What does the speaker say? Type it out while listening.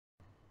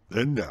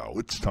And now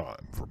it's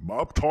time for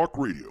Mob Talk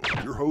Radio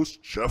with your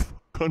host, Jeff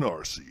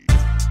Canarsie.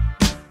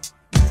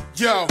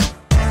 Yo,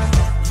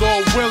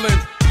 Lord Willin,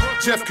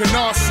 Jeff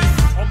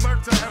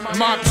Canarsie,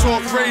 Mob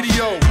Talk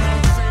Radio.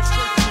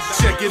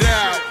 Check it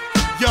out.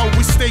 Yo,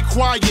 we stay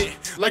quiet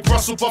like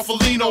Russell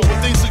Buffalino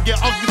when things will get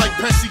ugly like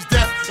Pesci's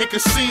death in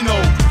Casino.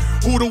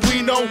 Who do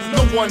we know?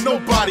 No one,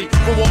 nobody.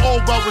 But we're all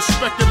well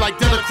respected like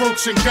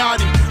Delacroix and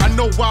Gotti. I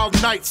know wild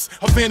nights,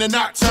 Havana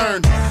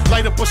nocturne.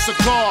 Light up a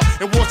cigar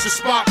and watch your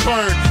spot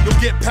burn.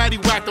 You'll get patty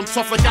whacked, I'm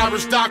tough like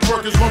Irish dock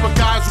workers. Run with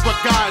guys who got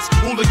guys,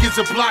 hooligans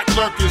and block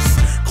lurkers.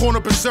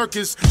 Corner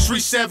berserkers,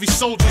 street savvy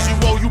soldiers. You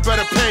owe, you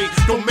better pay.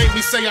 Don't make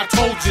me say I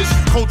told you.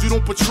 Told you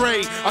don't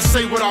betray, I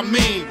say what I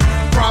mean.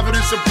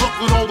 Providence and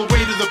Brooklyn all the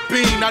way to the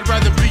Bean. I'd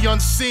rather be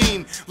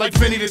unseen, like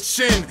Vinny the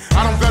Chin.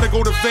 I don't gotta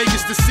go to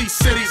Vegas to see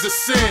cities of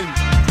sin.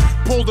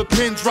 Pull the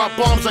pin, drop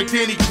bombs like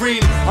Danny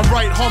Green. I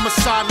write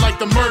homicide like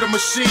the murder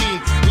machine.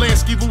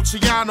 Lansky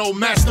Luciano,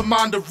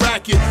 mastermind the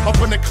racket. Up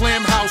in the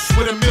clam house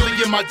with a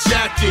million in my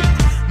jacket.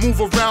 Move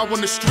around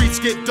when the streets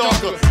get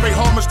darker. Pay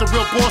homage to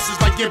real bosses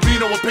like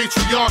Gambino and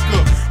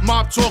Patriarcha.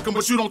 Mob talking,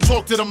 but you don't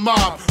talk to the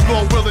mob.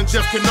 Lord Will and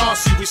Jeff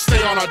Canarsie, we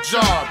stay on our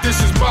job. This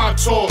is Mob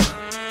Talk,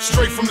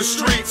 straight from the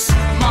streets.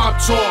 Mob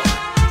Talk,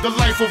 the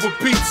life over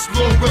beats.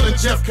 Lord Will and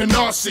Jeff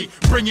Canarsie,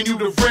 bringing you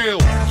the real.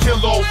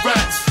 Kill all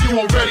rats, you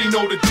already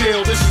know the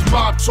deal. This is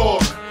Mob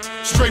Talk,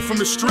 straight from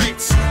the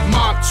streets.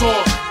 Mob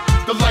Talk,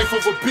 the life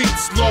over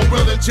beats. Lord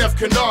Will and Jeff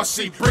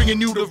Canarsie,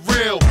 bringing you the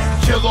real.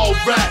 Kill all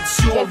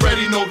rats, you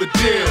already know the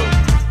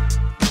deal.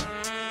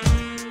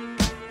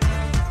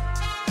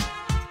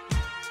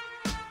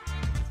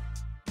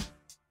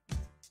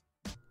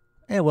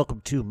 And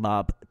welcome to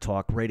Mob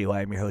Talk Radio.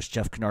 I am your host,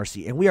 Jeff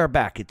Canarsie, and we are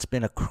back. It's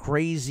been a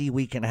crazy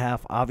week and a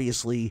half.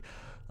 Obviously,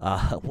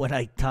 when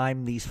I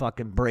time these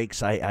fucking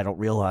breaks, I don't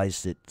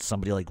realize that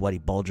somebody like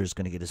Whitey Bulger is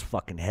going to get his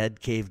fucking head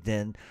caved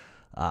in.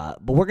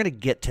 But we're going to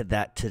get to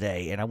that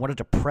today, and I wanted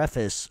to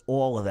preface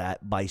all of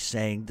that by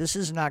saying this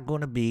is not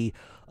going to be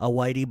a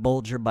Whitey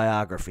Bulger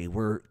biography.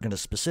 We're going to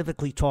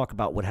specifically talk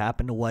about what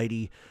happened to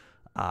Whitey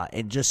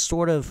and just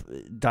sort of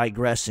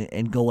digress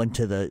and go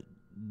into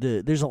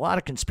there's a lot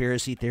of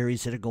conspiracy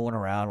theories that are going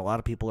around. A lot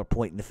of people are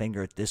pointing the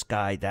finger at this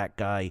guy, that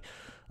guy.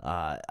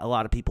 A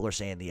lot of people are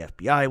saying the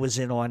FBI was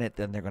in on it.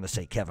 Then they're going to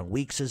say Kevin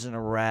Weeks isn't a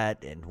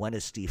rat. And when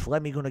is Steve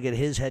Lemmy going to get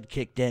his head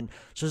kicked in?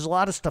 So there's a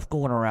lot of stuff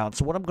going around.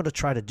 So what I'm going to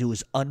try to do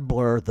is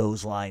unblur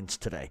those lines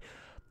today.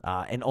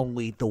 And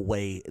only the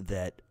way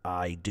that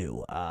I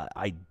do.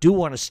 I do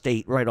want to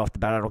state right off the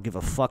bat, I don't give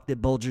a fuck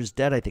that Bulger's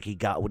dead. I think he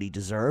got what he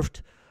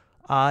deserved.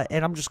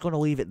 And I'm just going to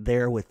leave it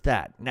there with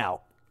that.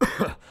 Now,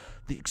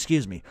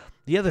 excuse me.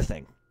 The other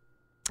thing,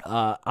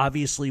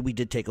 obviously we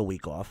did take a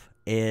week off,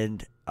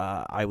 and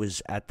I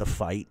was at the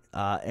fight.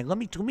 And let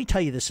me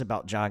tell you this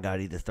about John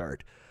Gotti III.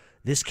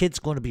 This kid's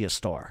going to be a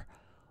star.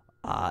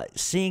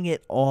 Seeing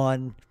it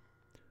on,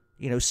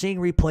 seeing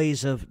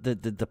replays of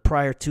the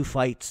prior two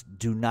fights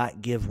do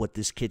not give what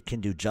this kid can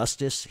do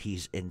justice.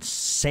 He's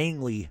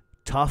insanely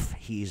tough.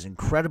 He's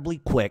incredibly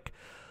quick.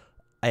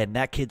 And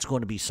that kid's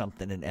going to be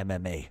something in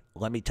MMA.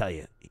 Let me tell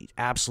you,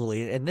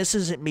 absolutely. And this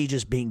isn't me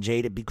just being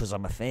jaded because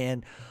I'm a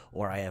fan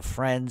or I have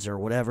friends or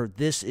whatever.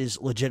 This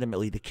is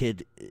legitimately the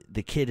kid.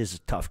 The kid is a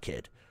tough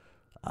kid.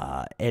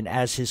 And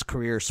as his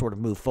career sort of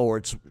moves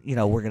forwards,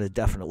 we're going to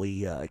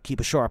definitely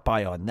keep a sharp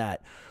eye on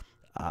that.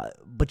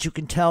 But you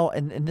can tell,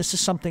 and this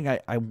is something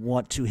I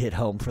want to hit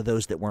home for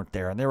those that weren't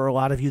there. And there were a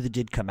lot of you that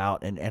did come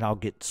out, and I'll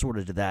get sort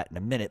of to that in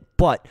a minute.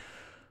 But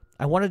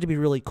I wanted to be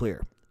really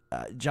clear.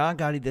 John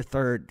Gotti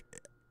III,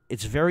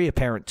 it's very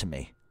apparent to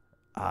me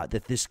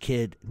that this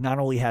kid not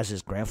only has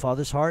his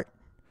grandfather's heart,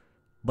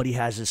 but he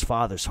has his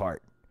father's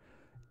heart.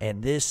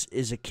 And this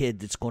is a kid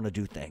that's going to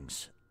do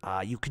things.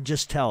 You can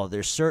just tell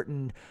there's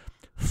certain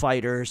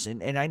fighters,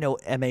 and I know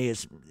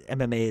MMA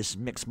is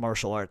mixed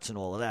martial arts and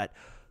all of that,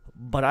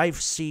 but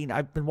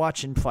I've been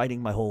watching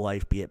fighting my whole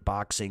life, be it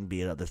boxing,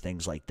 be it other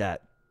things like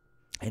that.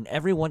 And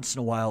every once in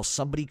a while,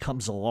 somebody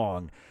comes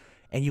along,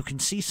 and you can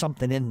see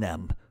something in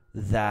them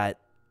that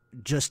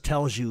just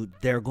tells you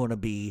they're going to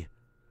be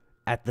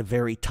at the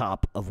very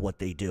top of what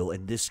they do.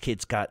 And this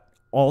kid's got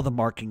all the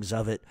markings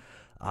of it.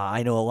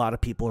 I know a lot of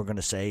people are going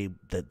to say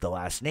that the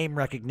last name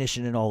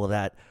recognition and all of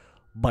that.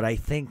 But I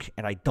think,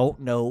 and I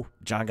don't know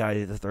John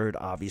Gotti III,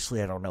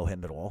 obviously I don't know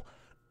him at all.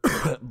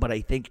 But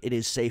I think it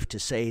is safe to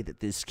say that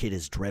this kid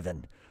is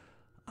driven.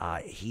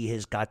 He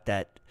has got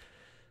that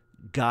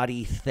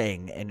Gotti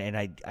thing. And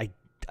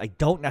I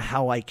don't know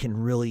how I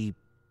can really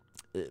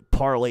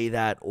parlay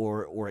that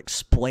or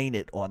explain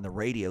it on the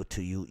radio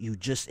to you.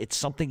 It's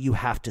something you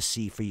have to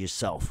see for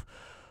yourself.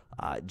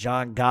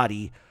 John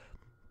Gotti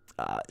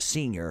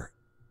Sr.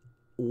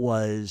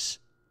 was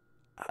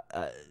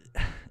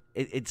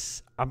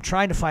I'm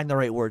trying to find the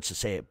right words to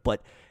say it,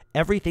 but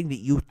everything that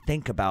you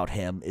think about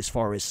him as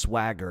far as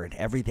swagger and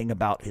everything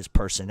about his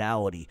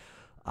personality,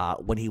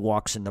 when he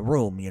walks in the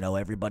room,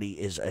 everybody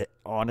is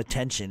on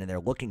attention and they're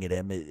looking at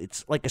him.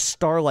 It's like a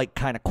star-like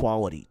kind of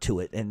quality to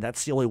it, and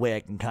that's the only way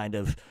I can kind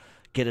of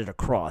get it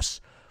across.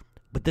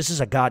 But this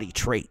is a Gotti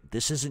trait.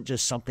 This isn't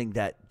just something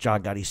that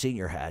John Gotti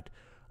Sr. had.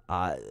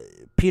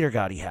 Peter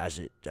Gotti has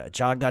it.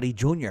 John Gotti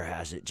Jr.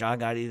 has it. John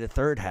Gotti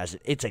III has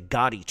it. It's a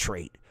Gotti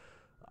trait.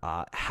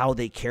 How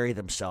they carry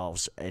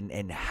themselves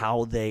and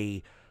how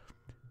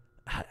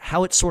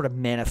it sort of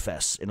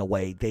manifests in a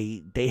way.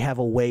 They have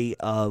a way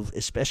of,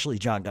 especially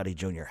John Gotti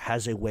Jr.,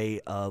 has a way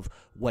of,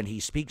 when he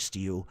speaks to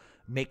you,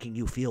 making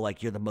you feel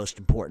like you're the most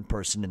important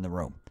person in the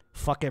room.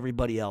 Fuck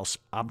everybody else.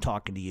 I'm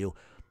talking to you.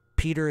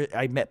 Peter,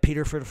 I met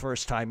Peter for the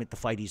first time at the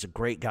fight. He's a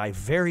great guy,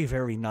 very,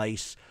 very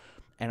nice.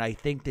 And I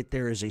think that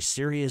there is a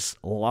serious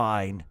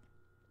line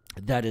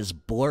that is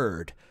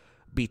blurred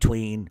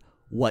between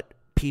what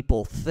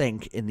people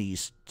think in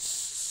these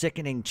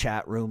sickening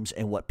chat rooms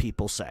and what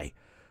people say.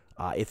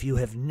 If you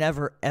have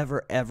never,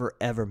 ever, ever,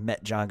 ever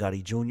met John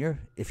Gotti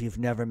Jr., if you've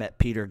never met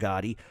Peter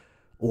Gotti,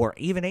 or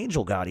even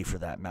Angel Gotti for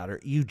that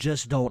matter, you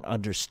just don't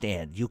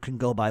understand. You can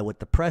go by what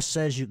the press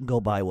says, you can go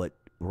by what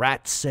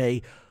rats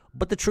say,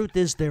 but the truth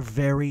is they're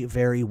very,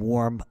 very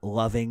warm,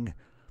 loving,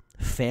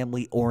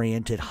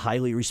 family-oriented,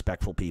 highly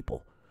respectful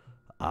people.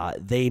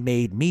 They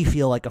made me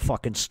feel like a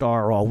fucking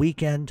star all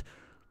weekend,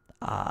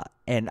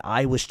 and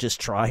I was just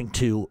trying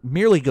to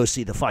merely go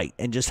see the fight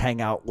and just hang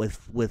out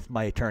with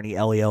my attorney,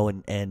 Elio,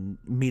 and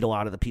meet a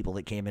lot of the people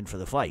that came in for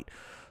the fight.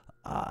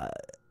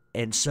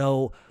 And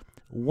so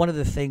one of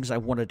the things I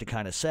wanted to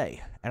kind of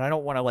say, and I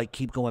don't want to like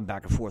keep going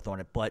back and forth on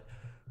it, but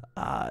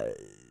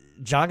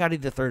John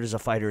Gotti III as a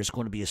fighter is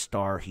going to be a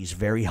star. He's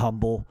very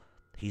humble.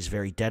 He's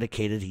very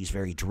dedicated. He's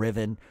very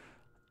driven.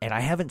 And I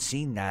haven't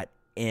seen that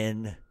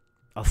in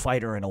a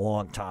fighter in a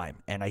long time.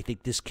 And I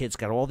think this kid's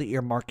got all the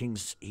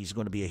earmarkings. He's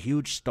going to be a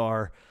huge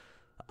star.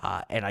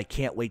 And I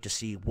can't wait to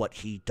see what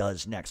he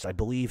does next. I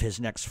believe his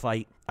next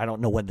fight, I don't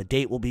know when the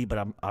date will be,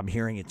 but I'm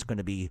hearing it's going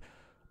to be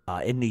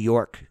in New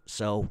York.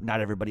 So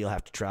not everybody will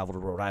have to travel to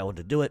Rhode Island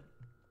to do it.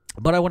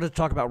 But I wanted to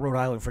talk about Rhode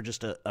Island for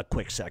just a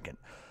quick second.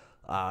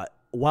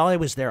 While I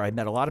was there, I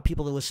met a lot of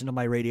people that listen to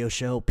my radio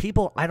show.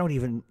 People I don't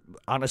even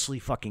honestly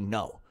fucking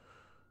know.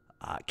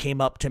 Came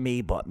up to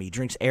me, bought me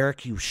drinks.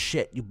 Eric, you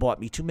bought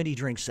me too many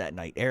drinks that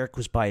night. Eric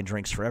was buying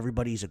drinks for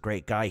everybody. He's a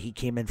great guy. He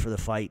came in for the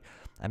fight.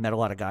 I met a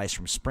lot of guys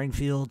from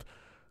Springfield.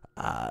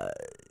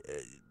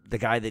 The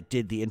guy that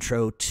did the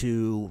intro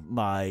to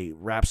my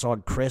rap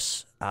song,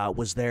 Chris,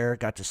 was there.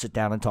 Got to sit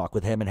down and talk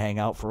with him and hang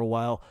out for a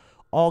while.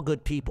 All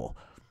good people.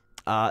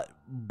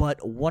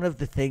 But one of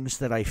the things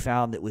that I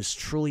found that was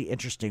truly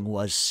interesting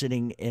was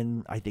sitting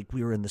in, I think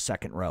we were in the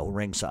second row,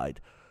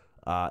 ringside.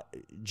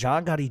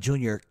 John Gotti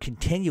Jr.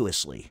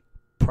 continuously,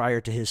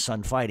 prior to his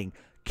son fighting,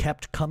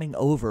 kept coming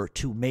over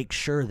to make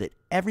sure that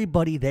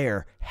everybody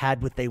there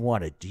had what they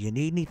wanted. Do you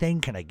need anything?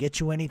 Can I get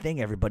you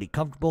anything? Everybody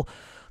comfortable?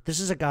 This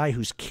is a guy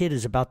whose kid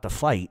is about to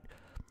fight,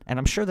 and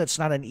I'm sure that's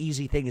not an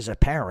easy thing as a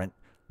parent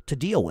to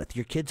deal with.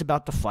 Your kid's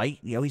about to fight.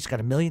 You know, he's got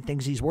a million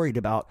things he's worried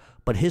about,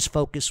 but his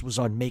focus was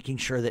on making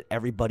sure that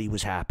everybody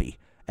was happy.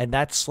 And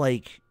that's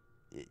like,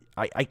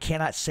 I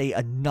cannot say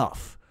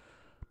enough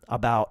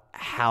about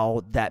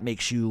how that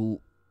makes you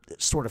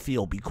sort of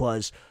feel,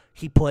 because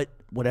he put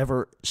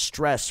whatever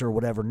stress or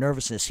whatever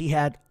nervousness he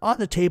had on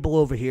the table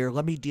over here.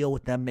 Let me deal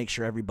with them, make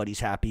sure everybody's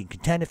happy and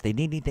content. If they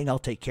need anything, I'll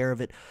take care of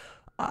it.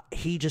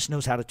 He just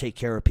knows how to take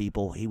care of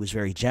people. He was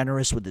very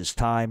generous with his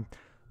time.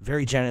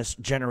 Very generous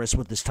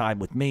with his time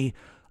with me,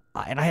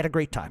 and I had a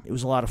great time. It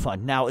was a lot of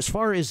fun. Now, as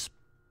far as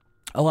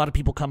a lot of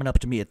people coming up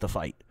to me at the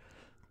fight,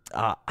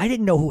 I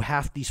didn't know who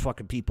half these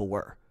fucking people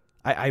were.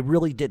 I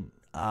really didn't.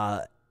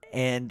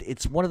 And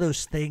it's one of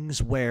those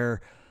things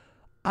where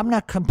I'm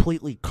not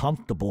completely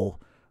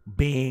comfortable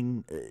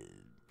being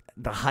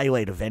the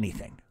highlight of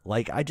anything.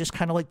 Like, I just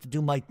kind of like to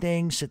do my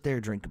thing, sit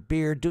there, drink a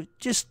beer,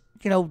 just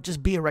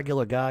be a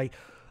regular guy.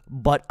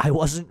 But I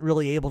wasn't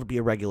really able to be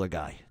a regular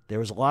guy. There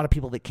was a lot of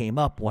people that came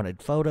up,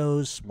 wanted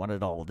photos,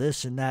 wanted all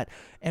this and that.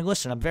 And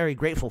listen, I'm very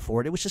grateful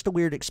for it. It was just a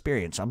weird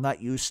experience. I'm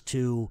not used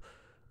to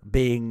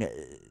being,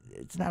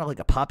 it's not like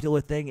a popular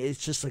thing.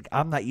 It's just like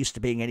I'm not used to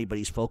being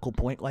anybody's focal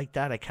point like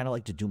that. I kind of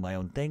like to do my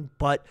own thing.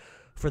 But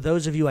for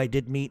those of you I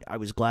did meet, I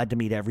was glad to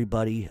meet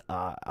everybody.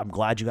 I'm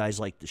glad you guys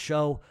liked the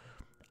show.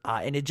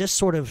 And it just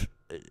sort of,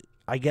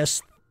 I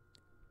guess,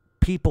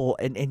 people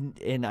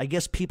and I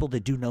guess people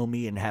that do know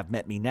me and have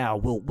met me now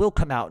will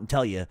come out and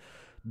tell you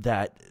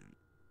that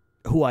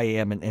who I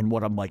am and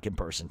what I'm like in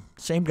person.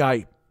 Same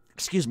guy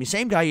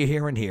you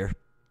hear in here.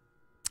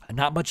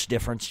 Not much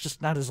difference,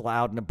 just not as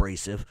loud and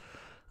abrasive.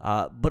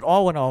 But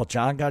all in all,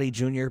 John Gotti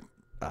Jr.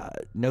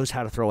 Knows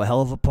how to throw a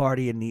hell of a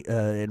party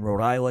in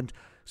Rhode Island.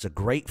 It's a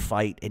great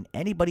fight, and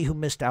anybody who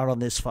missed out on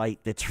this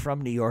fight that's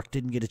from New York,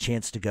 didn't get a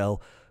chance to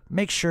go,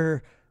 make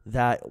sure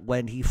that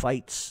when he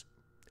fights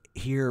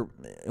here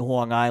in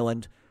Long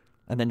Island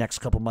in the next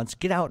couple months,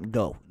 get out and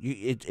go.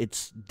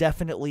 It's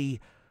definitely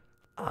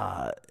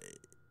a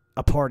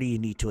party you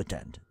need to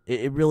attend.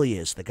 It really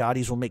is. The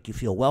Gottis will make you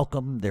feel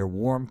welcome. They're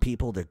warm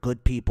people. They're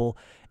good people.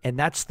 And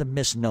that's the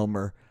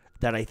misnomer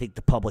that I think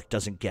the public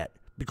doesn't get,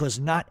 because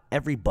not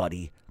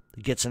everybody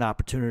gets an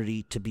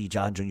opportunity to be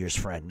John Jr.'s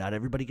friend. Not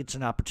everybody gets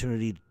an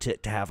opportunity to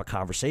have a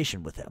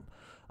conversation with him.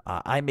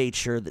 I made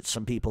sure that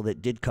some people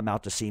that did come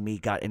out to see me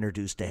got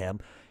introduced to him.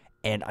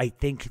 And I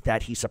think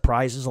that he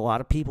surprises a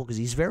lot of people because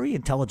he's a very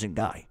intelligent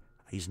guy.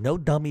 He's no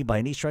dummy by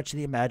any stretch of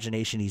the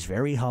imagination. He's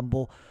very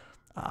humble.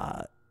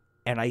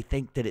 And I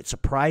think that it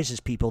surprises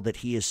people that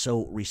he is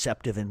so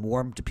receptive and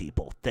warm to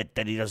people that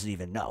he doesn't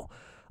even know.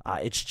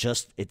 It's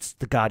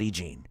the Gotti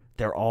gene.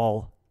 They're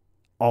all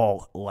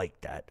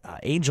like that.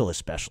 Angel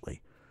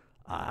especially.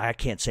 I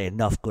can't say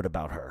enough good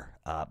about her.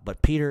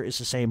 But Peter is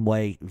the same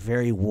way,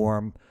 very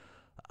warm.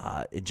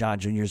 John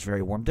Jr. is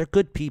very warm. They're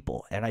good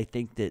people. And I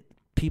think that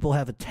people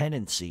have a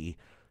tendency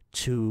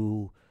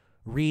to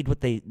read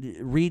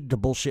the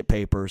bullshit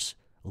papers,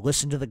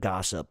 listen to the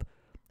gossip,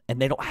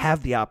 and they don't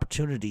have the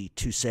opportunity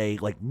to say,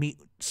 like, meet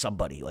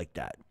somebody like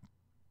that.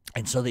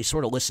 And so they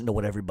sort of listen to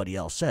what everybody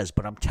else says.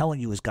 But I'm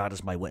telling you, as God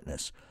is my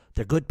witness,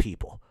 they're good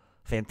people,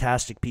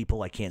 fantastic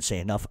people. I can't say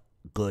enough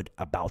good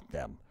about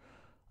them.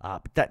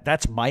 But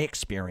that's my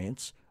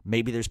experience.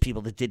 Maybe there's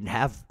people that didn't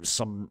have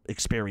some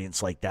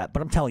experience like that.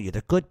 But I'm telling you,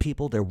 they're good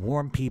people. They're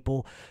warm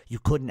people. You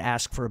couldn't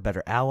ask for a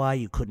better ally.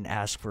 You couldn't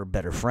ask for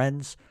better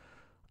friends.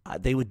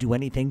 They would do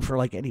anything for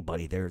like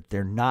anybody.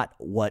 They're not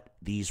what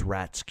these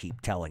rats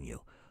keep telling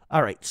you.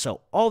 All right,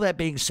 so all that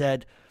being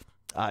said,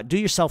 do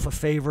yourself a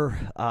favor.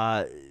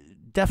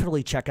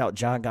 Definitely check out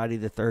John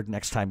Gotti III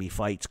next time he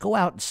fights. Go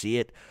out and see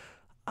it.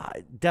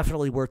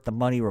 Definitely worth the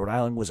money. Rhode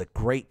Island was a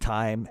great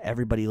time.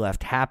 Everybody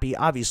left happy,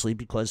 obviously,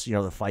 because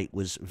the fight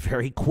was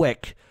very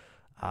quick.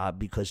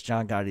 Because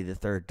John Gotti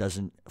III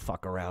doesn't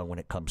fuck around when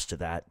it comes to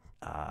that.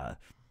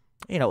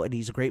 And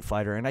he's a great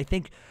fighter. And I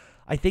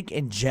think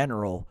in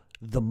general,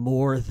 the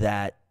more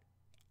that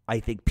I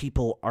think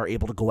people are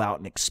able to go out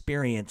and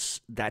experience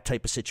that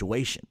type of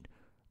situation,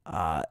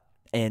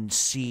 and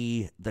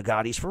see the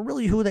Gottis for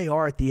really who they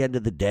are at the end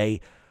of the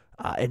day.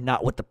 And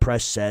not what the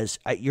press says,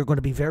 you're going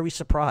to be very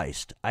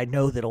surprised. I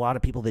know that a lot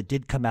of people that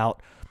did come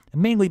out,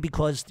 mainly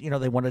because,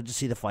 they wanted to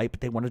see the fight,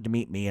 but they wanted to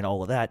meet me and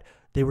all of that,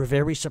 they were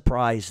very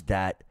surprised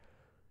that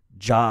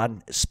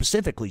John,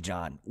 specifically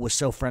John, was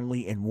so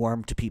friendly and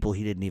warm to people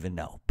he didn't even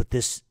know. But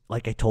this,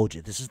 like I told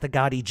you, this is the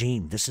Gotti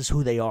gene. This is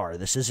who they are.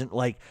 This isn't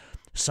like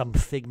some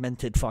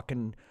figmented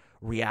fucking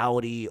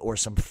reality or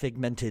some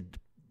figmented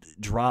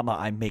drama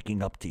I'm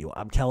making up to you.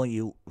 I'm telling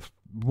you,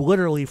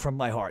 literally from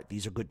my heart,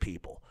 these are good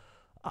people.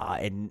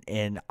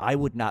 And I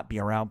would not be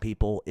around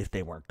people if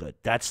they weren't good.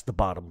 That's the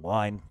bottom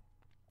line.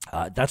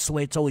 That's the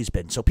way it's always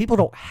been. So people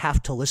don't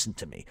have to listen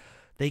to me.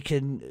 They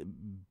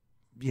can,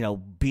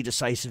 be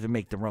decisive and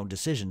make their own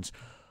decisions.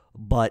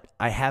 But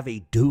I have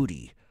a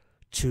duty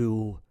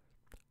to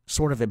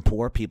sort of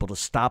implore people to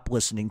stop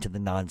listening to the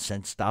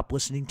nonsense, stop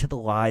listening to the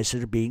lies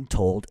that are being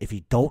told. If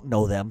you don't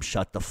know them,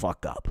 shut the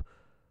fuck up.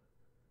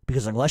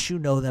 Because unless you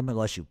know them,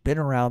 unless you've been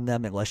around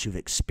them, unless you've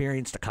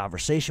experienced a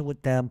conversation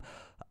with them,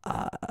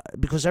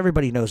 because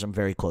everybody knows I'm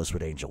very close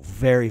with Angel.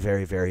 Very,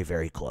 very, very,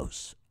 very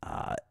close.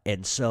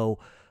 And so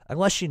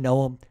unless you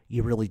know them,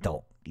 you really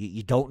don't.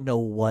 You don't know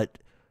what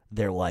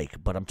they're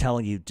like. But I'm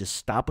telling you, just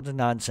stop with the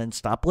nonsense.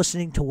 Stop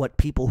listening to what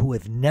people who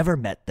have never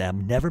met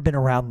them, never been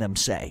around them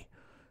say.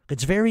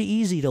 It's very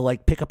easy to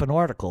pick up an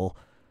article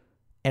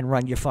and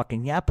run your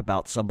fucking yap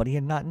about somebody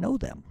and not know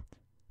them.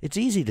 It's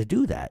easy to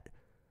do that.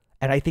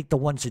 And I think the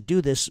ones that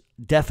do this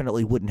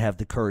definitely wouldn't have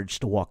the courage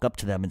to walk up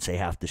to them and say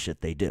half the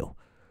shit they do.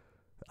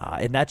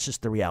 And that's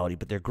just the reality.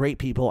 But they're great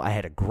people. I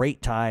had a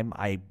great time.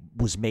 I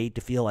was made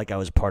to feel like I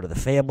was part of the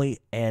family.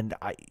 And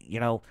I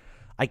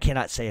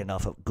cannot say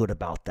enough good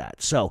about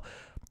that. So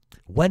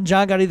when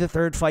John Gotti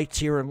III fights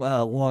here in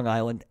Long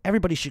Island,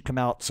 everybody should come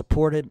out,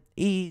 support him.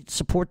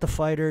 Support the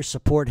fighter.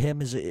 Support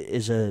him as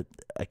a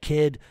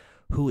kid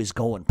who is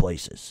going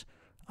places.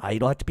 You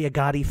don't have to be a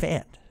Gotti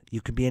fan.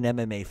 You could be an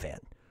MMA fan.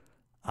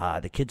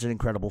 The kid's an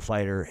incredible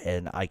fighter,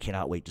 and I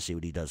cannot wait to see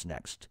what he does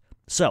next.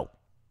 So,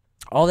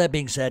 all that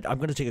being said, I'm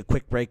going to take a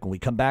quick break. When we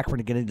come back, we're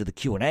going to get into the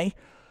Q&A.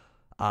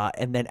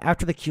 And then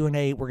after the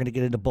Q&A, we're going to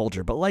get into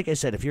Bulger. But like I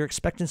said, if you're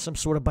expecting some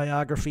sort of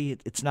biography,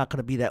 it's not going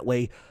to be that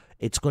way.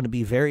 It's going to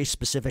be very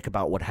specific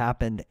about what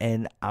happened,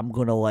 and I'm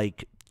going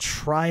to,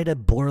 try to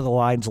blur the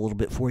lines a little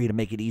bit for you to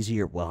make it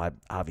easier. Well,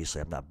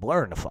 obviously, I'm not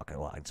blurring the fucking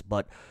lines,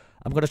 but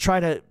I'm going to try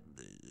to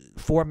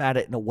format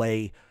it in a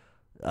way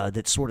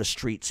that's sort of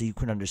street so you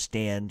can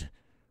understand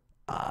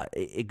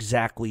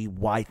exactly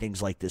why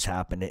things like this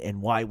happen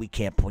and why we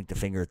can't point the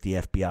finger at the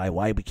FBI,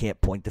 why we can't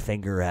point the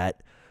finger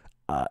at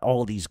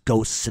all these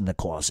ghosts in the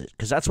closet.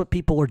 Because that's what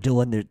people are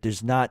doing.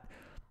 There's not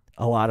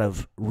a lot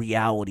of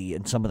reality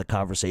in some of the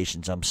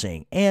conversations I'm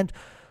seeing. And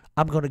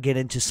I'm going to get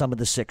into some of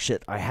the sick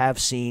shit I have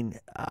seen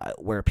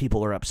where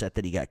people are upset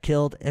that he got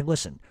killed. And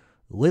listen,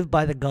 live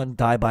by the gun,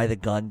 die by the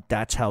gun.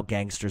 That's how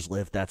gangsters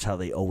live. That's how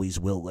they always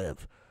will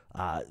live.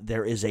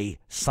 There is a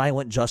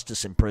silent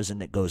justice in prison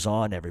that goes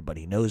on.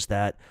 Everybody knows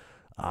that.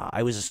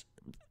 I was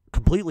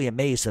completely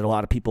amazed that a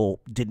lot of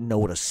people didn't know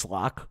what a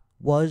SLOC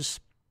was.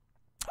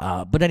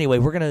 But anyway,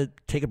 we're going to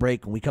take a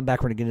break. When we come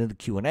back, we're going to get into the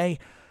Q&A,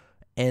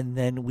 and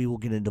then we will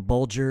get into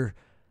Bulger.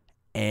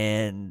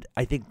 And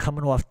I think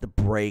coming off the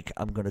break,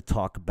 I'm going to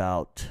talk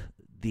about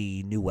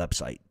the new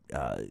website.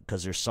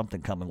 because there's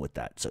something coming with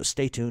that. So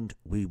stay tuned.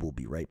 We will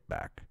be right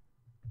back.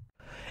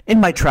 In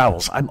my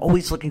travels, I'm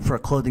always looking for a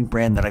clothing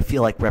brand that I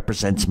feel like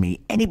represents me.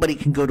 Anybody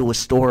can go to a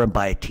store and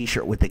buy a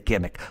t-shirt with a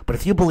gimmick, but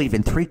if you believe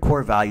in 3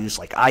 core values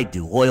like I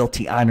do,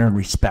 loyalty, honor, and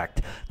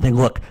respect, then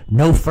look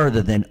no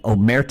further than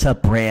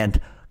Omerta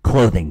Brand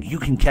Clothing. You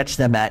can catch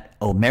them at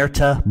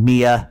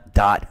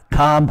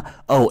omertamia.com,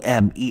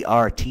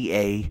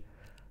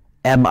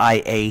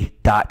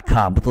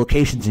 OMERTAMIA.com, with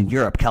locations in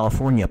Europe,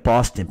 California,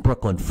 Boston,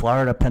 Brooklyn,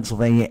 Florida,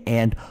 Pennsylvania,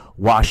 and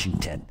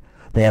Washington.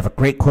 They have a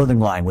great clothing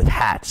line with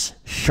hats,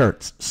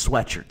 shirts,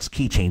 sweatshirts,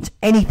 keychains,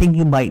 anything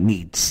you might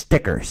need,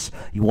 stickers.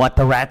 You want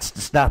the rats to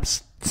stop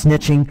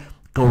snitching?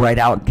 Go right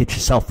out and get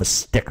yourself a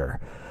sticker.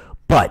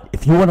 But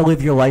if you want to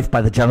live your life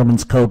by the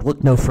gentleman's code,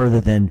 look no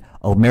further than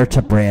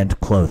Omerta Brand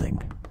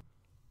Clothing.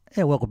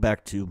 And welcome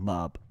back to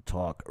Mob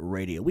Talk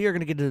Radio. We are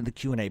going to get into the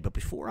Q&A, but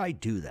before I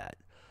do that,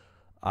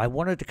 I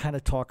wanted to kind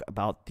of talk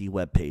about the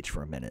webpage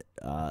for a minute.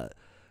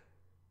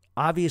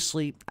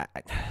 Obviously,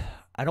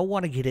 I don't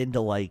want to get into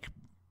like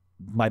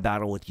my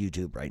battle with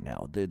YouTube right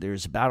now.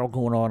 There's a battle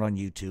going on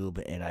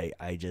YouTube, and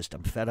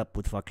I'm fed up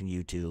with fucking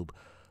YouTube.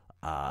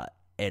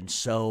 And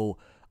so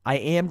I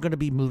am going to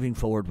be moving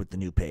forward with the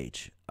new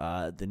page.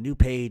 The new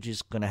page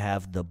is going to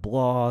have the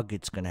blog.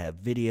 It's going to have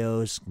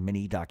videos,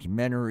 mini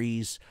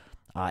documentaries,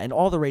 and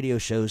all the radio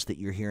shows that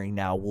you're hearing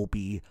now will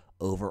be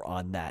over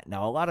on that.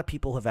 Now, a lot of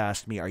people have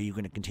asked me, are you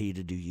going to continue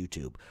to do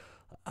YouTube?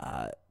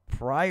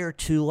 Prior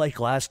to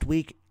like last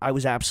week, I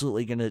was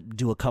absolutely going to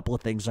do a couple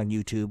of things on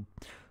YouTube.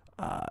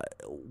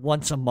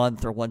 Once a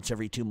month or once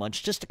every 2 months,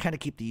 just to kind of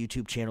keep the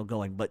YouTube channel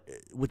going. But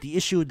with the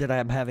issue that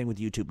I'm having with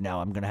YouTube now,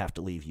 I'm going to have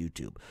to leave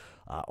YouTube.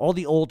 All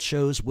the old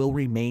shows will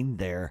remain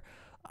there.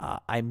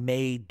 I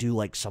may do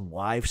like some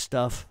live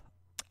stuff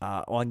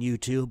on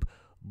YouTube,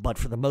 but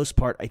for the most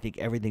part, I think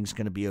everything's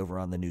going to be over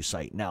on the new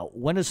site. Now,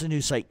 when is the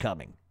new site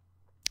coming?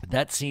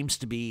 That seems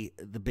to be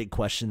the big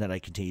question that I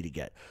continue to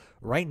get.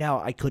 Right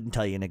now, I couldn't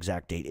tell you an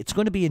exact date. It's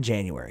going to be in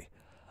January.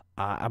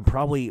 I'm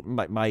probably,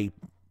 my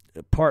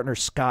partner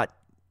Scott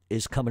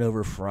is coming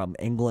over from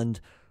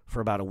England for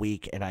about a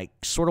week, and I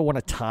sort of want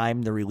to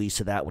time the release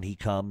of that when he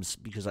comes,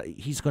 because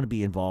he's going to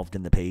be involved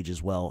in the page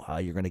as well.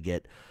 You're going to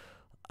get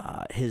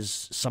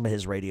some of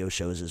his radio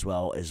shows as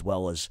well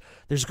as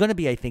there's going to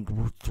be, I think,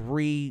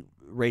 3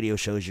 radio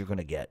shows you're going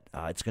to get.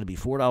 It's going to be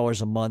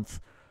 $4 a month,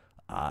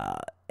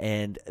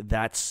 and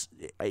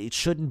it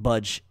shouldn't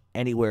budge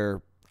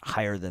anywhere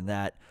higher than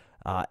that.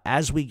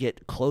 As we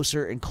get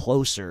closer and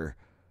closer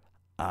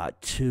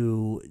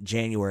to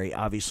January,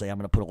 obviously I'm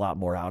going to put a lot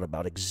more out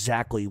about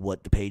exactly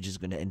what the page is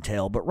going to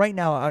entail. But right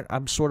now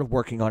I'm sort of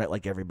working on it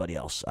like everybody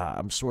else.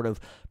 I'm sort of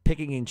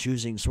picking and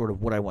choosing sort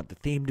of what I want the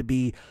theme to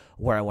be,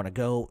 where I want to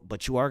go.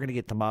 But you are going to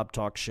get the Mob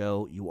Talk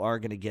show. You are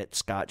going to get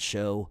Scott's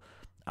show.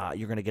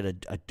 You're going to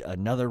get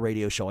another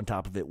radio show on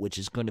top of it, which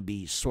is going to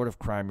be sort of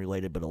crime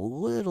related, but a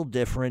little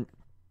different.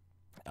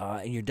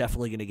 And you're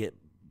definitely going to get,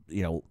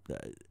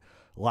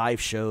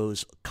 live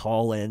shows,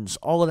 call-ins,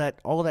 all of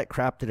that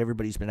crap that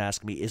everybody's been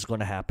asking me is going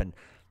to happen.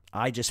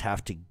 I just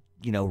have to,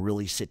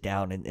 really sit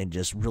down and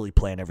just really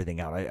plan everything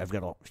out. I've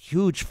got a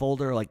huge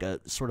folder, like a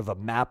sort of a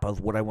map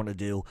of what I want to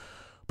do.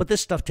 But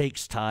this stuff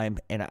takes time,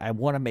 and I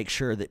want to make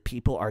sure that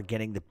people are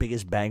getting the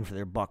biggest bang for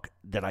their buck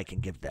that I can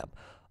give them.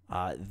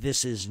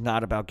 This is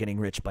not about getting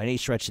rich by any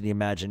stretch of the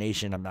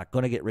imagination. I'm not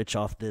going to get rich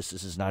off this.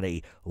 This is not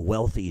a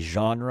wealthy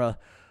genre.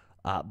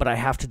 But I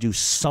have to do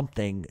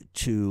something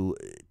to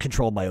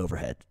control my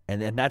overhead.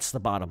 And that's the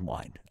bottom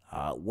line.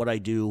 What I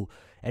do,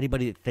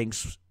 anybody that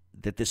thinks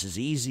that this is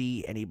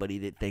easy, anybody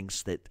that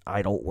thinks that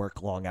I don't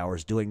work long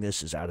hours doing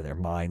this is out of their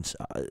minds.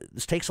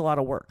 This takes a lot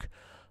of work.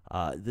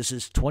 This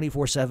is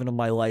 24/7 of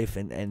my life,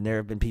 and there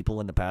have been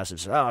people in the past that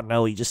said, oh,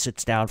 no, he just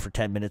sits down for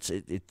 10 minutes.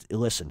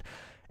 Listen,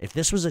 if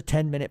this was a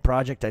 10-minute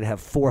project, I'd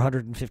have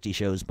 450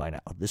 shows by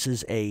now.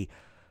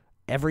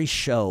 Every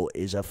show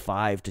is a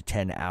 5 to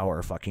 10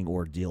 hour fucking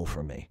ordeal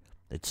for me.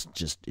 It's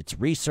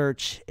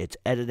research, it's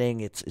editing,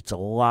 it's a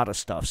lot of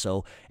stuff.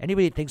 So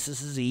anybody that thinks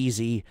this is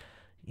easy,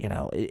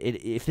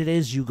 if it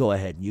is, you go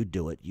ahead and you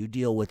do it. You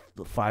deal with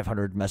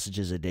 500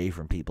 messages a day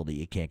from people that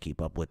you can't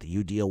keep up with.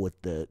 You deal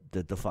with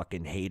the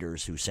fucking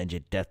haters who send you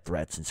death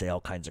threats and say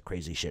all kinds of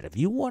crazy shit. If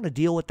you want to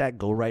deal with that,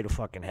 go right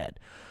fucking ahead.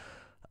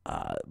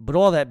 But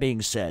all that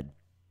being said,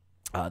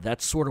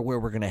 that's sort of where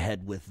we're going to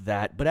head with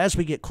that. But as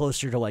we get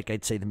closer to, like,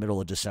 I'd say the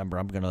middle of December,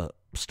 I'm going to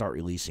start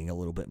releasing a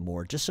little bit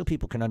more just so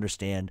people can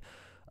understand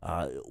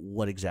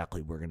what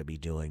exactly we're going to be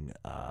doing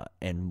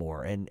and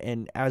more.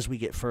 And as we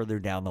get further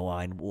down the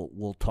line,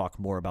 we'll talk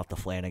more about the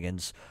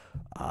Flanagans,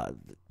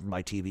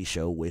 my TV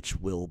show, which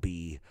will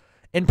be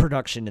in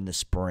production in the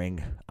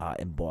spring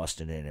in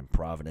Boston and in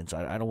Providence.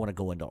 I don't want to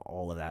go into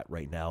all of that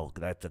right now.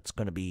 That's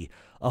going to be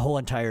a whole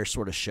entire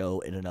sort of show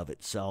in and of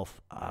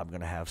itself. I'm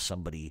going to have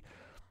somebody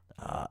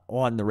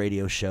on the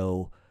radio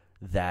show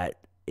that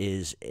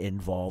is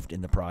involved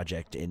in the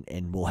project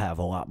and will have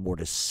a lot more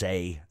to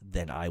say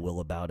than I will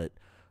about it.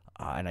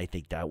 And I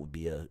think that would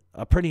be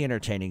a pretty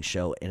entertaining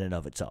show in and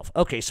of itself.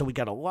 Okay, so we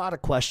got a lot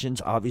of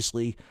questions,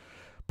 obviously.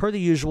 Per the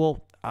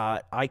usual,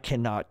 I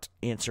cannot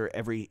answer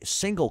every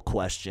single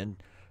question,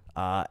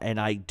 and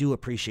I do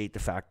appreciate the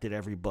fact that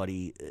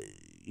everybody,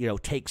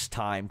 takes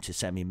time to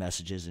send me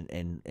messages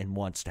and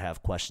wants to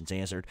have questions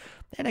answered.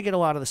 And I get a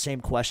lot of the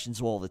same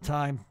questions all the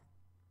time,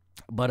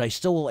 but I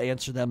still will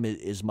answer them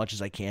as much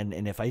as I can.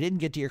 And if I didn't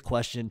get to your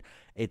question,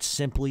 it's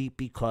simply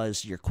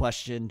because your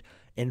question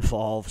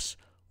involves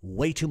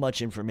way too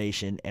much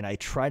information, and I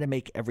try to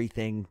make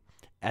everything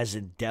as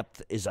in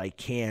depth as I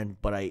can,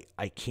 but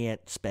I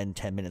can't spend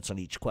 10 minutes on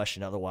each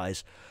question.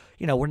 Otherwise,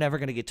 we're never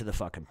going to get to the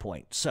fucking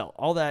point. So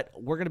all that,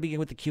 we're going to begin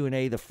with the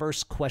Q&A. The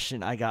first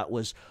question I got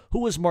was, who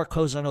was more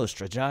Cosa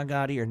Nostra, John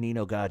Gotti or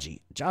Nino Gaggi?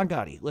 John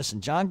Gotti.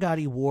 Listen, John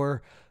Gotti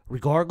wore,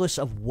 regardless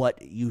of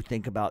what you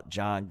think about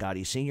John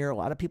Gotti Sr., a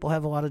lot of people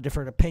have a lot of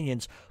different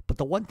opinions, but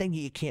the one thing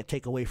you can't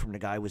take away from the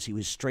guy was he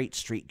was straight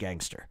street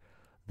gangster.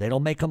 They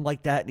don't make him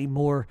like that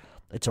anymore.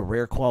 It's a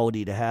rare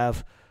quality to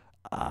have.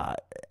 I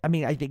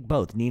think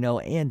both Nino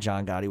and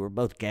John Gotti were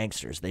both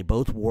gangsters. They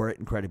both wore it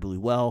incredibly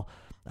well.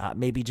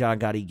 Maybe John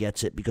Gotti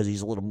gets it because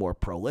he's a little more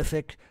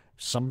prolific.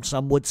 Some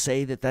would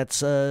say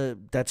that's a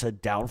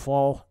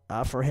downfall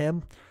for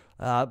him.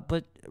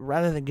 But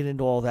rather than get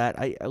into all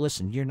that,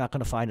 listen, you're not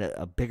going to find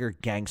a bigger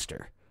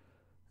gangster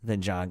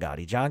than John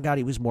Gotti. John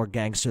Gotti was more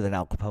gangster than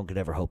Al Capone could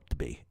ever hope to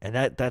be. And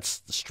that's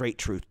the straight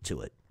truth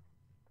to it.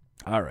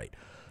 All right.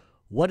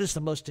 What is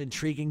the most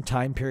intriguing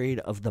time period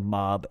of the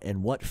mob,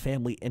 and what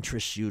family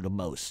interests you the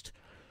most?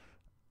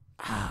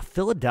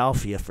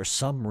 Philadelphia, for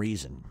some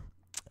reason,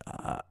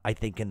 I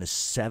think in the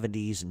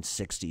 70s and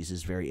 60s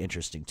is very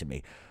interesting to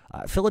me.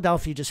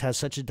 Philadelphia just has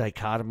such a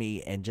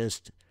dichotomy, and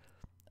just,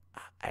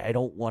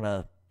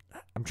 I'm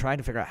trying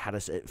to figure out how to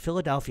say it.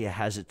 Philadelphia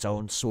has its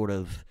own sort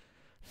of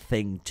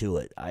thing to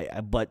it.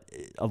 But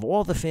of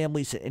all the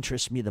families that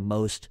interest me the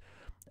most,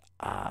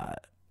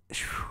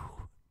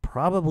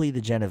 probably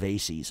the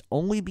Genoveses,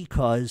 only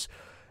because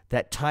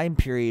that time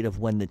period of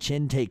when the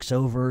Chin takes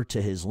over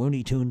to his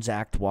Looney Tunes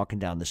act walking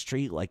down the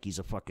street like he's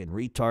a fucking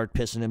retard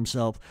pissing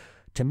himself,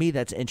 to me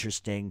that's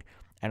interesting.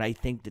 And I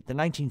think that the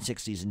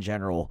 1960s in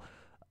general,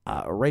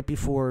 right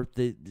before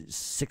the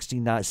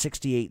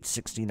 68,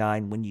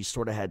 69, when you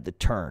sort of had the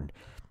turn,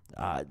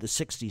 the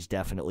 60s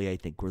definitely, I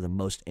think, were the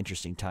most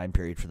interesting time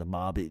period for the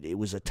mob. It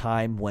was a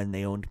time when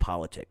they owned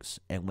politics.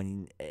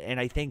 And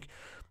I think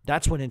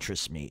that's what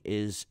interests me,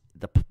 is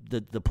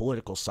the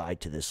political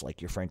side to this,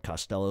 like your Frank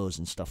Costellos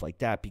and stuff like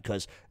that,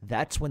 because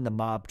that's when the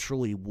mob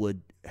truly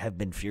would have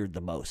been feared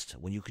the most.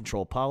 When you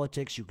control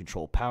politics, you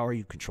control power,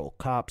 you control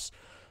cops.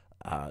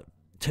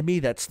 To me,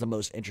 that's the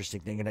most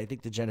interesting thing. And I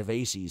think the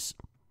Genoveses,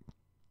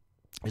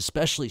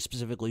 especially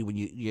specifically when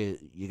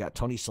you got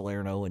Tony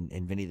Salerno and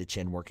Vinny the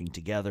Chin working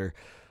together,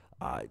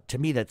 to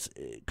me that's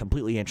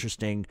completely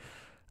interesting.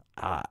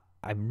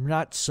 I'm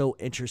not so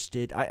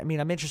interested. I'm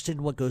interested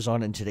in what goes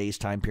on in today's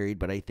time period,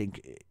 but I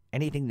think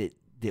anything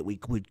that we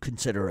would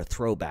consider a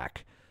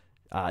throwback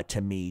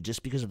to me,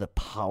 just because of the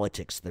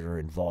politics that are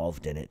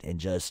involved in it and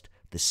just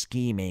the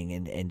scheming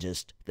and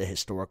just the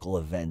historical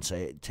events,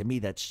 to me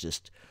that's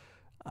just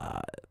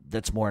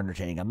that's more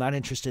entertaining. I'm not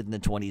interested in the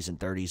 20s and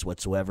 30s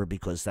whatsoever,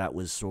 because that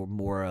was sort of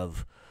more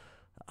of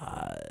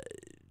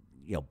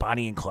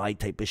Bonnie and Clyde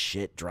type of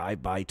shit,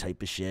 drive-by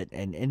type of shit.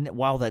 And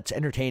while that's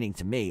entertaining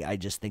to me, I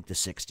just think the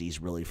 60s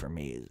really, for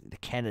me, the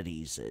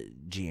Kennedys,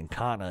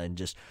 Giancana, and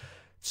just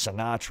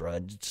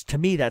Sinatra, to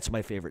me, that's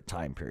my favorite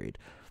time period.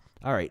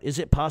 All right, is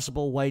it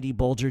possible Whitey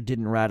Bulger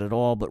didn't rat at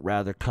all, but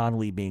rather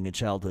Connolly, being a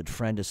childhood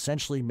friend,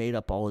 essentially made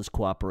up all his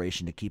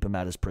cooperation to keep him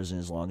out of his prison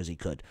as long as he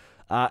could?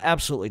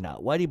 Absolutely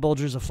not. Whitey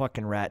Bulger's a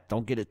fucking rat.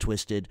 Don't get it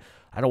twisted.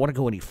 I don't want to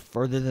go any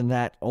further than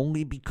that,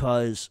 only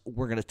because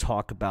we're going to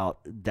talk about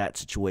that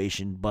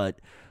situation. But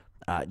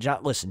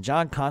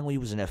John Connolly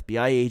was an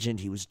FBI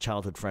agent. He was a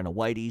childhood friend of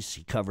Whitey's.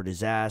 He covered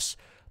his ass.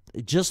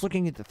 Just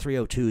looking at the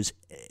 302s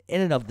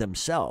in and of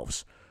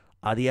themselves,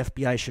 the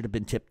FBI should have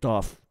been tipped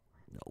off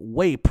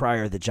way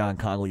prior that John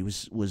Connolly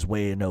was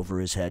way in over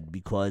his head,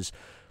 because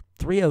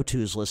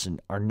 302s,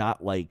 listen, are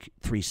not like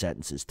three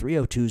sentences.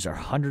 302s are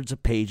hundreds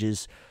of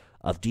pages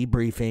of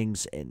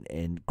debriefings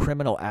and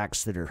criminal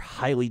acts that are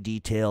highly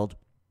detailed.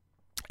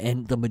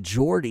 And the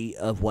majority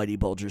of Whitey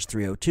Bulger's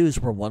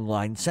 302s were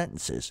one-line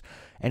sentences.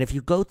 And if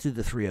you go through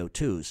the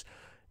 302s,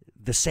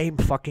 the same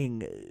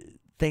fucking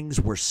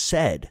things were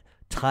said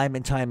time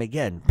and time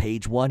again.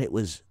 Page 1, it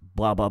was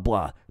blah, blah,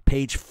 blah.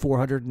 Page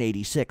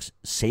 486,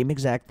 same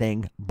exact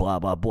thing, blah,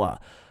 blah, blah.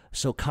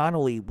 So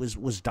Connolly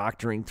was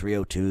doctoring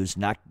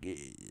 302s.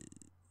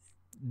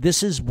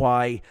 This is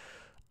why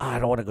I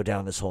don't want to go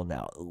down this hole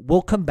now.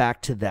 We'll come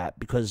back to that,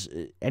 because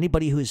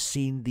anybody who has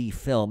seen the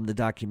film, the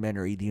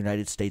documentary, The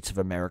United States of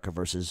America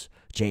versus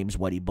James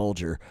Whitey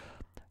Bulger,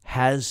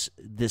 has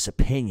this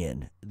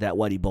opinion that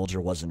Whitey Bulger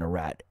wasn't a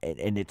rat.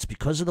 And it's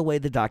because of the way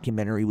the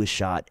documentary was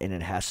shot, and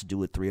it has to do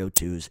with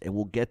 302s. And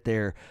we'll get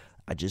there.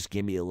 Just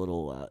give me a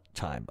little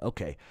time.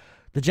 Okay.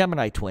 The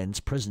Gemini twins,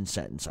 prison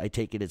sentence. I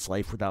take it it's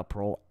life without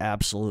parole?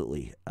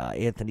 Absolutely.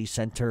 Anthony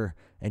Center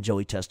and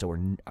Joey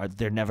Testo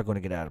they're never going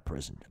to get out of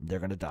prison. They're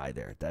going to die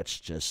there. That's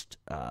just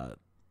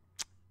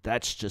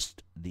That's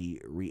just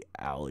the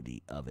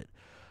reality of it.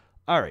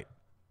 All right.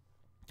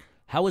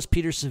 How was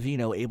Peter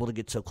Savino able to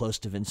get so close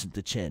to Vincent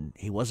the Chin?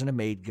 He wasn't a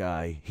made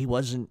guy. He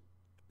wasn't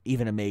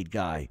even a made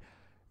guy.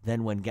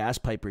 Then when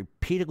Gaspipe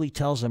repeatedly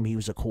tells him he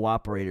was a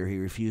cooperator, he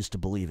refused to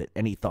believe it.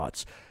 Any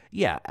thoughts?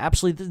 Yeah,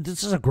 absolutely.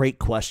 This is a great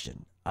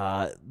question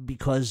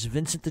because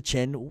Vincent the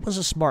Chin was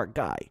a smart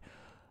guy.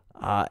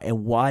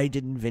 And why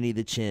didn't Vinny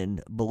the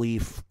Chin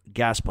believe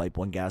Gaspipe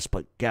when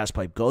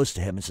Gaspipe goes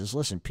to him and says,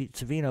 listen, Pete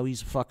Savino,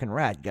 he's a fucking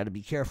rat. You got to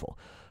be careful.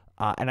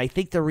 And I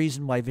think the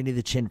reason why Vinny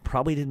the Chin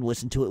probably didn't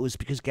listen to it was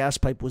because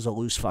Gaspipe was a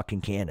loose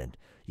fucking cannon.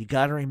 You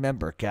got to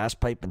remember,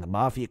 Gaspipe and the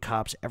Mafia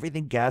cops,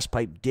 everything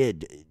Gaspipe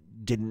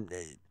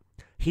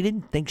he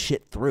didn't think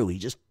shit through.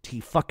 He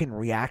fucking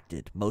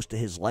reacted most of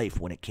his life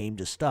when it came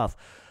to stuff.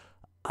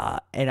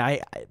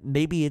 And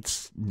maybe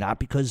it's not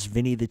because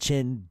Vinny the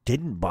Chin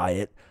didn't buy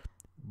it,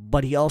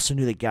 but he also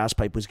knew that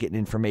Gaspipe was getting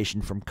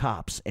information from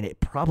cops, and it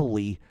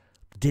probably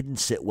didn't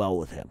sit well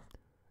with him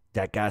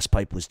that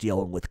Gaspipe was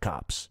dealing with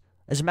cops.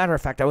 As a matter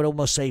of fact, I would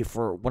almost say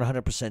for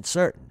 100%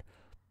 certain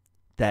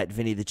that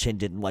Vinny the Chin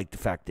didn't like the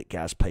fact that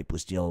Gaspipe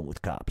was dealing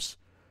with cops.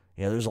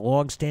 You know, there's a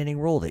long-standing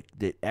rule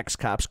that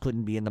ex-cops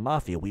couldn't be in the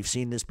Mafia. We've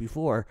seen this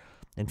before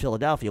in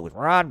Philadelphia with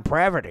Ron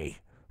Previty,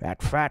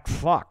 that fat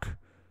fuck.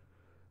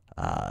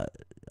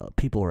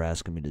 People were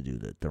asking me to do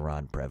the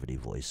Ron Previty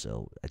voice,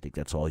 so I think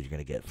that's all you're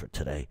going to get for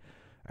today.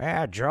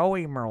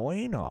 Joey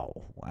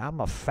Merlino,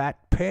 I'm a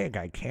fat pig.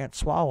 I can't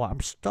swallow.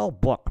 I'm still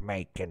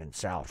bookmaking in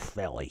South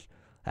Philly.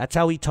 That's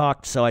how he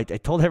talked, so I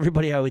told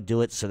everybody I would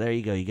do it, so there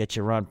you go. You get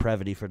your Ron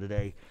Previty for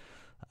today.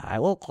 I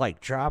look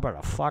like Jabba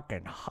the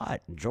fucking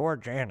Hutt and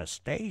George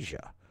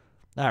Anastasia.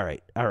 All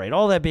right.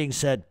 All that being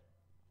said,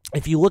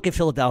 if you look at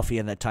Philadelphia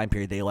in that time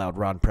period, they allowed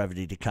Ron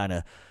Previty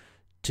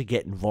to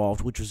get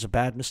involved, which was a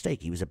bad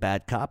mistake. He was a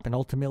bad cop, and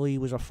ultimately he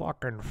was a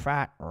fucking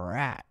fat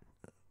rat.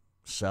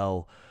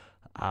 So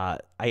I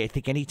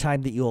think any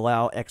time that you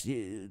allow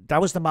that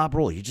was the mob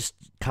rule.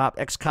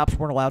 Ex-cops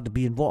weren't allowed to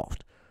be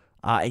involved.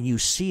 And you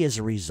see as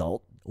a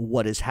result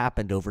what has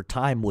happened over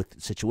time with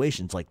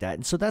situations like that.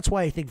 And so that's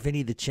why I think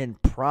Vinny the Chin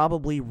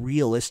probably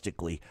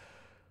realistically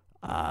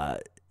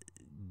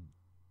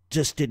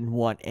just didn't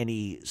want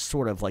any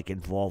sort of like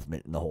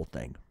involvement in the whole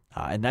thing.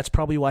 And that's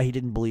probably why he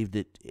didn't believe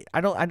that.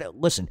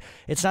 Listen,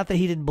 it's not that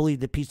he didn't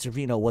believe that Pete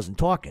Servino wasn't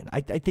talking.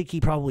 I think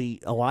he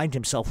probably aligned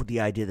himself with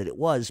the idea that it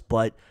was,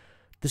 but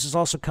this is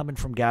also coming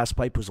from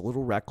Gaspipe, who's a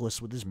little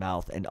reckless with his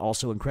mouth and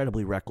also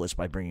incredibly reckless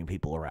by bringing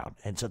people around.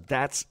 And so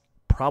that's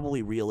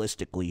probably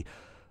realistically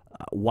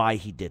why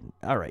he didn't.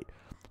 All right.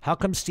 How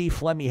come Steve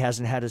Flemmi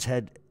hasn't had his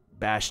head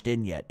bashed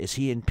in yet? Is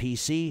he in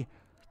PC?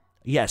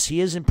 Yes,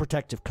 he is in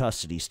protective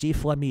custody. Steve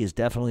Flemmi is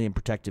definitely in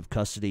protective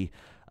custody.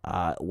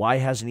 Why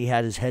hasn't he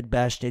had his head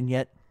bashed in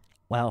yet?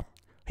 Well,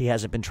 he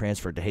hasn't been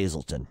transferred to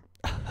Hazelton.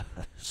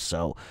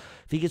 So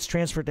if he gets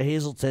transferred to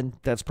Hazelton,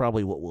 that's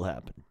probably what will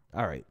happen.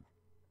 All right.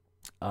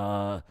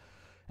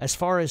 As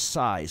far as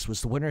size,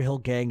 was the Winter Hill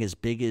Gang as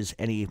big as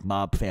any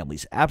mob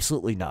families?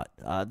 Absolutely not.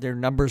 Their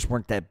numbers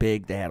weren't that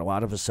big. They had a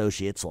lot of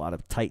associates, a lot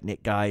of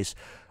tight-knit guys.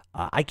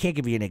 I can't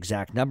give you an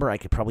exact number. I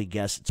could probably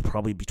guess it's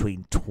probably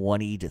between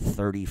 20 to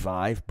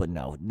 35, but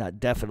no,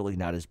 definitely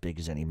not as big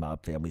as any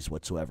mob families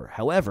whatsoever.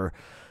 However,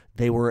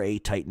 they were a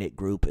tight-knit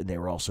group, and they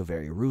were also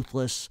very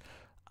ruthless,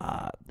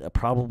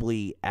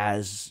 probably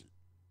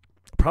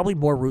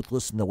more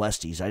ruthless than the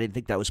Westies. I didn't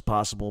think that was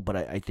possible, but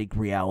I think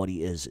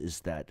reality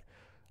is that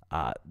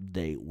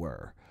they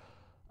were.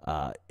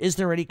 Is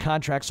there any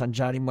contracts on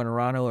Johnny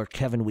Monorano or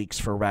Kevin Weeks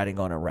for ratting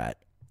on a rat?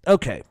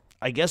 Okay,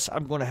 I guess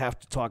I'm going to have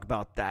to talk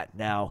about that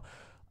now.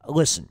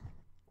 Listen,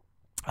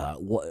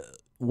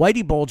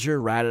 Whitey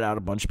Bulger ratted out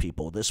a bunch of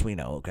people. This we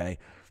know, okay?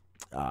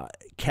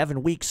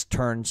 Kevin Weeks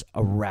turns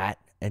a rat,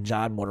 and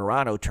John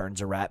Monorano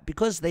turns a rat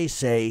because they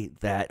say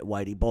that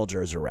Whitey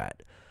Bulger is a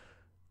rat.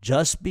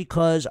 Just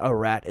because a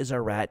rat is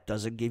a rat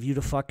doesn't give you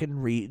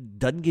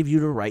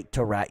the right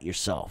to rat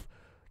yourself.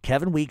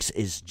 Kevin Weeks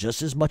is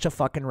just as much a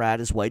fucking rat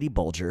as Whitey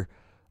Bulger.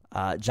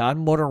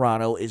 John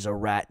Monorano is a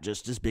rat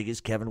just as big as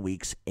Kevin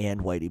Weeks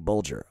and Whitey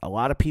Bulger. A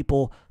lot of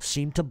people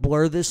seem to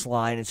blur this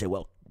line and say,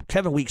 well,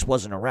 Kevin Weeks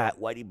wasn't a rat.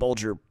 Whitey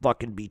Bulger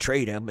fucking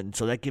betrayed him, and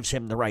so that gives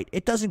him the right.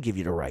 It doesn't give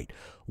you the right.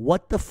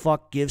 What the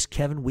fuck gives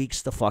Kevin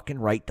Weeks the fucking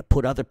right to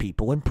put other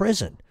people in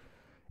prison?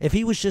 If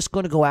he was just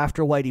going to go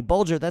after Whitey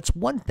Bulger, that's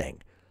one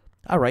thing.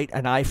 All right,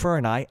 an eye for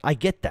an eye, I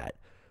get that.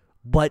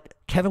 But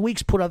Kevin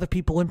Weeks put other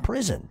people in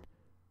prison.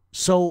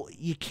 So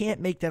you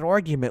can't make that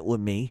argument with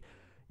me.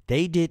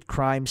 They did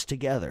crimes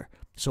together.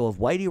 So if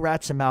Whitey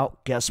rats him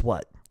out, guess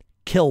what?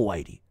 Kill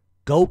Whitey.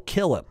 Go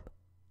kill him.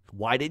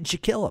 Why didn't you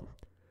kill him?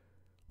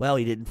 Well,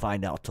 he didn't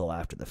find out till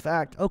after the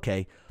fact.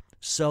 Okay,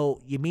 so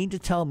you mean to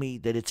tell me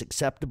that it's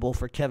acceptable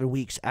for Kevin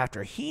Weeks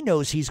after he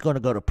knows he's going to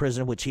go to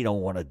prison, which he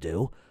don't want to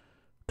do,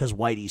 because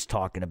Whitey's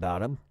talking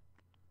about him,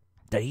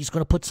 that he's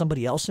going to put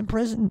somebody else in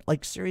prison?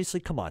 Like, seriously,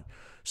 come on.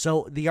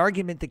 So the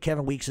argument that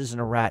Kevin Weeks isn't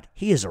a rat,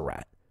 he is a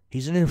rat.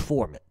 He's an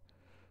informant.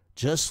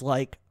 Just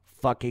like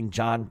fucking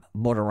John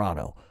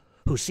Monorano,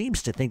 who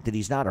seems to think that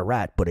he's not a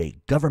rat, but a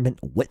government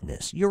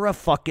witness. You're a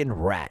fucking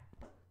rat.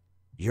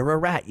 You're a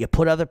rat. You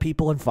put other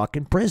people in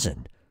fucking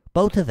prison.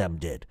 Both of them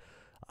did.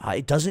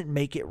 It doesn't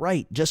make it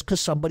right. Just because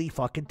somebody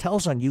fucking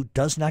tells on you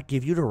does not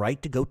give you the right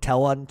to go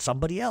tell on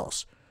somebody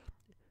else.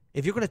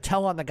 If you're going to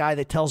tell on the guy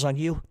that tells on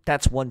you,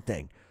 that's one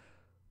thing.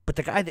 But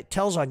the guy that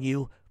tells on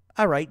you,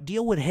 all right,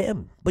 deal with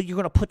him. But you're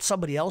going to put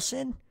somebody else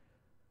in?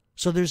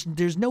 So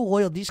there's no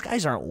loyal. These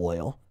guys aren't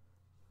loyal.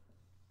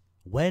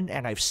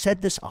 And I've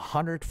said this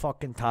 100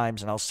 fucking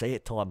times, and I'll say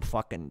it till I'm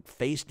fucking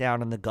face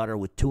down in the gutter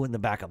with two in the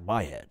back of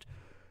my head,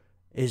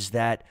 is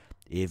that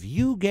if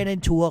you get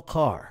into a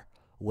car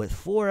with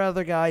 4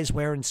 other guys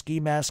wearing ski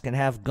masks and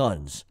have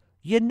guns,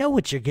 you know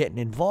what you're getting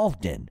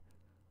involved in.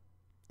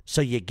 So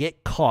you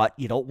get caught.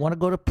 You don't want to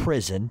go to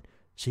prison,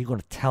 so you're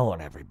going to tell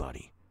on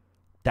everybody.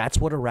 That's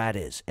what a rat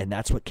is, and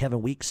that's what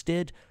Kevin Weeks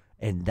did,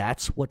 and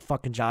that's what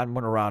fucking John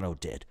Monorano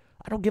did.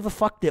 I don't give a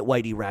fuck that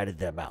Whitey ratted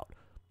them out.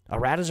 A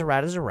rat is a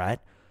rat is a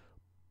rat,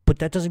 but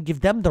that doesn't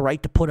give them the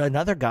right to put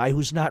another guy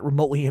who's not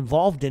remotely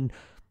involved in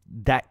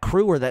that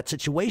crew or that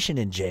situation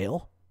in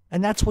jail,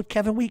 and that's what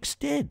Kevin Weeks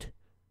did.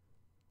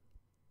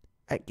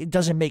 It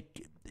doesn't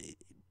make...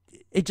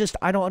 It just...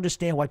 I don't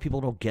understand why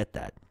people don't get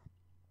that.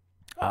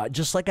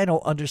 Just like I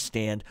don't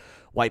understand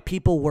why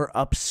people were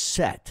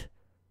upset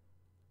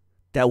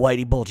that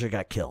Whitey Bulger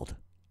got killed.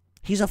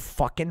 He's a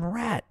fucking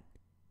rat.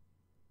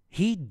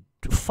 He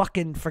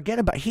fucking... Forget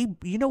about... He...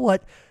 You know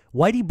what?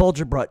 Whitey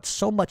Bulger brought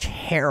so much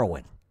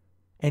heroin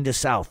into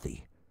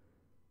Southie.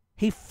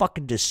 He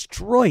fucking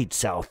destroyed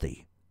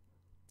Southie.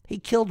 He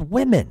killed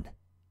women.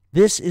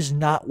 This is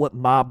not what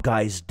mob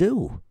guys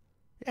do.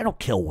 They don't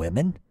kill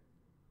women.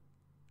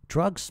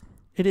 Drugs,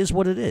 it is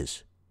what it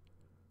is.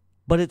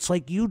 But it's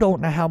like you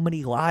don't know how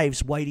many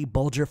lives Whitey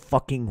Bulger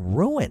fucking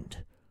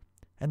ruined.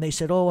 And they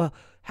said, oh,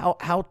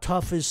 how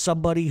tough is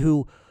somebody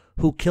who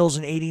kills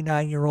an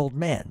 89-year-old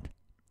man?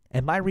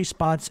 And my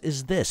response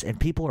is this, and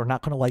people are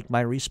not going to like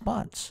my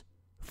response.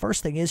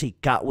 First thing is he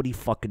got what he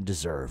fucking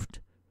deserved.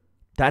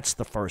 That's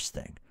the first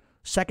thing.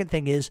 Second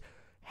thing is,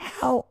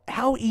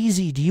 how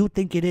easy do you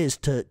think it is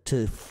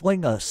to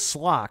fling a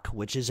slock,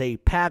 which is a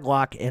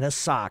padlock in a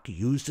sock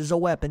used as a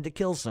weapon to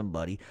kill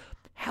somebody?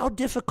 How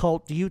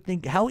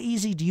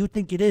easy do you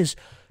think it is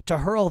to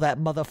hurl that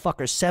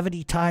motherfucker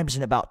 70 times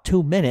in about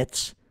 2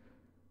 minutes?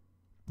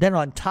 Then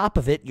on top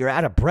of it, you're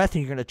out of breath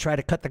and you're going to try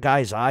to cut the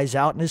guy's eyes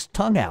out and his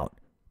tongue out.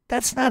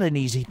 That's not an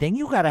easy thing.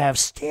 You got to have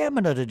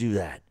stamina to do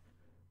that.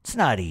 It's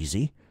not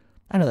easy.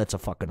 I know that's a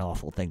fucking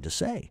awful thing to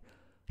say.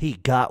 He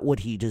got what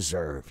he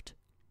deserved.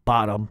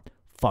 Bottom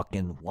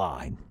fucking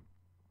line.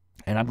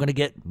 And I'm going to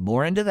get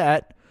more into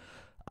that.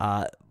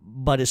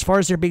 But as far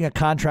as there being a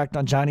contract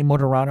on Johnny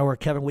Motorano or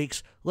Kevin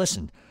Weeks,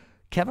 listen,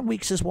 Kevin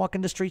Weeks is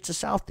walking the streets of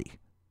Southie.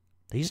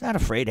 He's not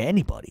afraid of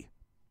anybody.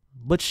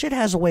 But shit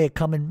has a way of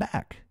coming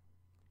back.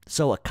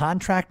 So a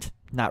contract?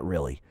 Not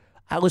really.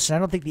 Listen, I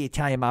don't think the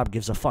Italian mob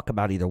gives a fuck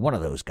about either one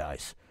of those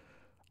guys.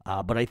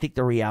 But I think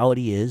the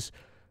reality is,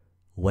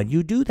 when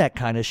you do that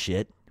kind of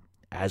shit,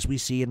 as we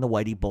see in the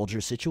Whitey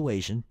Bulger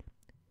situation,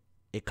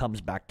 it comes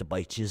back to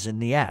bite you in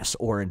the ass,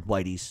 or in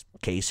Whitey's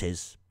case,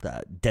 his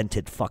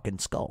dented fucking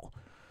skull.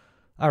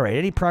 All right,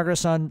 any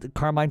progress on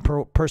Carmine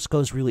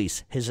Persico's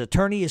release? His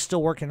attorney is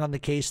still working on the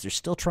case. They're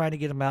still trying to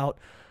get him out.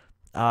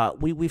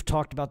 We've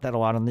talked about that a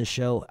lot on this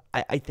show.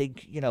 I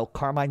think,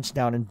 Carmine's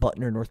down in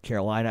Butner, North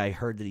Carolina. I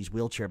heard that he's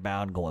wheelchair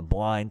bound, going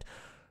blind.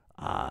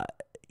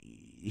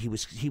 He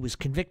was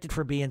convicted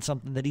for being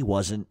something that he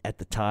wasn't at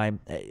the time.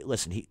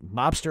 Listen,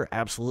 mobster,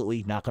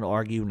 absolutely not going to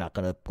argue, not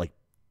going to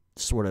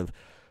sort of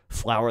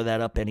flower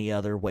that up any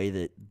other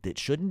way that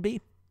shouldn't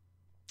be.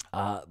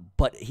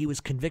 But he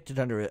was convicted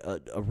under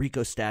a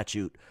RICO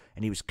statute,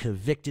 and he was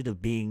convicted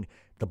of being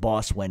the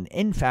boss when,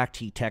 in fact,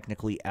 he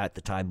technically at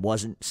the time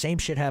wasn't. Same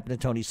shit happened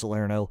to Tony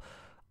Salerno.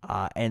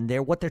 And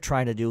what they're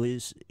trying to do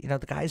is,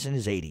 the guy's in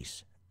his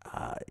 80s.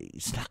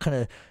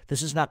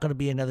 This is not going to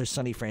be another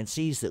Sonny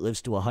Francis that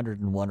lives to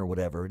 101 or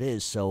whatever it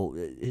is. So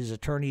his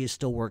attorney is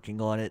still working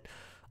on it.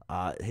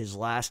 His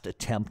last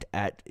attempt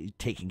at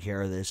taking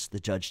care of this, the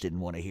judge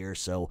didn't want to hear.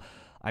 So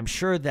I'm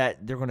sure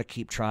that they're going to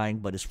keep trying.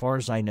 But as far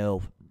as I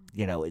know,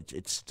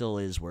 it still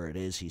is where it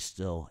is. He's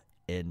still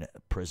in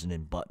prison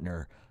in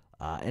Butner.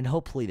 And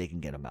hopefully they can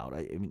get him out.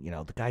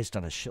 The guy's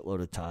done a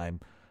shitload of time.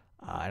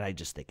 And I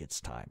just think it's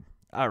time.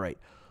 All right.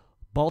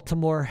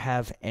 Baltimore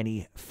have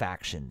any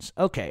factions?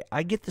 Okay,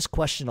 I get this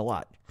question a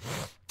lot.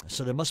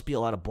 So there must be a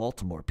lot of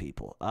Baltimore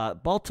people.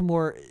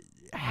 Baltimore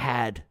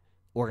had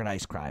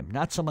organized crime.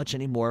 Not so much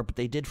anymore, but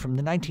they did from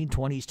the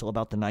 1920s till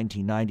about the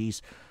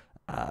 1990s.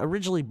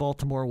 Originally,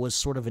 Baltimore was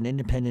sort of an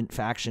independent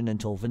faction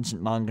until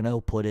Vincent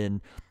Mangano put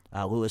in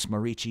Louis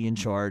Marici in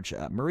charge.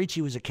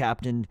 Marici was a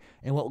captain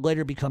in what would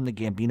later become the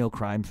Gambino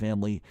crime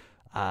family.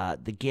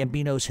 The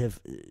Gambinos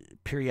have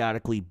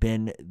periodically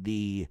been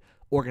the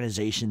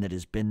organization that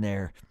has been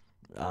there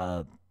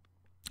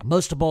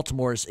Most of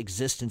Baltimore's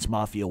existence,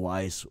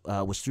 mafia-wise,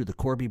 was through the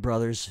Corby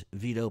brothers,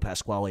 Vito,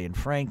 Pasquale, and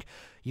Frank.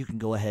 You can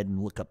go ahead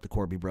and look up the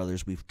Corby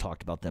brothers. We've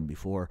talked about them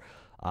before.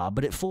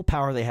 But at full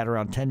power, they had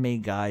around 10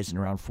 main guys and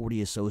around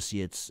 40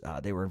 associates.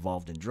 They were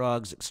involved in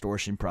drugs,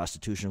 extortion,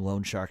 prostitution,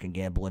 loan sharking,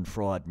 gambling,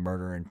 fraud,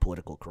 murder, and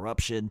political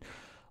corruption.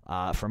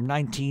 From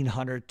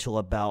 1900 till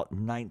about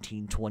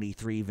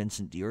 1923,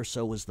 Vincent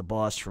D'Urso was the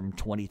boss. From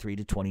 23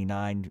 to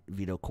 29,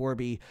 Vito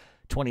Corby.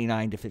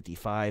 29 to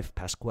 55,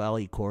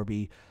 Pasquale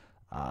Corby.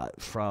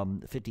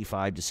 From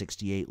 55 to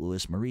 68,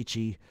 Louis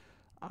Marici.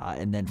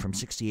 And then from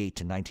 68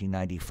 to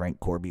 1990, Frank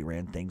Corby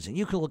ran things. And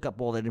you can look up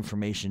all that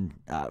information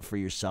for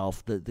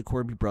yourself. The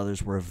Corby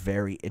brothers were a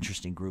very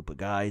interesting group of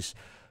guys.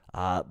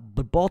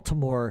 But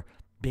Baltimore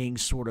being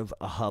sort of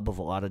a hub of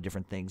a lot of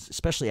different things,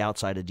 especially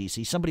outside of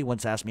D.C. Somebody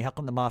once asked me, how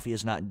come the mafia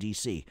is not in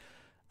D.C.?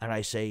 And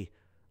I say,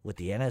 with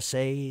the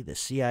NSA, the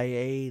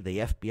CIA, the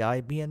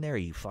FBI being there, are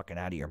you fucking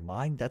out of your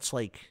mind? That's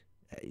like,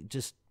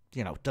 just,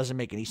 doesn't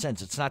make any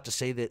sense. It's not to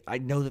say that I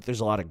know that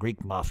there's a lot of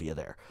Greek mafia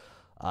there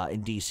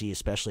in D.C.,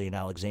 especially in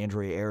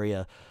Alexandria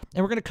area.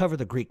 And we're going to cover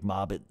the Greek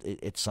mob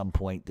at some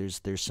point.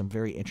 There's some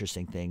very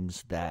interesting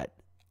things that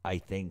I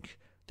think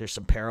there's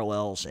some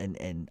parallels,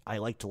 and I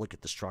like to look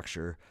at the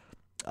structure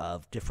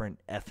of different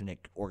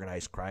ethnic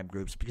organized crime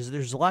groups because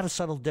there's a lot of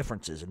subtle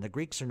differences, and the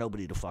Greeks are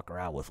nobody to fuck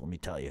around with, let me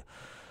tell you.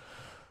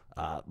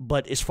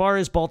 But as far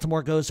as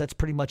Baltimore goes, that's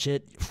pretty much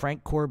it.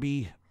 Frank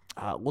Corby,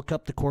 look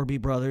up the Corby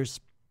brothers.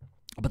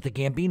 But the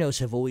Gambinos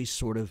have always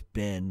sort of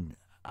been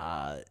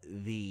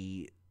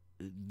the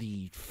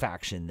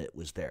faction that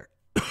was there.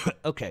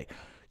 Okay.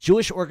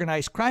 Jewish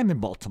organized crime in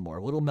Baltimore.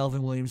 Little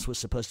Melvin Williams was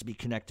supposed to be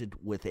connected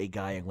with a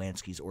guy in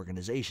Lansky's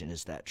organization.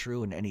 Is that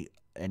true? And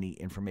any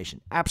information?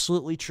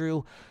 Absolutely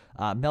true.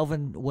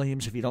 Melvin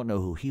Williams, if you don't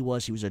know who he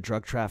was a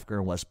drug trafficker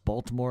in West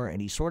Baltimore,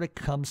 and he sort of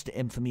comes to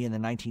infamy in the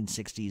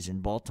 1960s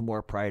in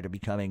Baltimore prior to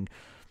becoming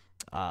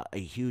a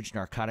huge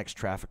narcotics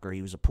trafficker.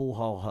 He was a pool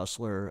hall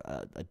hustler,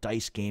 a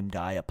dice game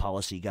guy, a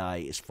policy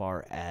guy as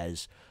far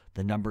as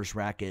the numbers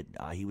racket.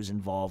 He was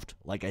involved,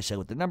 like I said,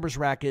 with the numbers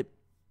racket.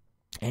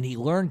 And he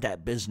learned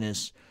that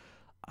business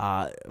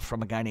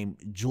from a guy named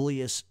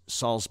Julius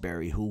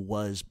Salisbury, who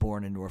was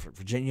born in Norfolk,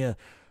 Virginia.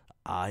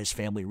 His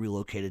family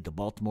relocated to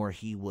Baltimore.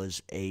 He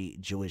was a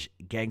Jewish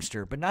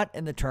gangster, but not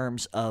in the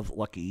terms of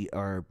Lucky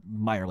or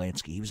Meyer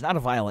Lansky. He was not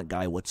a violent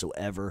guy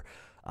whatsoever.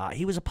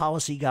 He was a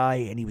policy guy,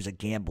 and he was a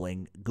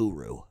gambling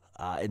guru.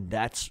 And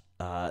that's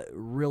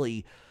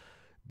really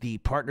the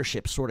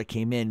partnership sort of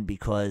came in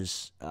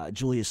because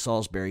Julius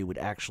Salisbury would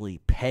actually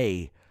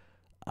pay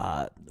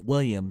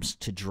Williams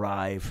to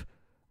drive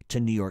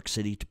to New York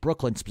City, to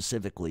Brooklyn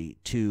specifically,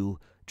 to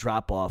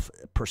drop off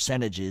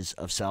percentages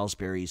of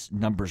Salisbury's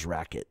numbers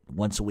racket.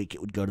 Once a week it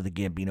would go to the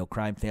Gambino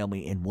crime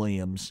family, and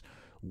Williams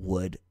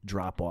would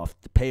drop off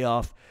the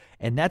payoff.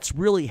 And that's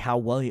really how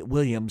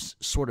Williams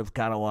sort of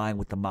got aligned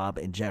with the mob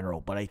in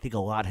general. But I think a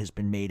lot has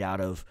been made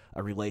out of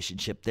a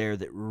relationship there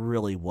that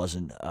really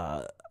wasn't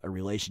a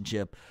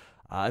relationship.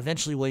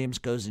 Eventually Williams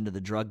goes into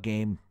the drug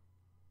game,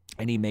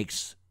 and he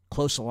makes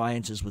close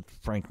alliances with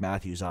Frank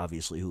Matthews,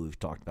 obviously, who we've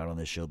talked about on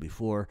this show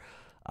before.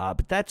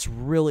 But that's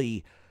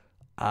really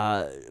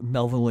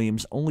Melvin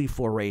Williams' only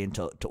foray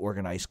into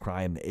organized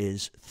crime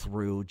is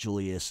through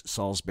Julius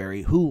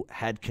Salisbury, who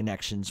had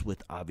connections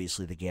with,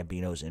 obviously, the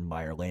Gambinos and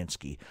Meyer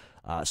Lansky.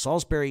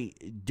 Salisbury,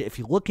 if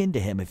you look into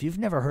him, if you've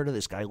never heard of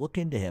this guy, look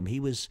into him. He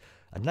was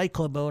a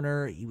nightclub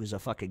owner. He was a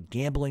fucking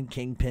gambling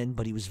kingpin,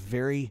 but he was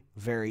very,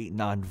 very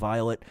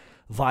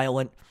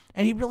violent,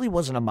 and he really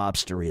wasn't a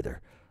mobster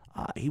either.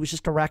 He was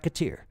just a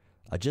racketeer,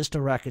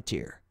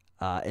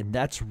 and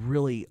that's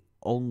really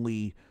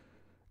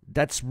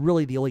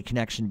the only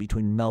connection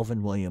between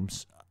Melvin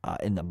Williams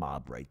and the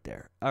mob right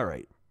there. All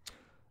right.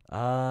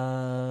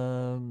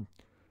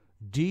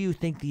 Do you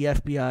think the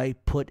FBI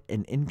put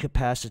an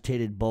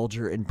incapacitated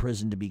Bulger in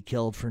prison to be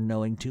killed for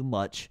knowing too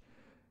much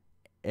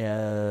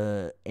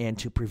and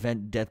to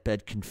prevent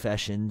deathbed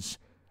confessions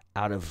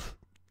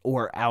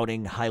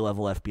outing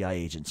high-level FBI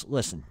agents?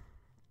 Listen,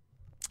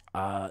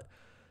 let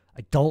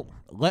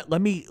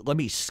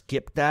me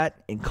skip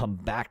that and come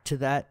back to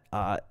that.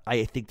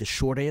 I think the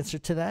short answer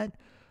to that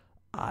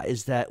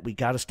is that we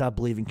got to stop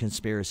believing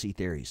conspiracy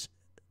theories.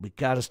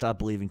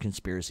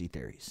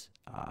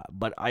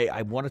 But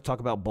I want to talk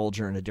about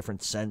Bulger in a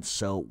different sense,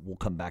 so we'll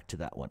come back to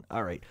that one.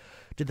 All right.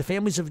 Did the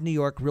families of New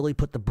York really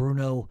put the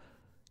Bruno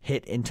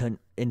hit into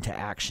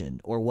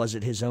action, or was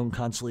it his own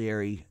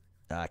consigliere,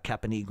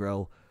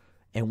 Caponegro,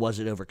 and was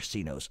it over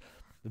casinos?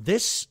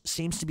 This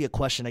seems to be a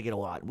question I get a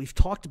lot. We've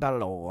talked about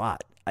it a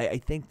lot. I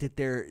think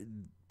that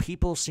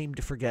people seem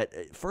to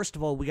forget. First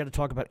of all, we got to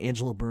talk about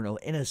Angelo Bruno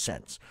in a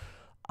sense.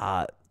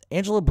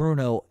 Angelo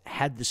Bruno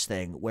had this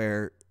thing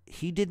where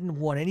he didn't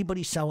want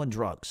anybody selling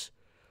drugs.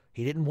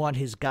 He didn't want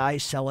his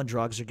guys selling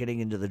drugs or getting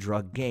into the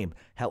drug game.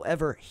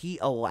 However, he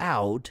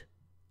allowed,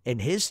 in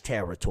his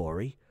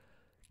territory,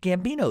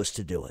 Gambinos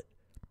to do it.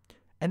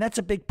 And that's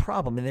a big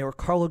problem. And they were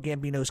Carlo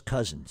Gambino's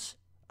cousins,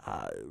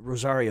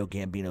 Rosario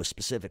Gambino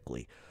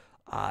specifically.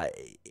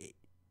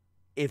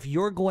 If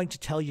you're going to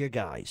tell your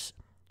guys,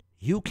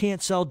 You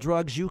can't sell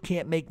drugs. You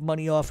can't make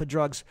money off of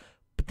drugs.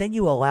 But then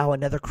you allow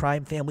another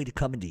crime family to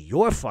come into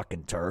your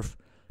fucking turf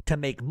to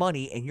make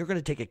money, and you're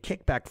going to take a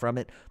kickback from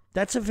it.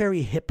 That's a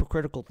very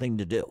hypocritical thing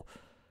to do.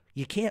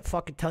 You can't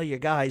fucking tell your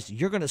guys,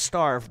 you're going to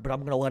starve, but I'm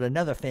going to let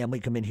another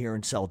family come in here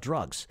and sell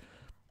drugs.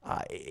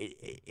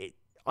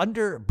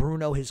 Under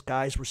Bruno, his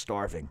guys were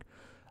starving.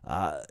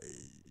 Anthony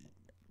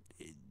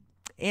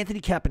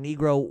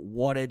Caponegro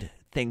wanted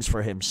things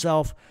for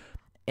himself.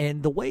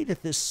 And the way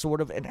that this sort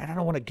of, and I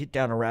don't want to get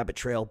down a rabbit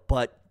trail,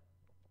 but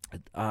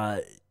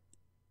the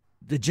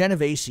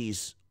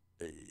Genoveses,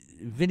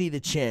 Vinny the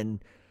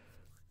Chin,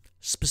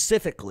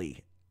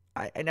 specifically,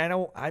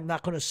 I'm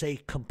not going to say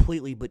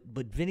completely, but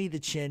Vinny the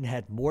Chin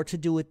had more to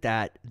do with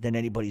that than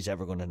anybody's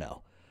ever going to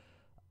know.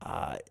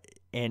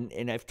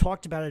 And I've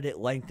talked about it at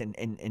length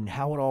and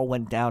how it all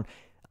went down.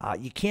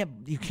 You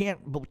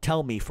can't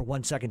tell me for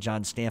 1 second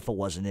John Stanfield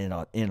wasn't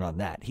in on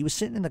that. He was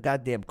sitting in the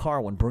goddamn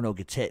car when Bruno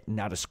gets hit and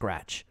not a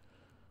scratch.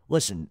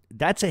 Listen,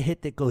 that's a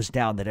hit that goes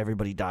down that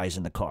everybody dies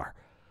in the car.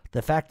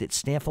 The fact that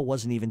Stanfield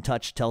wasn't even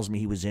touched tells me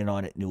he was in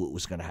on it, knew it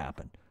was going to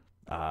happen.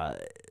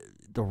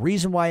 The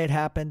reason why it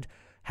happened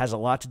has a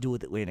lot to do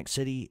with Atlantic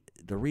City.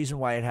 The reason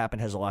why it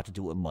happened has a lot to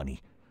do with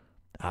money.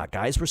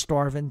 Guys were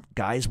starving.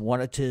 Guys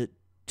wanted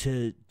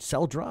to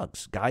sell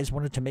drugs. Guys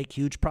wanted to make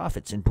huge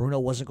profits, and Bruno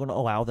wasn't going to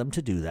allow them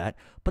to do that.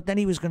 But then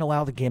he was going to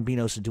allow the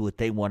Gambinos to do what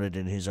they wanted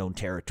in his own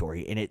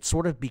territory, and it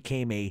sort of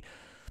became a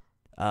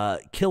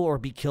kill or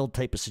be killed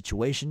type of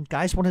situation.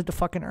 Guys wanted to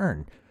fucking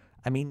earn.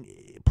 I mean,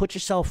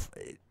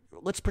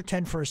 let's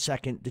pretend for a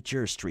second that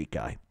you're a street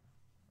guy.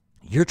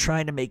 You're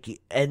trying to make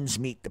ends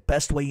meet the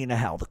best way you know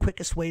how. The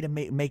quickest way to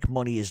make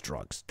money is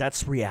drugs.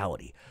 That's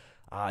reality.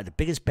 The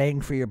biggest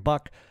bang for your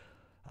buck,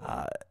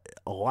 a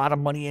lot of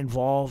money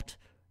involved.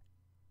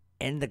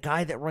 And the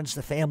guy that runs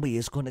the family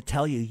is going to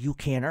tell you, you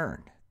can't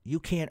earn. You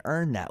can't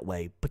earn that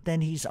way. But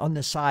then he's on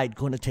the side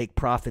going to take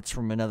profits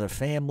from another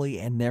family,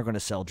 and they're going to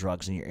sell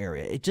drugs in your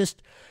area.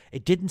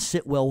 It didn't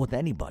sit well with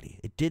anybody.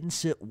 It didn't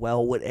sit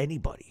well with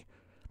anybody.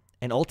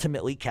 And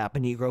ultimately,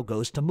 Caponegro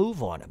goes to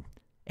move on him.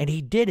 And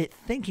he did it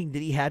thinking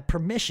that he had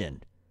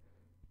permission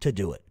to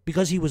do it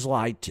because he was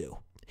lied to.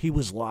 He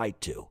was lied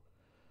to.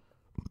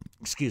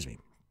 Excuse me.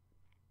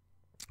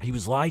 He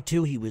was lied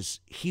to. He was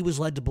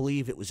led to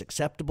believe it was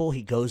acceptable.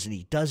 He goes and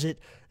he does it.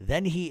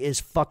 Then he is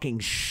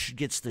fucking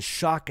gets the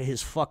shock of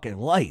his fucking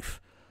life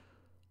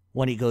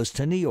when he goes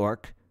to New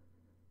York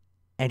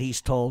and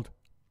he's told,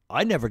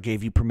 I never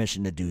gave you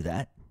permission to do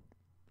that,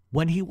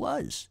 when he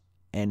was.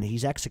 And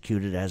he's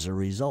executed as a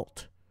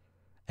result.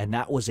 And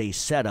that was a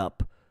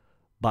setup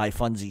by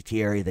Funzi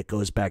Thierry that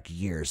goes back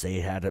years.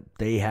 They had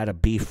a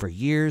beef for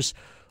years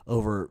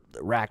over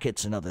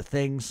rackets and other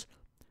things.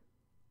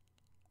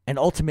 And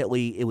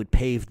ultimately, it would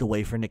pave the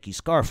way for Nicky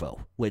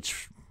Scarfo,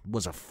 which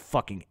was a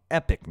fucking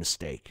epic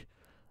mistake.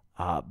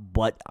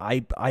 But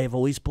I have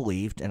always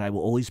believed, and I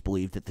will always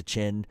believe, that the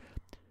Chin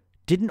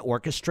didn't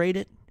orchestrate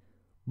it,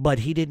 but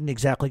he didn't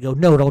exactly go,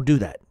 no, don't do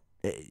that.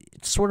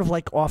 It's sort of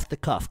like off the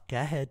cuff. Go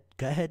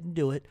ahead and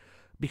do it,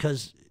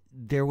 because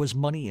there was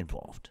money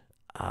involved.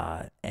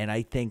 And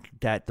I think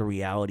that the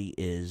reality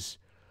is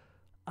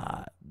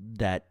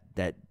that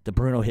the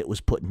Bruno hit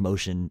was put in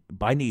motion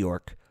by New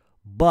York,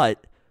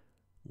 but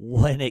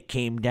when it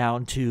came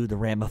down to the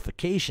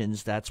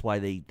ramifications, that's why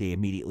they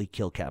immediately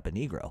kill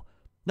Caponegro.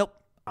 Nope,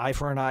 eye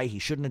for an eye. He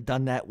shouldn't have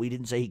done that. We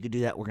didn't say he could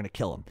do that. We're going to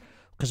kill him.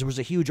 Because there was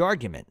a huge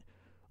argument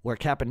where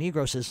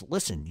Caponegro says,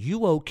 listen, you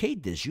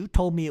okayed this. You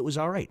told me it was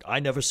all right. I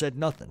never said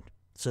nothing.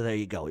 So there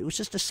you go. It was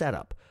just a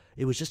setup.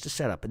 It was just a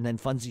setup. And then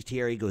Funzi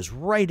Thierry goes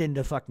right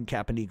into fucking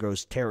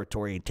Caponegro's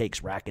territory and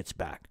takes rackets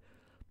back.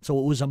 So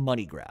it was a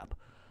money grab.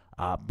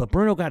 But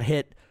Bruno got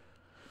hit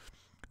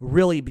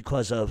really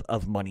because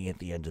of money at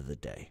the end of the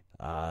day.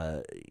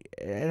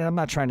 And I'm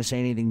not trying to say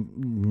anything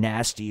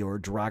nasty or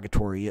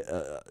derogatory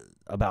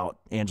about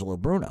Angelo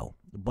Bruno.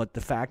 But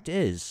the fact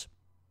is,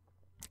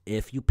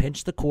 if you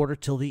pinch the quarter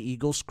till the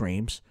eagle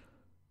screams,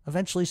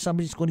 eventually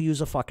somebody's going to use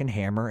a fucking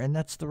hammer, and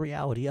that's the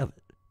reality of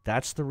it.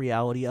 That's the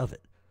reality of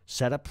it.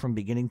 Set up from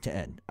beginning to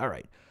end. All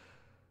right.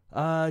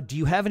 Do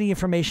you have any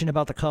information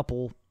about the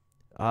couple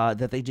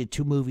that they did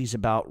 2 movies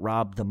about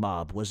robbed the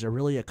mob? Was there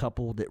really a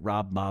couple that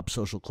robbed mob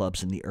social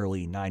clubs in the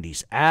early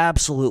 90s?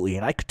 Absolutely.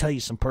 And I could tell you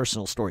some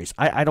personal stories.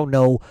 I don't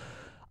know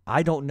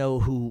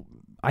who.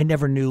 I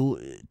never knew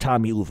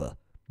Tommy Uva,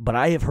 but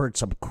I have heard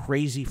some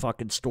crazy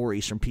fucking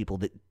stories from people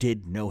that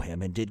did know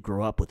him and did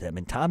grow up with him.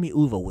 And Tommy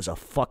Uva was a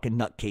fucking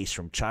nutcase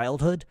from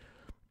childhood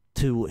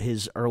to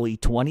his early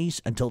 20s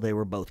until they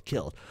were both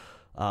killed.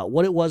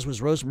 What it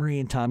was Rosemary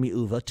and Tommy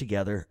Uva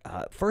together.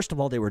 First of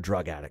all, they were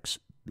drug addicts.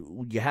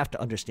 You have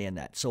to understand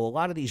that. So a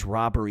lot of these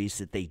robberies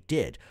that they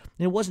did,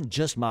 and it wasn't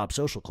just mob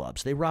social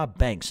clubs. They robbed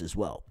banks as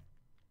well.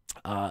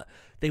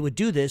 They would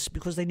do this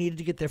because they needed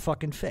to get their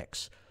fucking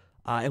fix.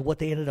 And what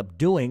they ended up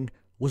doing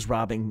was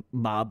robbing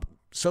mob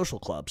social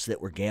clubs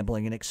that were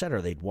gambling and et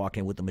cetera. They'd walk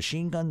in with a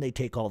machine gun. They'd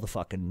take all the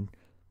fucking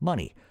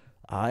money.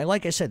 And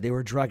like I said, they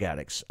were drug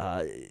addicts.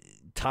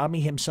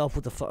 Tommy himself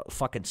was a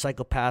fucking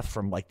psychopath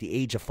from like the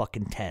age of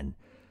fucking 10.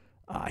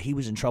 He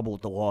was in trouble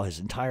with the law his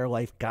entire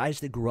life. Guys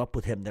that grew up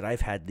with him that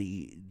I've had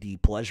the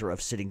pleasure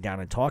of sitting down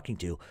and talking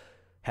to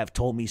have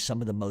told me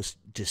some of the most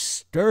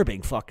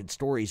disturbing fucking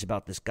stories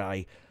about this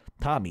guy,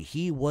 Tommy.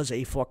 He was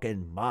a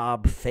fucking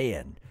mob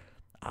fan.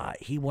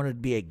 He wanted to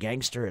be a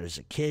gangster as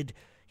a kid.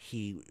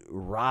 He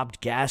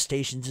robbed gas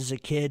stations as a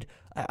kid.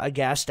 I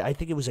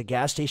think it was a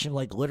gas station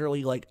like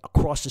literally like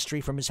across the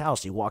street from his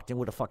house. He walked in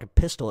with a fucking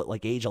pistol at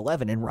like age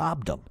 11 and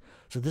robbed them.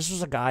 So this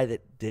was a guy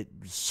that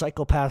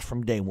psychopath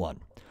from day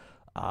one.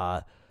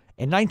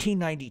 In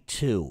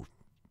 1992,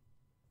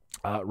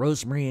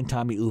 Rosemary and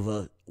Tommy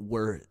Uva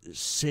were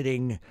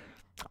sitting,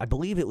 I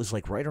believe it was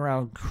like right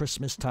around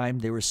Christmas time.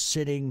 They were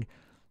sitting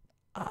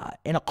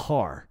in a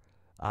car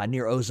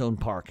near Ozone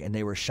Park, and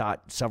they were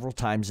shot several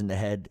times in the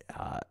head,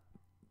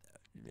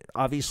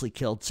 obviously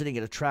killed, sitting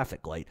at a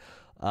traffic light.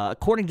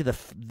 According to the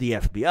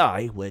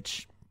FBI,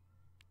 which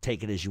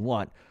take it as you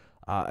want,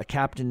 a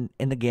captain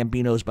in the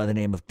Gambinos by the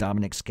name of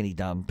Dominic Skinny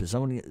Dom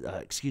Pizzonia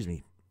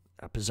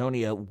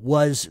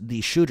was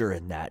the shooter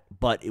in that,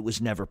 but it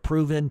was never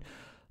proven.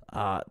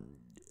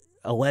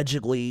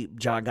 Allegedly,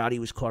 John Gotti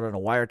was caught on a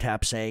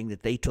wiretap saying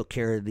that they took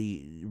care of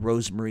the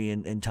Rosemary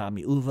and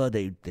Tommy Uva,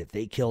 that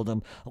they killed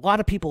him. A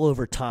lot of people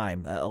over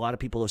time, a lot of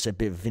people have said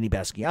Vinny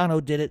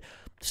Basquiano did it.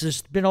 So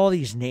there's been all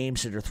these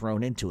names that are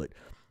thrown into it.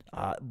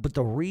 But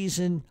the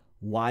reason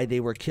why they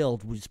were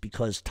killed was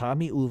because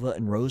Tommy Uva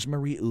and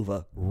Rosemary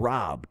Uva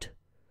robbed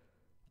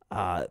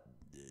at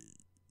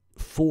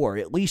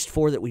least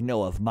four that we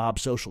know of, mob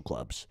social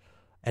clubs.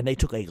 And they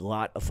took a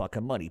lot of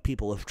fucking money.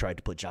 People have tried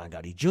to put John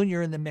Gotti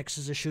Jr. in the mix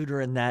as a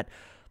shooter in that.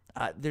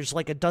 There's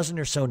like a dozen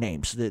or so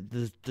names.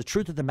 The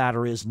truth of the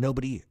matter is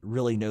nobody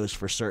really knows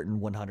for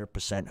certain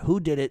 100% who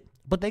did it,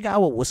 but they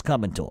got what was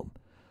coming to them.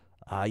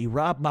 You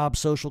rob mob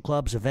social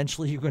clubs,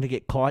 eventually you're going to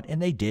get caught,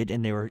 and they did,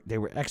 and they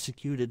were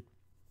executed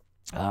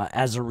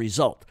as a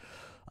result.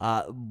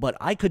 But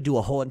I could do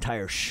a whole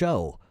entire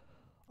show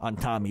on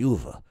Tommy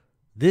Uva.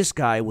 This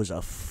guy was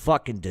a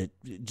fucking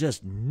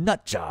just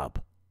nut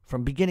job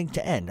from beginning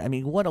to end. I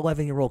mean, what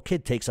 11-year-old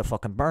kid takes a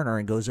fucking burner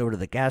and goes over to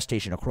the gas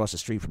station across the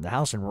street from the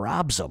house and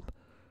robs him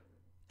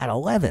at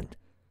 11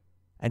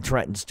 and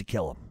threatens to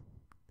kill him?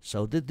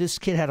 So this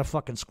kid had a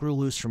fucking screw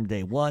loose from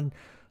day one,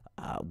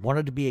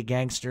 wanted to be a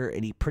gangster,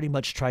 and he pretty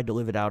much tried to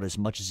live it out as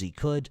much as he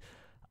could.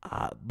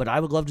 But I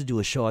would love to do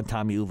a show on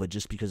Tommy Uva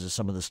just because of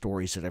some of the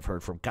stories that I've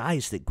heard from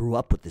guys that grew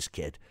up with this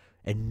kid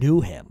and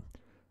knew him,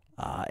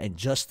 and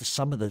just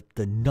some of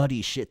the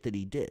nutty shit that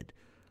he did.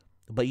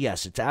 But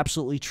yes, it's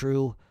absolutely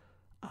true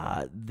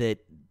that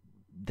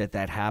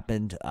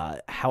happened.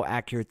 How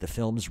accurate the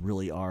films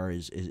really are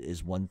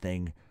is one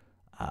thing.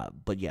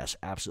 But yes,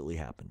 absolutely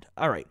happened.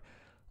 All right.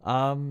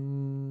 How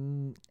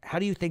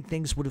do you think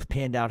things would have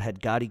panned out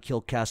had Gotti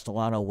killed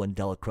Castellano when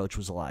Della Croce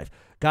was alive?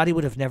 Gotti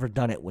would have never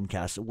done it when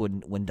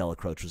Della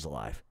Croce was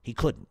alive. He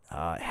couldn't.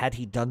 Had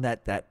he done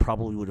that, that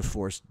probably would have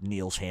forced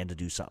Neil's hand to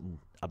do something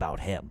about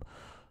him.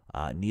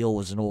 Neil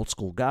was an old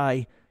school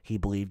guy. He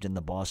believed in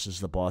the boss is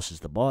the boss is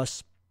the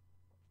boss.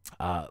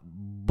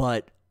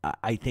 But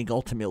I think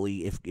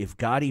ultimately, if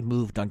Gotti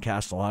moved on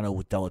Castellano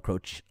with Della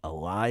Croce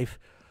alive,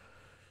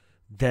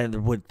 then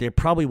there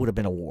probably would have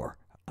been a war.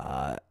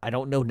 I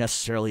don't know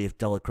necessarily if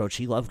Della Croce,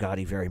 he loved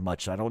Gotti very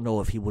much. I don't know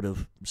if he would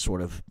have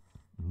sort of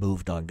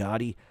moved on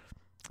Gotti.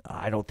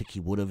 I don't think he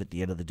would have at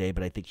the end of the day,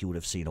 but I think he would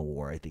have seen a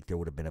war. I think there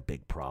would have been a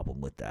big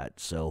problem with that.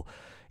 So,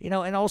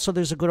 and also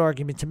there's a good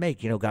argument to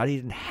make. Gotti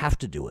didn't have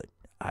to do it.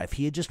 If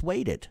he had just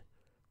waited,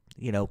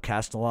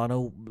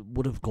 Castellano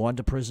would have gone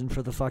to prison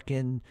for the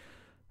fucking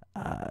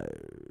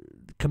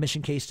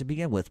commission case to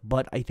begin with.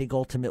 But I think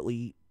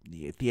ultimately,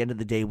 at the end of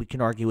the day, we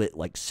can argue it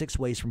like 6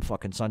 ways from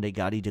fucking Sunday.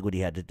 Gotti did what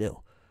he had to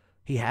do.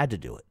 He had to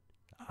do it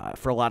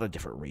for a lot of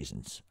different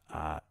reasons.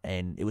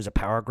 And it was a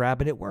power grab,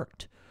 and it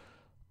worked.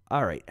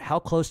 All right, how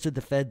close did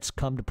the feds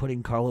come to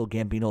putting Carlo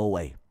Gambino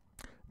away?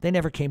 They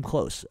never came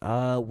close.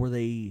 Were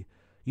they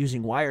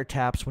using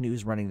wiretaps when he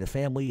was running the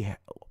family?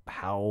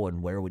 How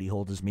and where would he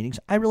hold his meetings?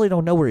 I really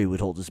don't know where he would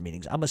hold his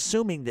meetings. I'm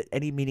assuming that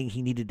any meeting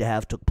he needed to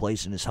have took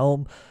place in his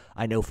home.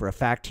 I know for a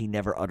fact he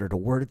never uttered a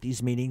word at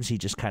these meetings. He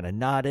just kind of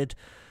nodded,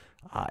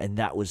 and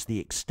that was the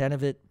extent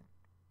of it.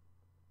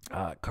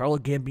 Carlo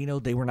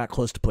Gambino, they were not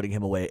close to putting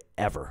him away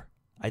ever.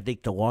 I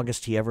think the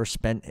longest he ever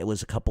spent, it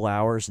was a couple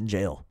hours in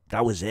jail.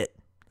 That was it.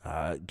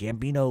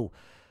 Gambino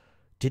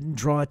didn't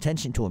draw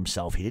attention to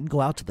himself. He didn't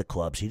go out to the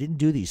clubs. He didn't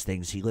do these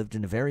things. He lived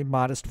in a very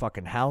modest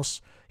fucking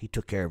house. He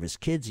took care of his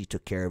kids. He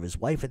took care of his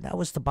wife, and that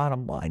was the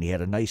bottom line. He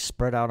had a nice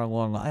spread out on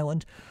Long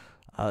Island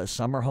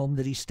summer home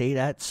that he stayed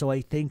at. So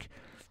I think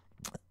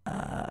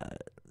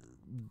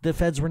the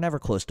feds were never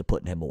close to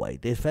putting him away.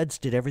 The feds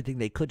did everything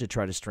they could to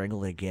try to strangle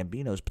the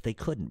Gambinos, but they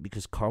couldn't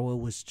because Carlo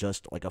was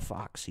just like a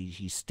fox.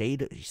 He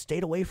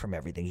stayed away from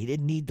everything. He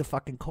didn't need the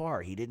fucking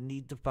car. He didn't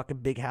need the fucking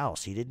big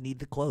house. He didn't need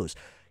the clothes.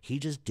 He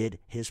just did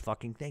his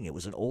fucking thing. It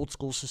was an old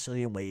school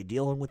Sicilian way of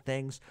dealing with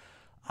things,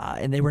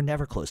 and they were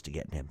never close to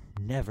getting him.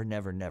 Never,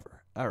 never,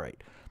 never. All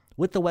right.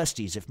 With the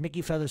Westies, if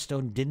Mickey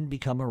Featherstone didn't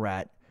become a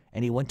rat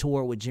and he went to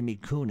war with Jimmy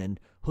Coonan,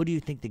 who do you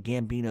think the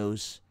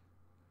Gambinos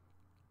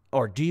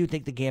or do you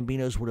think the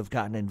Gambinos would have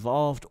gotten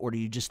involved, or do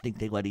you just think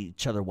they let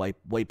each other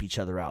wipe each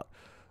other out?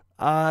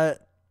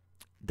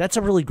 That's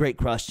a really great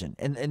question.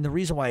 And the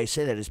reason why I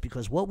say that is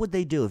because what would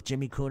they do if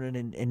Jimmy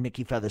Coonan and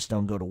Mickey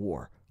Featherstone go to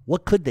war?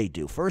 What could they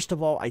do? First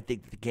of all, I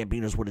think the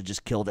Gambinos would have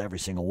just killed every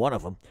single one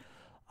of them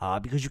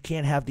because you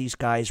can't have these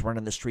guys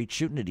running the street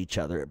shooting at each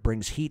other. It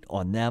brings heat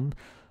on them.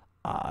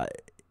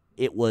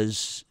 It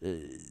was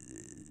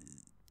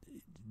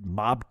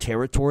mob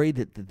territory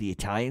that the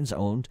Italians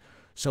owned.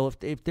 So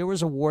if there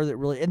was a war that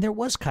really, and there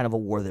was kind of a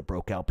war that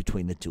broke out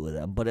between the two of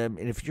them, but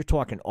if you're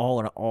talking all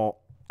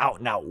out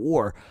and out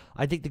war,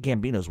 I think the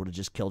Gambinos would have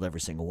just killed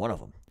every single one of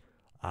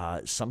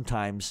them.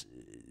 Sometimes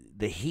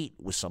the heat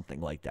was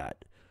something like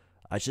that.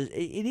 And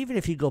even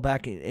if you go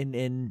back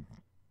and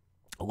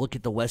look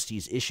at the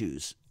Westies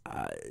issues,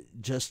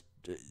 just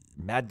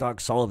Mad Dog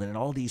Sullivan and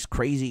all these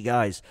crazy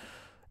guys,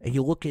 and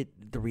you look at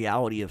the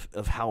reality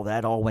of how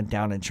that all went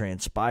down and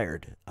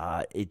transpired,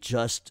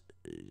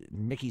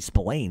 Mickey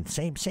Spillane,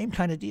 same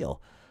kind of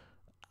deal.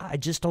 I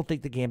just don't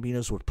think the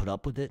Gambinos would put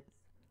up with it.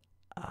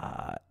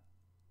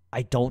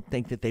 I don't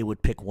think that they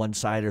would pick one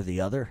side or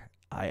the other.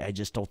 I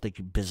just don't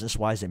think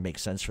business-wise it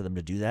makes sense for them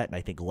to do that, and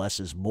I think less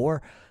is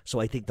more. So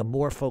I think the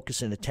more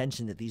focus and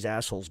attention that these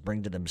assholes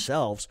bring to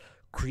themselves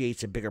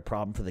creates a bigger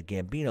problem for the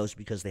Gambinos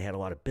because they had a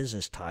lot of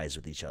business ties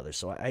with each other.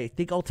 So I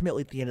think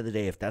ultimately at the end of the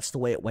day, if that's the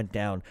way it went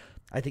down,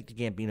 I think the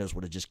Gambinos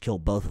would have just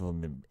killed both of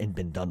them and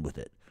been done with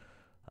it.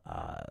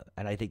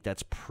 And I think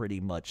that's pretty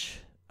much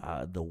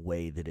the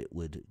way that it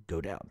would go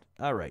down.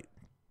 All right.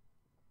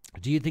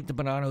 Do you think the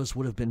Bonanos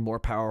would have been more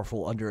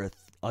powerful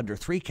under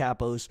three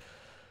capos?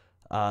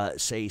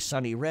 Say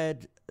Sonny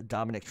Red,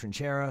 Dominic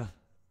Trinchera,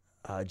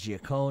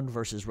 Giacone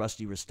versus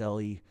Rusty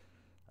Rastelli,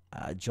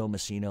 Joe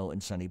Massino,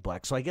 and Sonny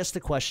Black. So I guess the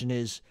question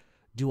is,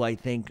 do I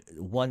think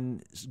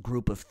one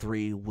group of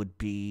three would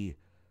be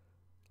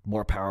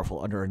more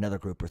powerful under another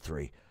group of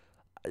three?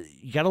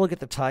 You got to look at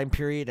the time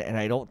period, and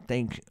I don't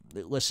think,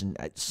 listen,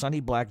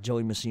 Sonny Black,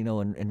 Joey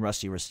Massino, and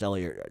Rusty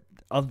Rastelli are,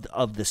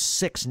 of the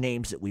six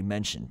names that we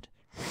mentioned,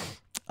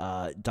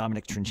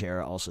 Dominic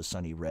Trinchera, also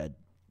Sonny Red,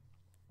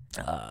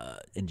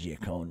 and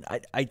Giacone.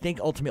 I think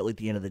ultimately at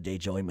the end of the day,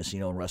 Joey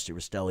Massino and Rusty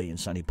Rastelli and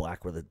Sonny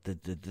Black were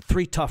the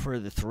three tougher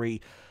of the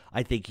three.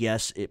 I think,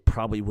 yes, it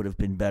probably would have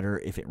been better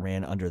if it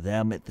ran under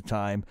them at the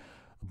time,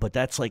 but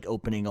that's like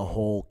opening a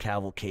whole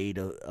cavalcade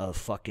of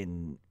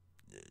fucking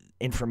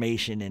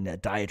information and a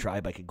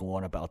diatribe. I could go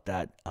on about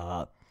that.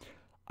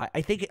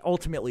 I think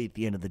ultimately at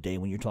the end of the day,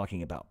 when you're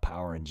talking about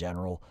power in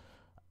general,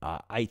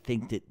 I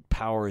think that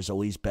power is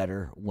always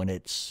better when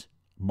it's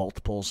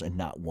multiples and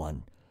not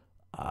one.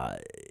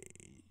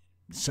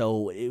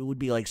 So it would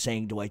be like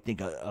saying, do I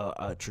think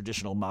a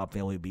traditional mob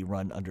family would be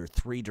run under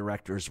three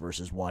directors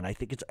versus one? I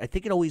think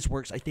it always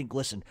works. I think,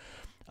 listen,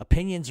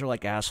 opinions are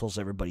like assholes.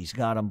 Everybody's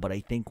got them. But I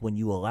think when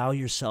you allow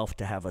yourself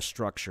to have a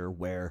structure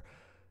where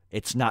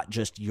it's not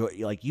just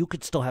you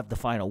could still have the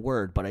final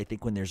word, but I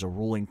think when there's a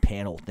ruling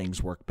panel,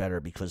 things work better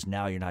because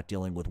now you're not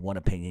dealing with one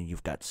opinion,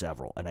 you've got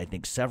several. And I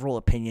think several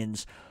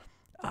opinions,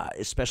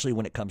 especially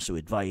when it comes to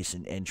advice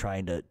and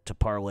trying to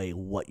parlay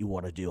what you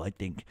want to do, I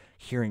think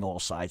hearing all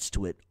sides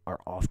to it are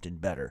often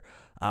better.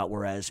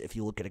 Whereas if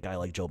you look at a guy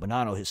like Joe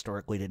Bonanno,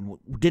 historically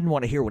didn't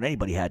want to hear what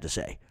anybody had to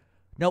say.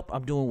 Nope,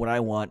 I'm doing what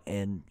I want,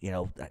 and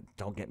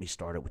don't get me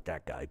started with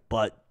that guy.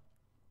 But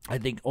I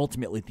think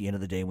ultimately at the end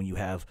of the day, when you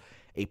have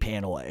a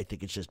panel, I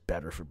think it's just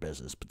better for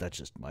business, but that's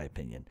just my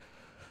opinion.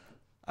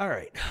 All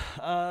right.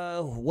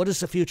 What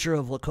is the future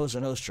of La Cosa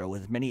Nostra?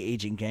 With many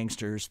aging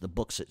gangsters, the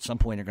books at some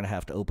point are going to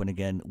have to open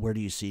again. Where do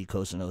you see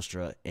Cosa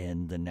Nostra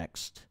in the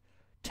next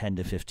 10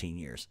 to 15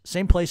 years?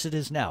 Same place it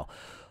is now.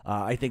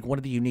 I think one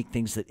of the unique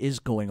things that is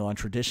going on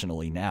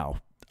traditionally now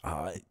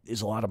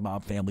is a lot of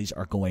mob families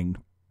are going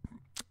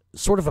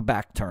sort of a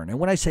back turn. And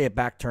when I say a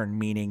back turn,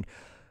 meaning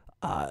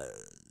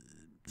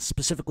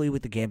specifically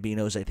with the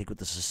Gambinos, I think with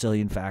the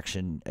Sicilian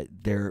faction,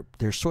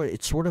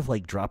 it's sort of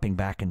like dropping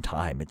back in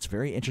time. It's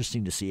very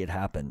interesting to see it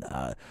happen.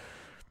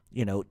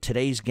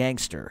 Today's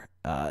gangster,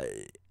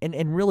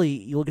 and really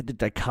you look at the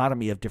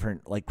dichotomy of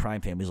different like crime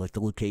families, like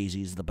the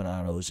Lucchese's, the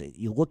Bonanos.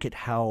 You look at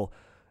how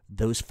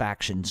those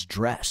factions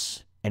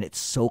dress, and it's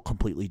so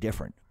completely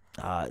different.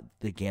 The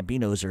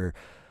Gambinos are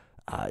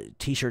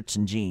T-shirts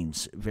and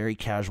jeans, very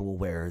casual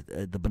wear.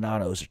 The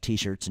Bonanos are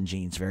T-shirts and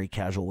jeans, very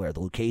casual wear.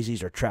 The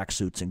Lucchese's are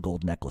tracksuits and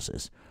gold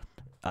necklaces.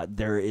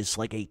 There is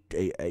like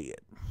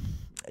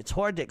it's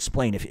hard to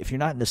explain. If you're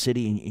not in the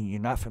city and you're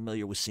not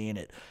familiar with seeing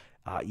it,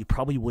 you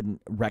probably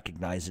wouldn't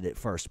recognize it at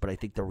first. But I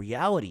think the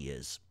reality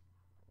is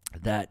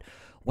that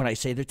when I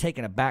say they're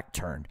taking a back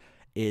turn,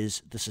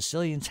 is the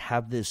Sicilians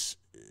have this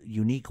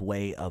unique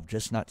way of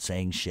just not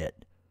saying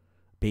shit,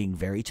 being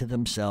very to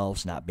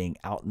themselves, not being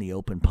out in the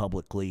open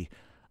publicly.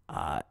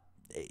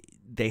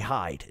 They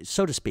hide,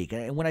 so to speak.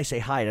 And when I say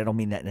hide, I don't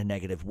mean that in a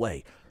negative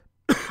way.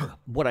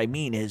 What I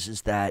mean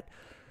is that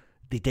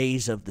the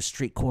days of the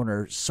street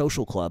corner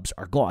social clubs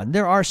are gone.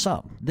 There are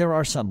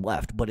some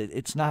left, but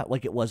it's not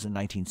like it was in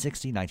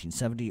 1960,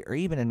 1970, or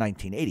even in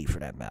 1980 for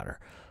that matter.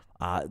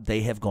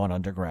 They have gone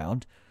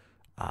underground.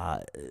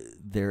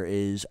 There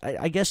is,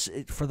 I guess,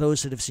 for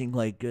those that have seen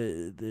like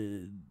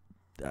the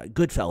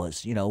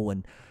Goodfellas, you know,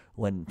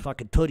 when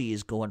fucking Tootie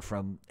is going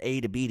from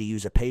A to B to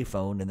use a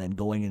payphone and then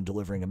going and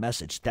delivering a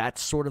message.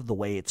 That's sort of the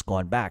way it's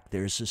gone back.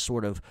 There's this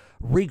sort of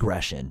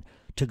regression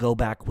to go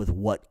back with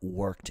what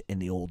worked in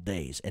the old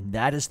days. And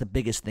that is the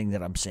biggest thing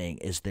that I'm saying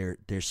is they're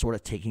sort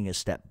of taking a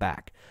step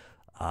back.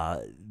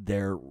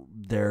 They're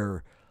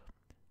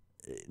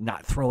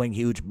not throwing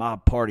huge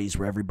mob parties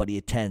where everybody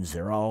attends.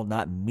 They're all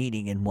not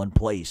meeting in one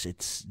place.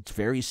 It's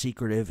very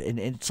secretive, and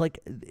it's like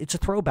it's a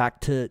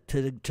throwback to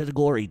the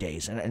glory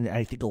days. And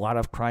I think a lot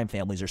of crime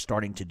families are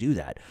starting to do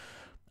that.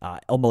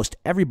 Almost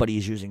everybody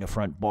is using a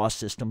front boss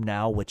system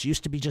now, which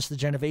used to be just the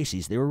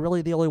Genoveses. They were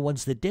really the only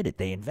ones that did it.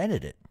 They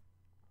invented it.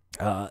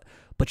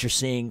 But you're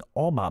seeing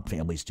all mob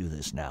families do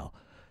this now.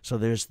 So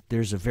there's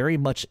a very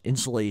much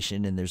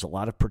insulation, and there's a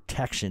lot of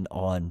protection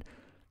on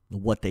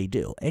what they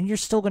do. And you're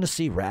still going to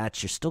see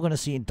rats. You're still going to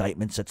see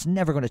indictments. That's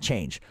never going to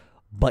change.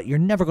 But you're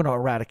never going to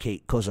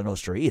eradicate Cosa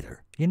Nostra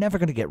either. You're never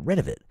going to get rid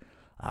of it.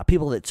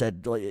 People that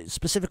said,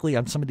 specifically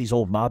on some of these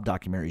old mob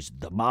documentaries,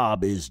 the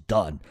mob is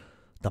done.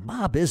 The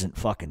mob isn't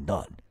fucking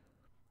done.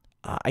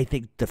 I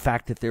think the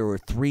fact that there were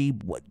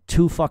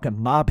two fucking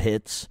mob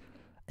hits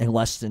in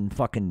less than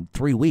fucking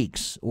 3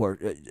 weeks or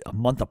a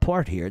month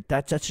apart here,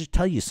 that should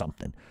tell you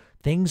something.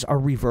 Things are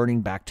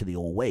reverting back to the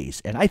old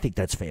ways. And I think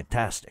that's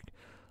fantastic.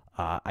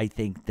 I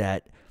think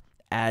that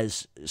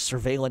as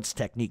surveillance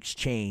techniques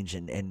change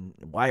and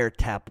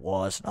wiretap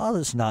laws and all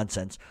this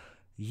nonsense,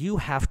 you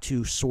have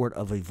to sort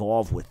of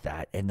evolve with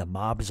that, and the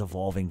mob is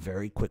evolving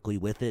very quickly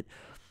with it.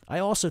 I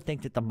also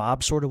think that the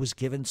mob sort of was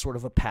given sort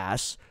of a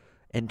pass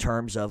in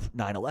terms of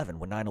 9/11.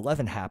 When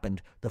 9/11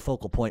 happened, the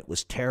focal point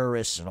was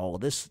terrorists and all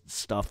of this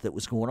stuff that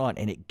was going on,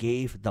 and it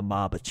gave the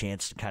mob a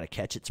chance to kind of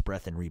catch its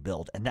breath and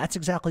rebuild, and that's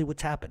exactly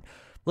what's happened.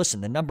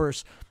 Listen, the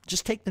numbers,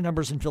 just take the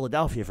numbers in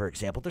Philadelphia, for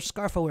example. They're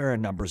Scarfo-era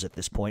numbers at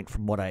this point,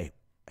 from what I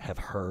have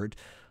heard.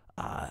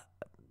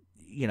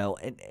 You know,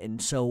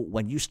 and so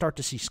when you start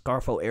to see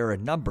Scarfo-era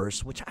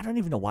numbers, which I don't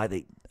even know why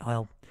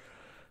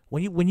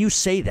when you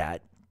say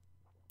that,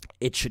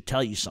 it should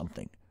tell you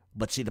something.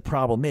 But see, the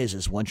problem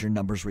is once your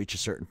numbers reach a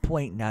certain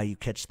point, now you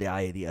catch the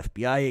eye of the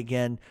FBI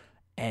again,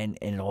 and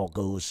it all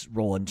goes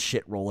rolling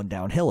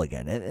downhill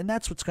again. And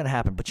that's what's going to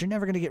happen. But you're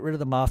never going to get rid of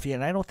the mafia,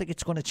 and I don't think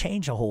it's going to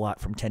change a whole lot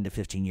from 10 to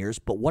 15 years.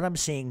 But what I'm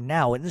seeing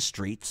now in the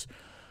streets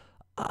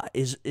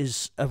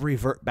is a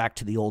revert back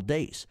to the old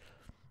days.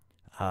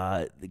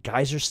 The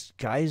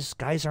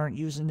guys aren't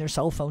using their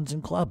cell phones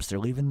in clubs. They're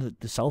leaving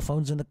the cell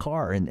phones in the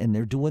car, and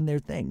they're doing their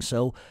thing.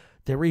 So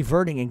they're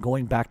reverting and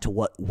going back to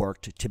what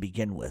worked to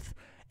begin with.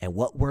 And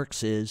what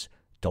works is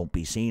don't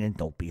be seen and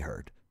don't be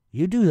heard.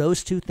 You do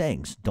those two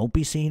things, don't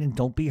be seen and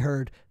don't be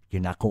heard,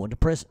 you're not going to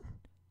prison.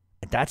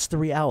 And that's the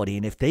reality.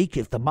 And if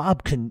the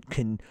mob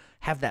can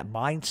have that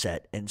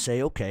mindset and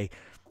say, okay,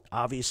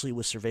 obviously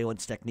with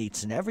surveillance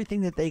techniques and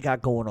everything that they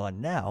got going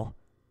on now,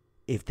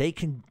 if they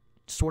can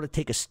sort of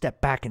take a step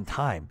back in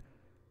time,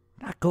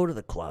 not go to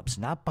the clubs,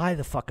 not buy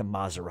the fucking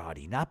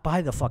Maserati, not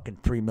buy the fucking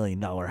 $3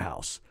 million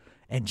house,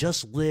 and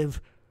just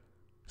live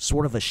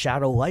sort of a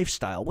shadow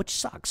lifestyle, which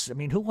sucks. I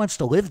mean, who wants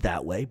to live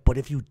that way? But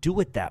if you do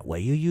it that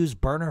way, you use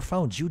burner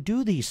phones, you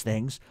do these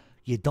things,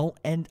 you don't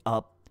end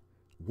up,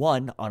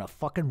 1, on a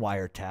fucking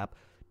wiretap,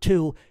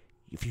 2,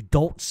 if you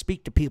don't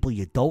speak to people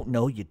you don't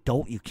know,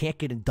 you can't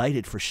get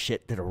indicted for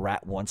shit that a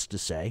rat wants to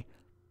say.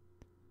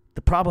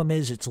 The problem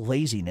is it's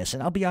laziness,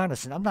 and I'll be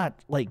honest, and I'm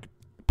not like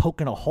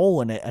poking a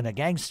hole in a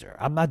gangster.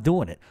 I'm not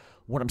doing it.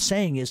 What I'm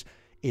saying is,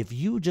 if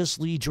you just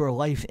lead your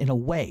life in a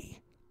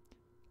way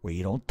where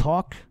you don't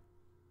talk,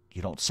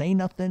 you don't say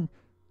nothing.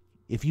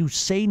 If you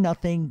say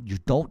nothing, you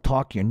don't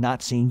talk, you're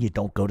not seen, you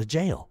don't go to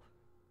jail.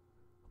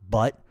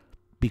 But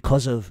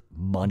because of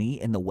money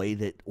and the way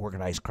that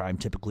organized crime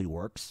typically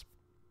works,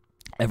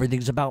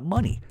 everything's about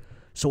money.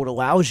 So it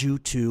allows you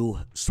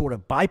to sort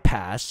of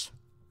bypass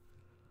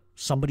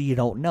somebody you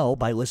don't know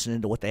by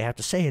listening to what they have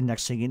to say, and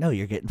next thing you know,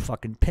 you're getting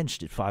fucking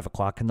pinched at 5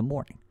 o'clock in the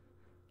morning.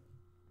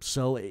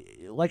 So,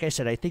 like I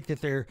said, I think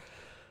that they're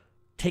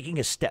taking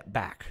a step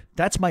back.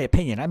 That's my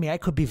opinion. I mean, I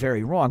could be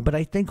very wrong, but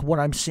I think what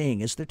I'm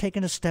seeing is they're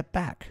taking a step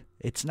back.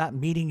 It's not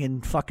meeting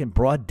in fucking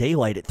broad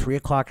daylight at 3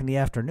 o'clock in the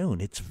afternoon.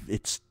 It's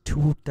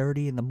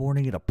 2:30 in the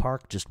morning at a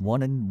park, just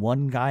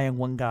one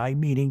guy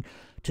meeting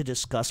to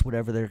discuss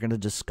whatever they're going to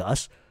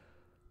discuss,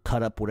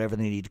 cut up whatever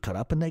they need to cut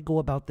up, and they go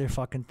about their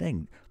fucking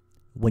thing.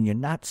 When you're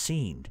not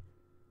seen,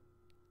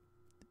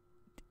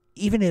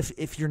 even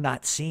if you're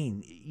not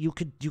seen, you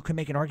can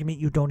make an argument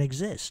you don't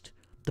exist.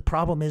 The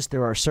problem is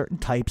there are certain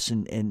types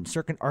and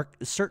certain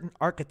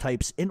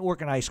archetypes in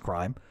organized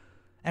crime,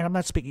 and I'm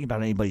not speaking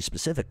about anybody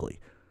specifically,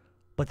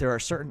 but there are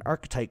certain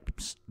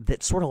archetypes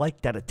that sort of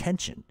like that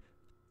attention.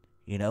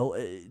 You know,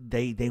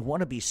 they want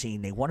to be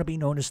seen. They want to be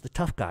known as the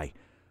tough guy.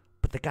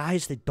 But the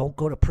guys that don't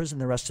go to prison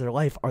the rest of their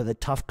life are the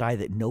tough guy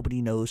that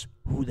nobody knows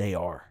who they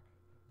are.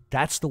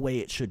 That's the way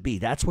it should be.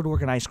 That's what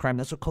organized crime,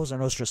 that's what Cosa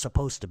Nostra is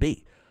supposed to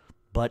be.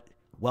 But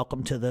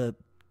welcome to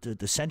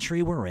the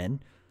century we're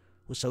in,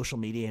 with social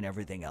media and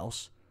everything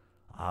else.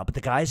 But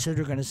the guys that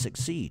are going to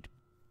succeed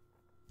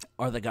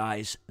are the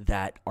guys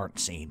that aren't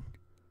seen.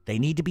 They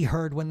need to be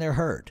heard when they're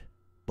heard.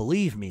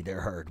 Believe me,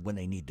 they're heard when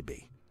they need to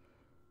be.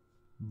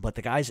 But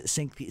the guys that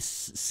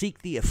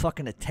seek the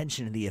fucking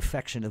attention and the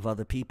affection of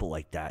other people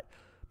like that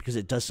because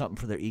it does something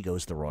for their ego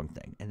is the wrong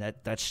thing. And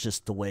that's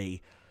just the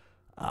way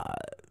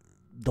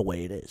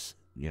it is,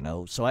 you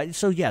know.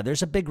 So yeah,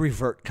 there's a big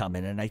revert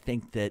coming, and I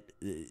think that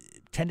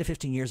 10 to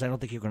 15 years, I don't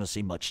think you're going to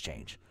see much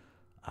change.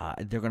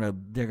 They're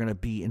gonna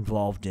be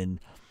involved in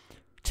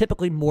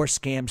typically more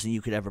scams than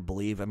you could ever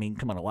believe. I mean,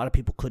 come on, a lot of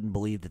people couldn't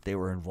believe that they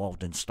were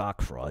involved in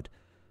stock fraud.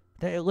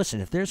 Listen,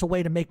 if there's a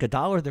way to make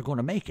 $1, they're going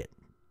to make it.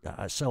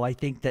 So I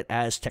think that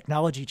as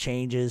technology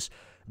changes,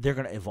 they're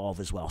going to evolve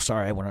as well.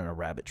 Sorry, I went on a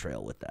rabbit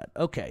trail with that.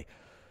 Okay.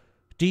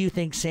 Do you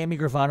think Sammy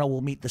Gravano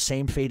will meet the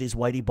same fate as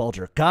Whitey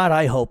Bulger? God,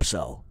 I hope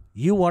so.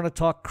 You want to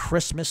talk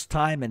Christmas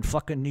time in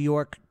fucking New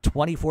York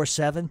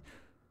 24/7?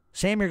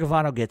 Sammy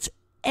Gravano gets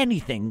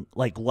anything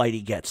like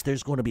Whitey gets.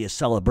 There's going to be a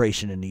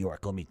celebration in New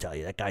York, let me tell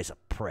you. That guy's a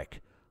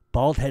prick.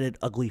 Bald-headed,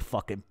 ugly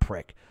fucking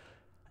prick.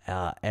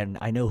 And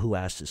I know who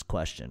asked this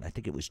question. I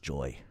think it was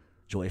Joy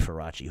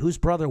Faraci, whose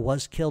brother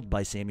was killed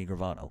by Sammy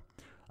Gravano.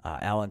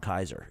 Alan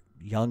Kaiser,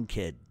 young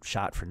kid,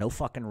 shot for no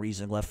fucking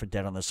reason, left for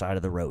dead on the side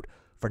of the road.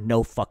 For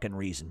no fucking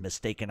reason.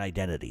 Mistaken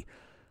identity.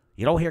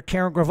 You don't hear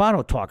Karen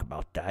Gravano talk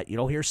about that. You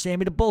don't hear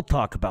Sammy the Bull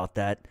talk about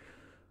that.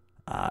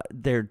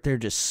 They're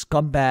just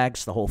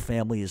scumbags. The whole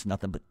family is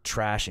nothing but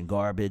trash and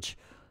garbage.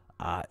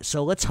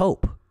 So let's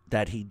hope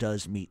that he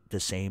does meet the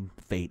same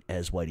fate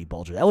as Whitey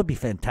Bulger. That would be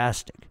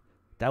fantastic.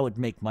 That would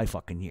make my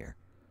fucking year.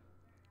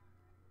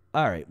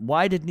 All right.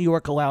 Why did New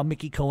York allow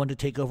Mickey Cohen to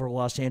take over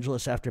Los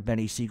Angeles after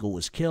Benny Siegel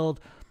was killed?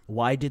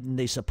 Why didn't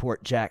they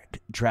support Jack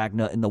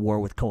Dragna in the war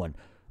with Cohen?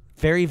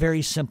 Very,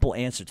 very simple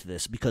answer to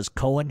this. Because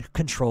Cohen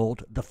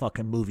controlled the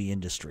fucking movie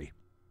industry.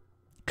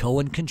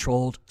 Cohen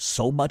controlled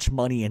so much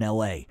money in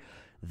L.A.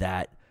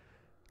 that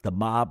the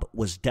mob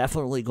was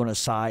definitely going to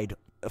side.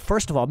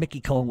 First of all,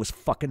 Mickey Cohen was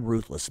fucking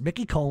ruthless.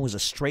 Mickey Cohen was a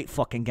straight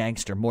fucking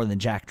gangster, more than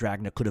Jack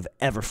Dragna could have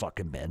ever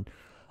fucking been.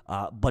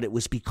 But it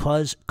was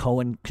because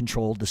Cohen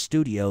controlled the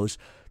studios,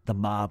 the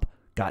mob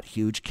got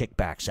huge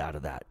kickbacks out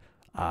of that.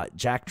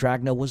 Jack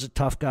Dragna was a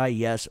tough guy,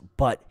 yes,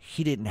 but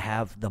he didn't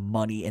have the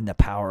money and the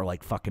power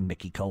like fucking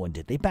Mickey Cohen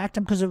did. They backed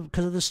him because of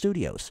the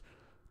studios.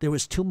 There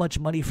was too much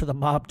money for the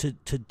mob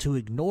to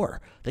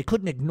ignore. They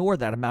couldn't ignore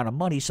that amount of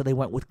money, so they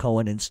went with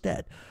Cohen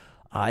instead.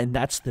 And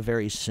that's the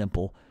very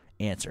simple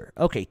answer.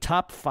 Okay,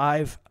 top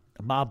 5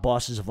 mob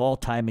bosses of all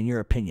time in your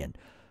opinion.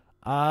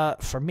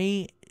 For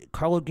me,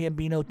 Carlo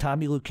Gambino,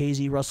 Tommy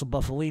Lucchese, Russell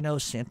Buffalino,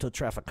 Santo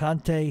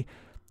Trafficante,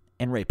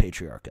 and Ray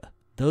Patriarca.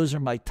 Those are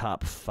my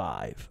top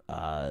 5.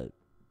 I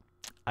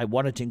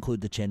wanted to include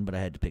the Chin, but I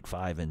had to pick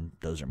 5, and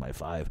those are my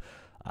 5.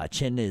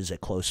 Chin is a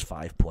close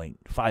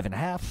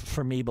 5.5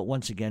 for me, but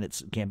once again,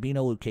 it's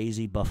Gambino,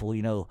 Lucchese,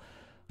 Buffalino,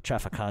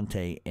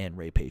 Trafficante, and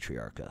Ray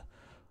Patriarca.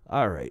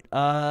 All right.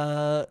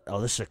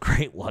 This is a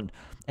great one.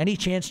 Any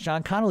chance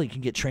John Connolly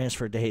can get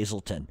transferred to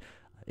Hazelton?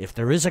 If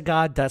there is a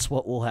God, that's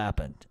what will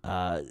happen.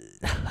 That's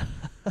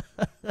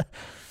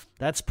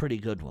a pretty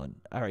good one.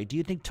 All right. Do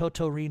you think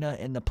Toto Rina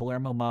and the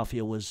Palermo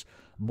Mafia was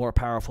more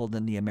powerful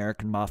than the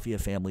American Mafia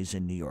families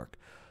in New York?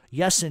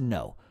 Yes and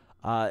no.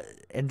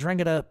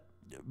 Ndrangheta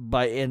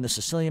and the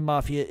Sicilian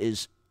Mafia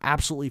is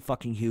absolutely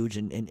fucking huge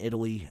in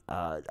Italy.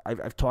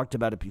 I've talked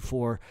about it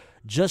before.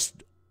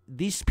 Just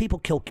these people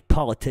kill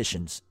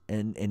politicians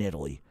in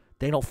Italy.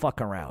 They don't fuck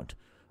around.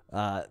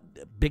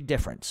 Big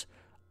difference.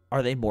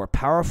 Are they more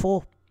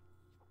powerful?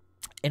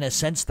 In a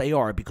sense, they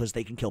are, because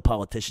they can kill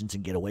politicians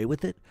and get away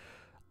with it.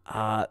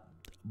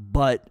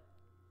 But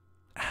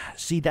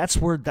see, that's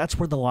where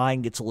the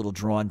line gets a little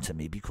drawn to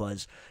me,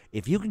 because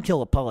if you can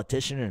kill a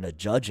politician and a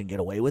judge and get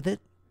away with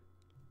it,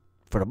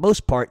 for the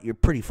most part, you're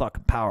pretty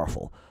fucking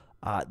powerful.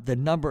 The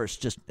numbers,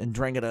 just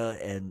Ndrangheta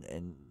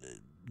and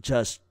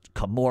just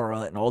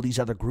Camorra and all these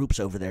other groups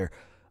over there,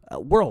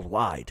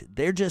 worldwide,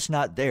 they're just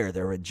not there.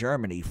 They're in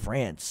Germany,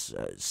 France,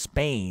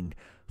 Spain,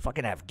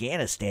 fucking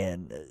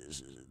Afghanistan,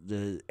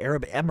 the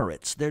Arab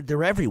Emirates.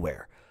 They're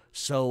everywhere.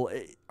 So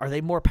are they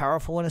more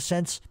powerful in a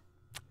sense?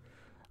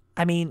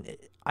 I mean,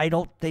 I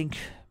don't think...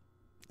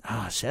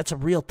 see, that's a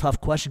real tough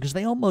question, because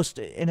they almost,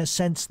 in a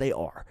sense, they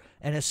are.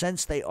 In a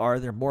sense, they are.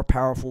 They're more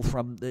powerful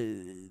from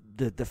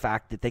the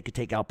fact that they could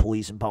take out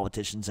police and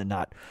politicians and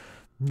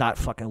not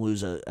fucking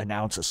lose an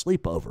ounce of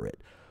sleep over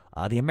it.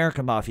 The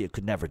American Mafia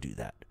could never do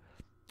that.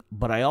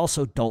 But I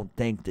also don't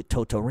think that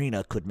Toto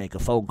Rina could make a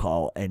phone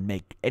call and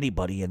make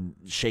anybody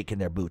shake in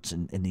their boots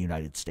in the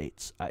United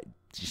States.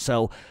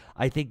 So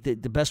I think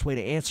that the best way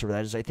to answer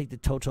that is I think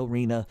that Toto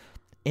Rina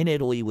in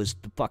Italy was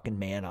the fucking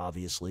man,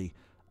 obviously.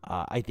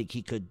 I think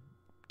he could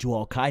do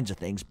all kinds of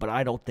things, but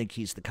I don't think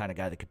he's the kind of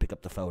guy that could pick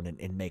up the phone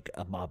and make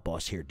a mob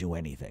boss here do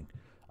anything.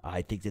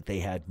 I think that they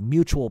had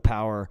mutual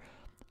power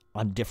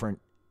on different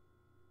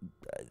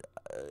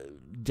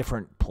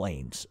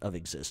planes of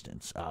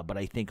existence. But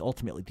I think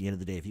ultimately, at the end of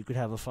the day, if you could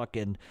have a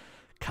fucking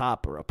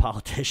cop or a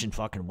politician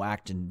fucking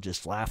whacked and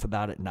just laugh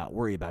about it and not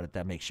worry about it,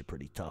 that makes you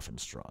pretty tough and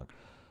strong.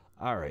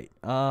 All right.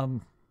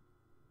 Of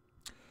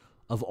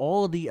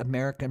all of the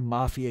American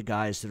mafia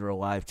guys that are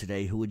alive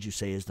today, who would you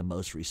say is the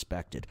most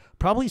respected?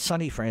 Probably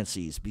Sonny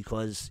Francis,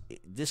 because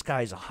this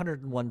guy's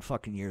 101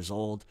 fucking years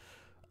old.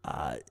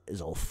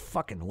 Is a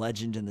fucking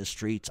legend in the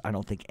streets. I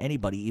don't think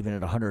anybody, even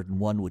at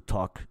 101, would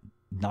talk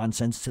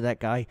nonsense to that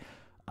guy.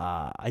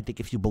 I think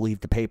if you believe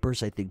the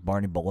papers, I think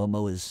Barney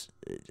Balomo is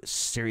a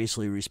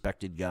seriously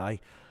respected guy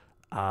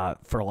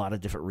for a lot of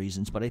different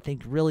reasons. But I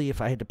think really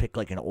if I had to pick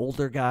like an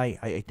older guy,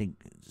 I think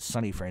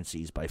Sonny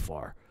Francis by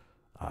far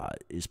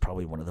is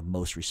probably one of the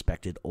most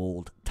respected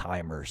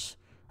old-timers.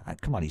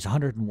 Come on, he's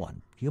 101.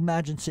 Can you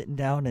imagine sitting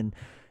down and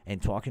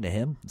talking to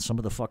him? Some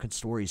of the fucking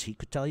stories he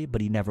could tell you, but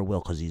he never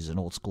will because he's an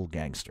old-school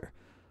gangster.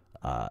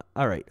 All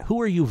right,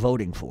 who are you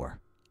voting for?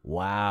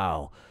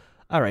 Wow.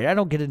 All right, I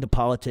don't get into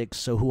politics,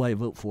 so who I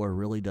vote for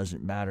really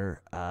doesn't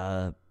matter.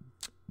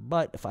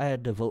 But if I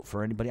had to vote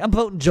for anybody, I'm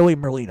voting Joey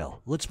Merlino.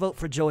 Let's vote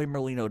for Joey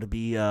Merlino to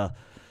be, I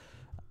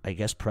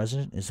guess,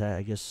 president.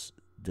 I guess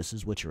this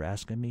is what you're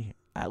asking me?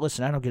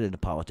 Listen, I don't get into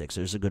politics.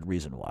 There's a good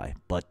reason why.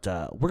 But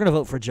we're going to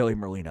vote for Joey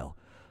Merlino.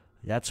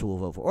 That's who we'll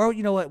vote for. Or,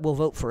 you know what? We'll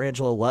vote for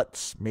Angelo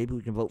Lutz. Maybe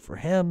we can vote for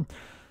him.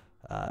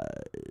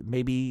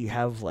 Maybe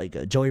have like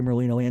a Joey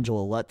Merlino,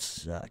 Angelo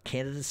Lutz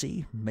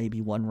candidacy.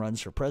 Maybe one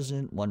runs for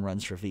president, one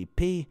runs for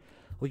VP.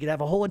 We could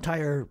have a whole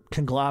entire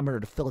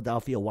conglomerate of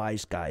Philadelphia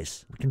wise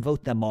guys. We can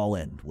vote them all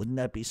in. Wouldn't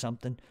that be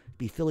something? It'd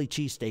be Philly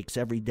cheesesteaks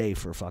every day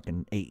for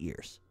fucking 8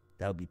 years.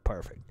 That would be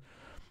perfect.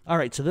 All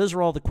right, so those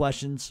are all the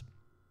questions.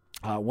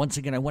 Once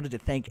again, I wanted to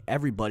thank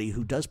everybody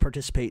who does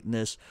participate in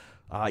this.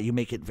 You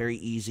make it very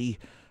easy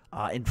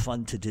and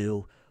fun to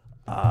do,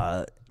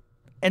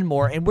 and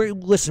more. And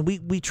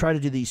we try to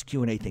do these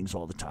Q&A things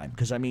all the time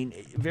because, I mean,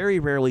 very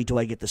rarely do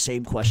I get the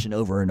same question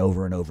over and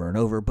over and over and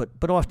over,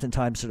 but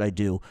oftentimes that I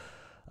do,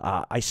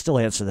 I still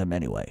answer them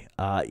anyway.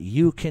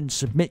 You can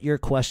submit your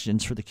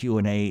questions for the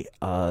Q&A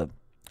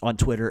on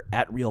Twitter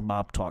at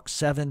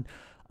RealMobTalk7.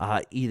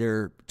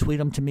 Either tweet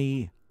them to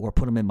me or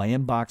put them in my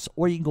inbox,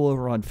 or you can go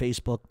over on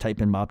Facebook,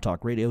 type in Mob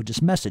Talk Radio,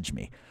 just message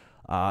me.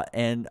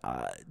 And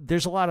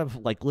there's a lot of,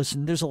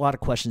 there's a lot of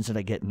questions that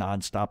I get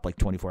nonstop, like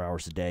 24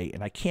 hours a day,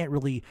 and I can't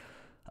really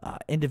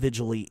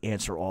individually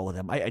answer all of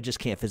them. I just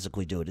can't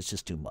physically do it. It's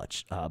just too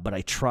much. But I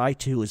try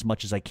to as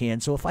much as I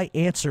can. So if I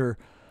answer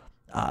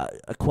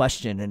a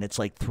question and it's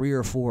like 3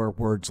 or 4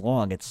 words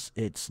long,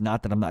 it's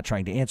not that I'm not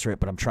trying to answer it,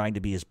 but I'm trying to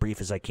be as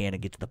brief as I can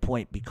and get to the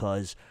point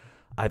because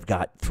I've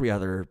got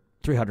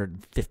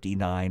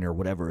 359 or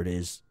whatever it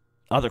is,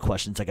 other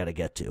questions I got to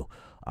get to.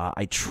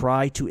 I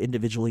try to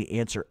individually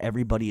answer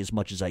everybody as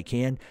much as I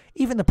can,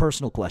 even the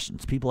personal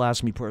questions. People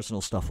ask me personal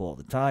stuff all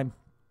the time,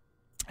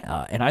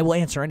 and I will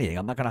answer anything.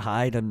 I'm not going to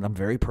hide. I'm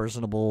very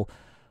personable.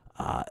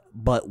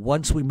 But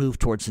once we move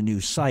towards the new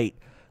site,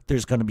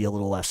 there's going to be a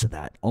little less of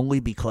that, only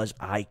because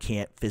I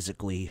can't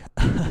physically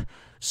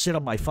sit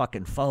on my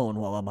fucking phone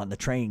while I'm on the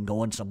train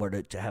going somewhere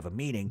to have a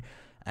meeting,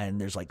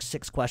 and there's like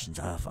 6 questions.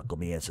 Fuck, let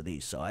me answer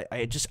these. So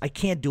I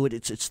can't do it.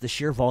 It's the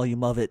sheer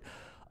volume of it.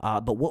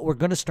 But what we're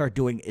going to start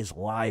doing is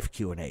live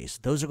Q&As.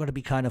 Those are going to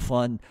be kind of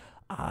fun,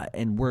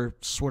 and we're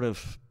sort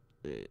of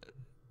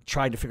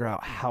trying to figure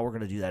out how we're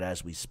going to do that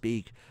as we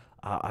speak.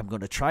 I'm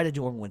going to try to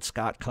do them when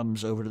Scott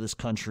comes over to this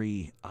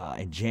country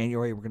in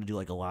January. We're going to do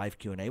like a live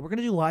Q&A. We're going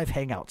to do live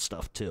hangout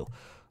stuff too.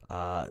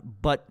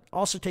 But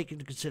also take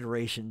into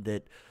consideration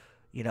that,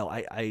 you know,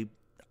 I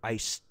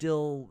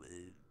still,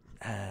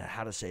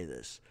 how to say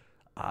this?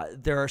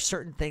 There are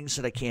certain things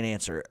that I can't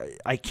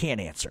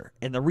answer.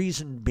 And the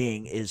reason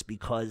being is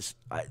because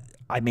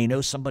I may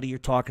know somebody you're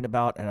talking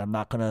about, and I'm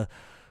not going to,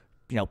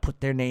 put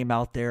their name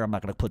out there. I'm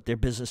not going to put their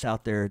business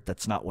out there.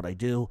 That's not what I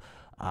do.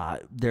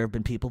 There have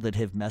been people that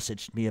have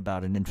messaged me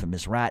about an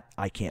infamous rat.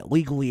 I can't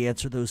legally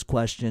answer those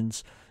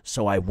questions,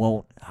 so I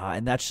won't.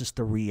 And that's just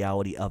the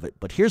reality of it.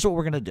 But here's what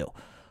we're going to do.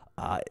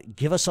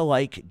 Give us a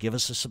like. Give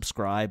us a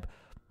subscribe.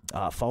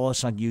 Follow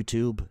us on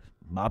YouTube.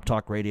 Mob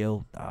Talk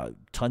Radio,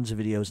 tons of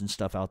videos and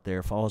stuff out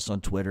there. Follow us on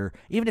Twitter.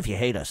 Even if you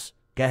hate us,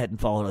 go ahead and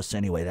follow us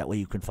anyway. That way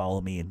you can follow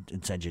me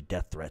and send you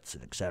death threats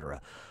and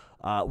etc.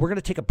 We're going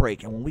to take a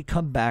break, and when we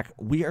come back,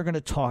 we are going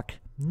to talk,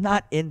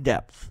 not in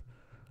depth,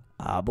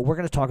 but we're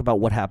going to talk about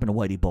what happened to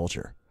Whitey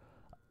Bulger,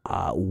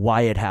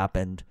 why it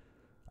happened,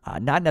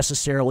 not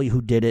necessarily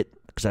who did it,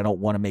 because I don't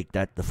want to make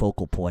that the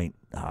focal point,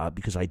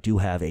 because I do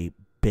have a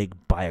big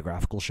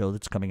biographical show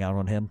that's coming out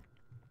on him,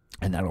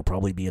 and that'll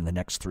probably be in the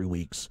next 3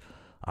 weeks.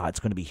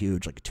 It's going to be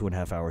huge, like a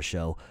 2.5-hour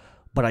show.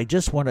 But I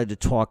just wanted to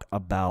talk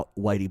about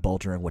Whitey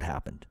Bulger and what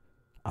happened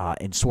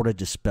and sort of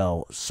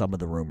dispel some of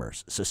the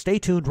rumors. So stay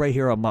tuned right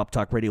here on Mob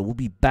Talk Radio. We'll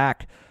be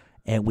back,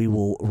 and we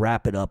will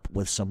wrap it up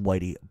with some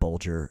Whitey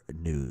Bulger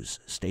news.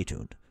 Stay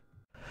tuned.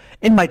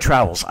 In my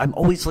travels, I'm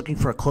always looking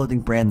for a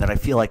clothing brand that I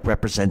feel like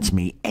represents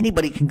me.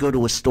 Anybody can go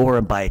to a store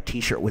and buy a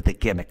t-shirt with a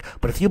gimmick,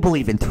 but if you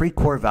believe in 3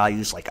 core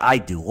values like I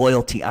do,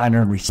 loyalty,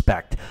 honor, and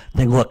respect,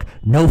 then look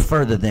no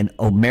further than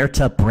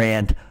Omerta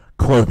Brand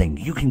Clothing.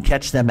 You can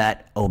catch them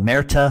at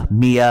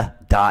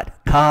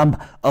omertamia.com,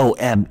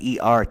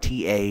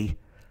 OMERTA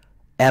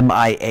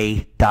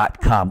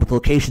MIA.com, with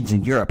locations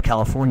in Europe,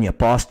 California,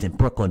 Boston,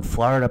 Brooklyn,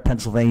 Florida,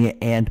 Pennsylvania,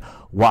 and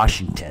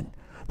Washington.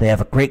 They have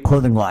a great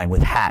clothing line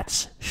with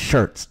hats,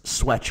 shirts,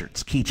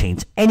 sweatshirts,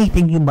 keychains,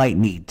 anything you might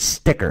need,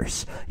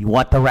 stickers. You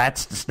want the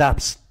rats to stop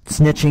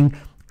snitching?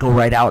 Go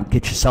right out and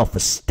get yourself a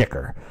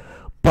sticker.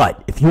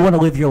 But if you want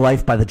to live your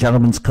life by the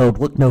gentleman's code,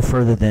 look no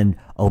further than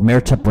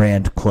Omerta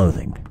Brand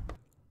Clothing.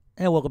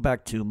 And welcome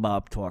back to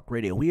Mob Talk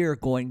Radio. We are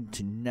going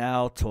to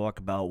now talk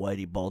about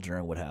Whitey Bulger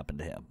and what happened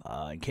to him.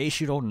 In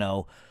case you don't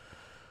know,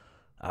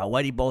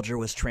 Whitey Bulger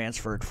was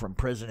transferred from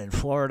prison in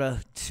Florida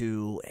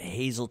to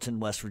Hazelton,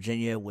 West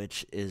Virginia,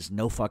 which is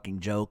no fucking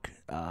joke.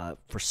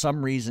 For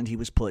some reason, he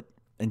was put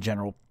in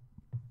general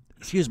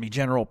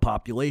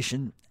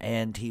population,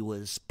 and he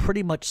was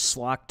pretty much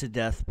slocked to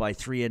death by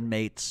 3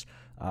 inmates,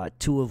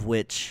 2 of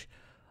which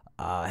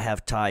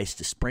have ties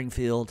to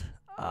Springfield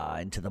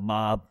and to the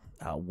mob.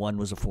 One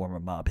was a former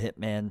mob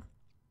hitman,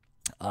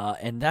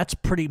 and that's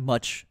pretty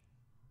much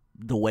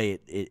the way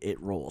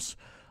it rolls.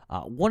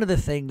 One of the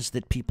things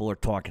that people are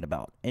talking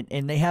about,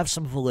 and they have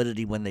some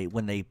validity when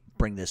they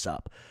bring this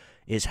up,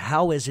 is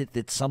how is it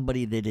that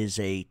somebody that is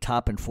a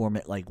top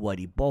informant like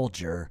Whitey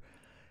Bulger,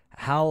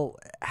 how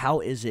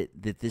is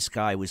it that this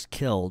guy was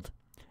killed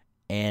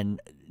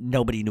and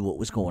nobody knew what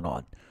was going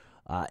on?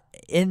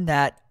 In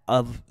that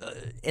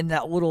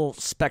little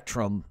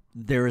spectrum,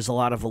 there is a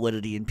lot of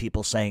validity in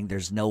people saying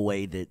there's no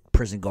way that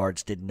prison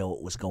guards didn't know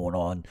what was going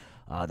on.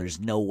 There's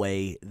no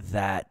way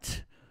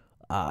that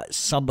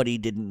somebody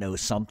didn't know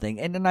something.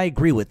 And I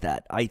agree with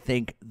that. I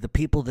think the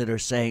people that are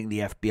saying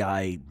the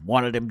FBI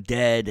wanted him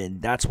dead and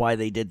that's why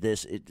they did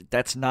this,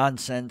 that's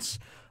nonsense.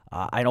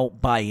 I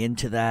don't buy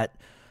into that.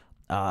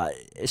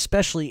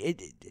 Especially,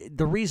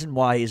 the reason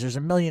why is there's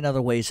a million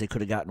other ways they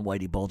could have gotten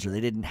Whitey Bulger. They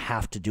didn't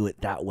have to do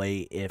it that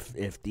way if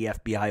the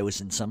FBI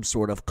was in some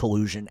sort of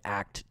collusion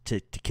act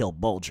to kill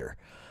Bulger.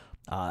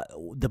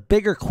 The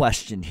bigger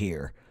question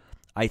here,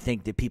 I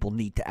think, that people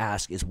need to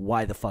ask is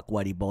why the fuck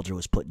Whitey Bulger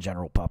was put in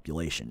general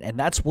population. And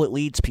that's what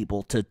leads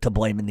people to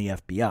blaming the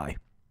FBI.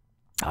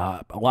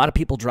 A lot of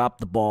people dropped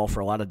the ball for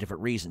a lot of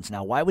different reasons.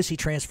 Now, why was he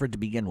transferred to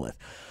begin with?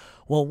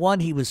 Well, one,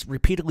 he was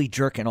repeatedly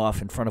jerking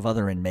off in front of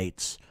other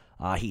inmates.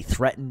 He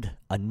threatened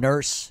a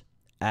nurse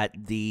at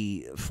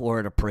the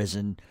Florida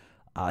prison,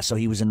 so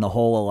he was in the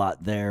hole a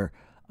lot there.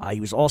 He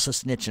was also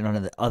snitching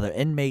on the other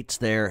inmates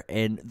there,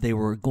 and they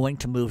were going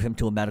to move him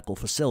to a medical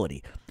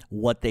facility.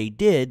 What they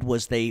did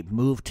was they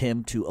moved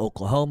him to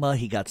Oklahoma.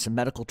 He got some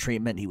medical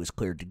treatment. He was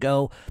cleared to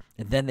go,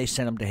 and then they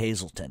sent him to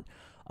Hazelton.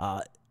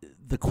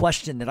 The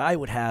question that I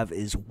would have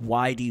is,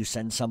 why do you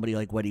send somebody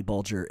like Whitey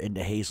Bulger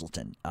into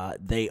Hazelton?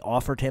 They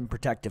offered him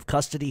protective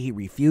custody. He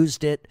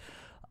refused it.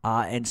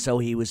 And so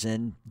he was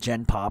in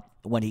Gen Pop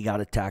when he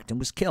got attacked and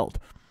was killed.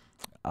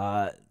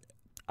 A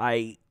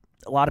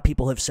lot of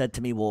people have said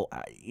to me, well,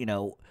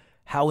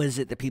 how is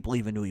it that people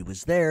even knew he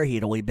was there? He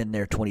had only been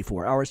there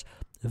 24 hours.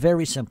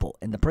 Very simple.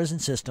 In the prison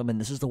system, and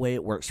this is the way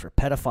it works for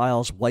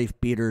pedophiles, wife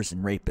beaters,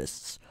 and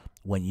rapists,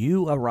 when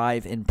you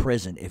arrive in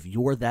prison, if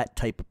you're that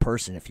type of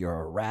person, if you're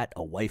a rat,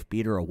 a wife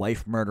beater, a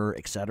wife murderer,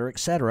 etc.,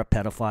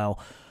 pedophile,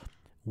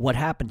 what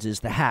happens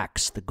is the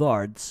hacks, the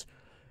guards,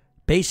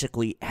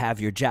 basically have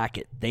your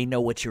jacket. They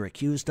know what you're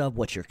accused of,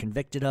 what you're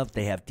convicted of.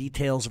 They have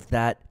details of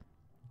that.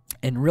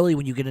 And really,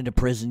 when you get into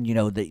prison,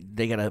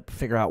 they got to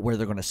figure out where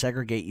they're going to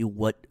segregate you,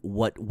 what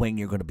wing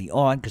you're going to be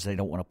on, because they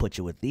don't want to put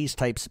you with these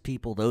types of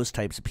people, those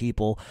types of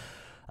people.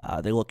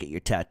 They look at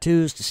your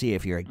tattoos to see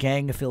if you're a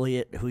gang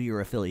affiliate, who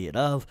you're affiliate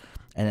of,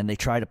 and then they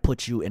try to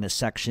put you in a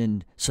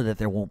section so that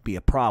there won't be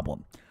a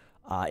problem.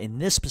 In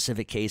this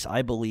specific case,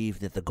 I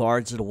believe that the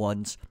guards are the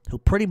ones who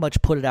pretty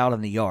much put it out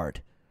in the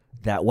yard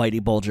that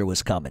Whitey Bulger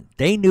was coming.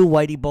 They knew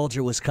Whitey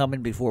Bulger was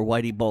coming before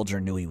Whitey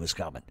Bulger knew he was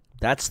coming.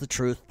 That's the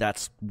truth.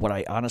 That's what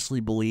I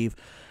honestly believe.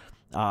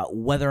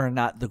 Whether or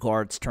not the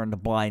guards turned a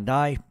blind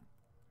eye,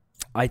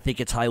 I think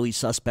it's highly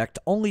suspect,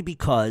 only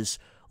because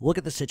look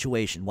at the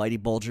situation.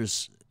 Whitey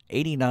Bulger's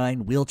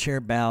 89,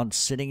 wheelchair bound,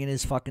 sitting in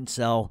his fucking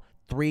cell.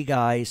 3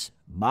 guys,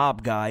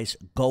 mob guys,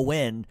 go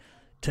in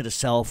to the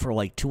cell for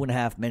like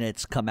 2.5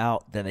 minutes, come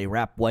out, then they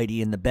wrap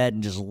Whitey in the bed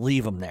and just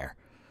leave him there.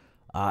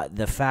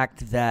 The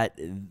fact that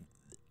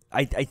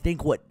I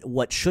think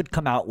what should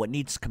come out, what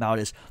needs to come out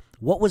is,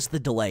 what was the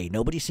delay?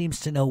 Nobody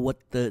seems to know what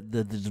the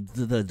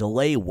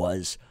delay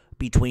was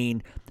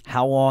between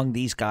how long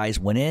these guys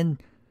went in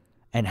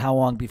and how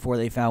long before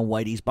they found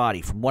Whitey's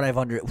body. From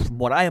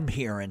what I am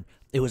hearing,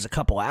 it was a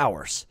couple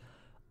hours.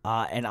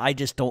 And I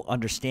just don't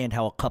understand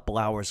how a couple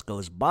hours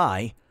goes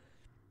by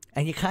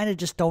and you kind of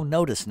just don't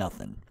notice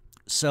nothing.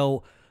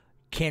 So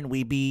can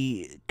we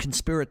be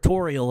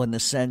conspiratorial in the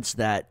sense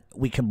that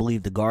we can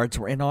believe the guards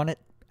were in on it?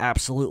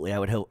 Absolutely. I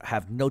would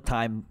have no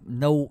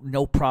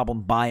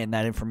problem buying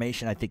that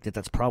information. I think that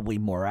that's probably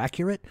more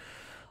accurate.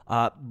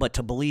 But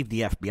to believe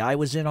the FBI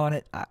was in on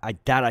it, I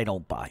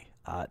don't buy.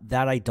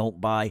 That I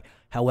don't buy.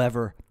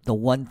 However, the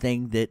one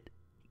thing that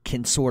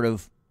can sort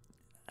of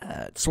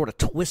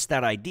twist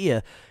that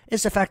idea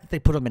is the fact that they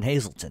put them in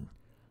Hazelton.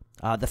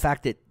 The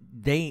fact that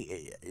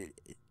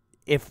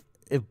if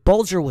if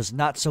Bulger was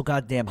not so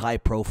goddamn high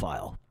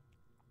profile,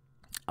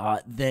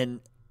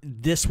 then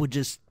this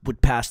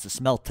would pass the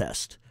smell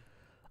test.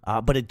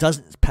 But it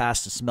doesn't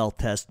pass the smell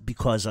test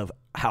because of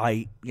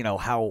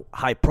how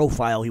high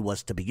profile he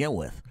was to begin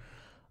with.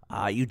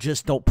 You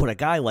just don't put a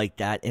guy like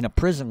that in a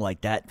prison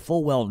like that,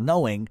 full well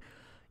knowing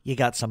you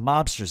got some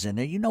mobsters in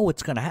there. You know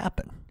what's going to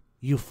happen.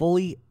 You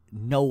fully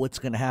know what's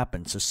going to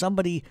happen. So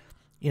somebody,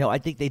 I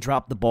think they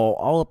dropped the ball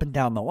all up and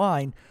down the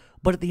line.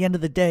 But at the end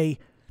of the day,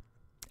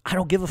 I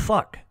don't give a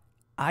fuck.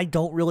 I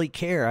don't really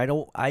care.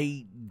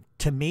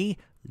 To me,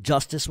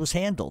 justice was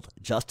handled.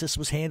 Justice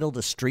was handled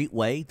a street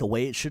way, the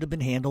way it should have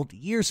been handled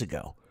years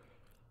ago.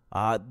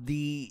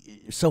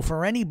 So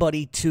for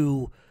anybody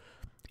to,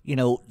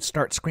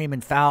 start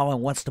screaming foul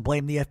and wants to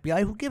blame the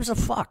FBI, who gives a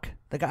fuck?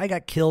 The guy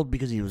got killed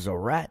because he was a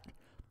rat.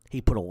 He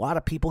put a lot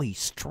of people, he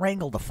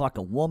strangled a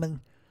fucking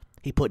woman.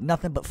 He put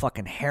nothing but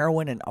fucking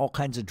heroin and all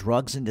kinds of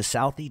drugs into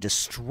Southie,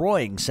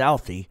 destroying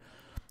Southie.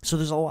 So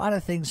there's a lot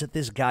of things that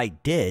this guy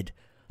did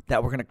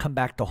that were going to come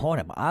back to haunt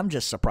him. I'm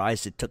just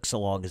surprised it took so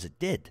long as it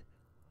did.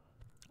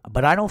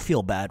 But I don't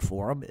feel bad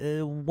for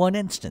him. One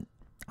instant.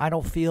 I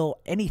don't feel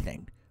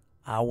anything.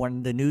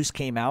 When the news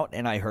came out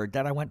and I heard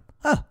that, I went,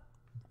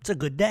 it's a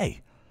good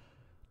day.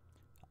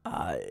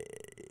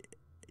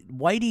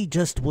 Whitey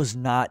just was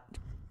not,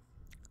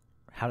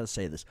 how to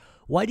say this?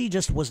 Whitey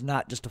just was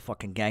not just a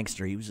fucking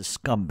gangster. He was a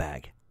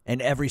scumbag in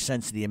every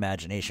sense of the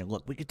imagination.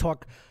 Look, we could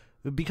talk,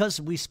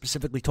 because we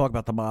specifically talk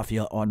about the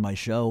mafia on my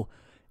show,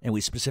 and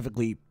we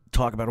specifically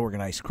talk about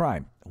organized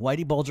crime.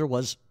 Whitey Bulger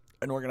was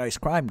an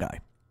organized crime guy.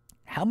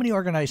 How many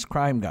organized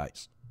crime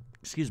guys,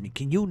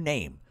 can you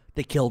name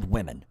that killed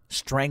women,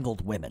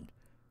 strangled women?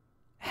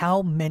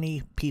 How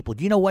many people?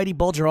 Do you know Whitey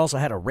Bulger also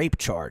had a rape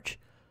charge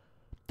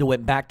that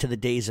went back to the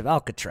days of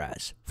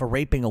Alcatraz for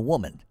raping a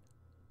woman?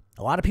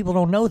 A lot of people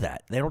don't know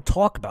that. They don't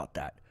talk about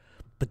that.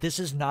 But this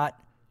is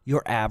not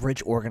your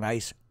average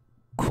organized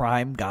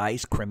crime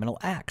guy's criminal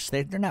acts.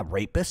 They're not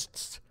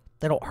rapists.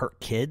 They don't hurt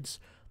kids.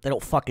 They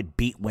don't fucking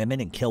beat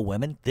women and kill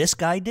women. This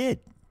guy did.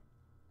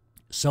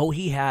 So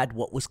he had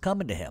what was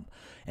coming to him.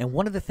 And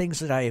one of the things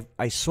that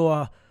I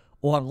saw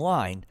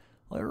online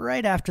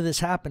right after this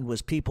happened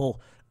was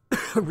people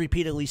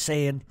repeatedly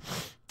saying,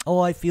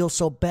 I feel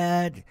so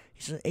bad.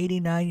 He's an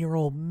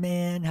 89-year-old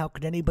man. How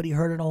could anybody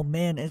hurt an old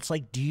man? And it's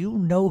like, do you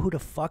know who the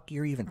fuck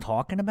you're even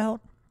talking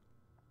about?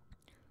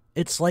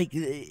 It's like,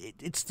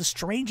 it's the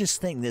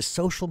strangest thing, this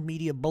social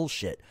media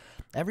bullshit.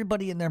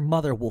 Everybody and their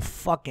mother will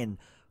fucking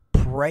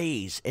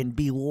praise and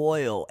be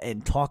loyal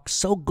and talk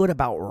so good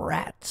about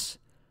rats.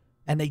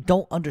 And they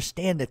don't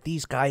understand that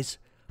these guys,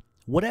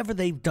 whatever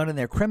they've done in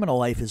their criminal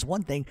life is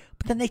one thing,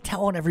 but then they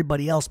tell on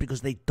everybody else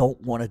because they don't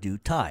want to do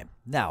time.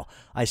 Now,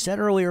 I said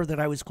earlier that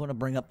I was going to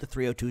bring up the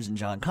 302s and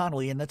John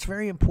Connolly, and that's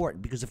very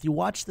important because if you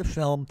watch the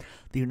film,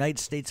 The United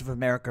States of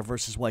America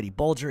versus Whitey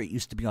Bulger, it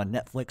used to be on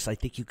Netflix. I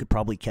think you could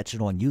probably catch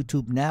it on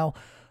YouTube now.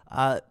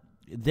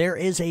 There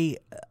is I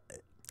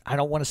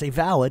don't want to say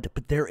valid,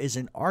 but there is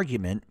an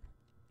argument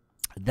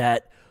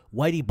that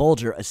Whitey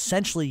Bulger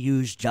essentially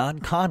used John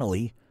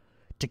Connolly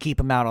to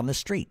keep him out on the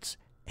streets.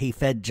 He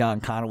fed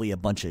John Connolly a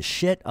bunch of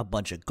shit, a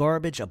bunch of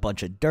garbage, a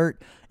bunch of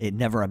dirt. It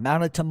never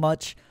amounted to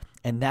much.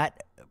 And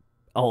that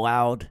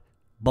allowed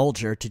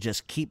Bulger to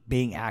just keep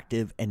being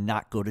active and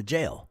not go to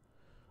jail.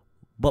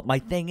 But my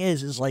thing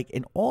is like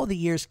in all the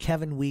years,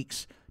 Kevin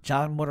Weeks,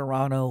 John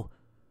Motorano,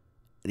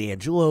 the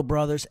Angiulo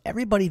brothers,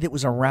 everybody that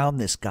was around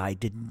this guy,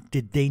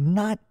 did they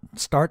not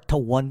start to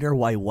wonder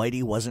why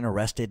Whitey wasn't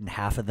arrested and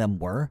half of them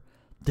were?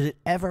 Did it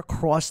ever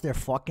cross their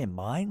fucking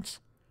minds?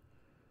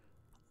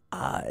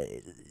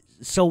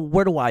 So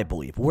where do I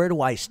believe? Where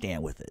do I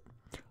stand with it?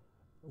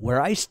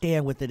 Where I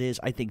stand with it is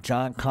I think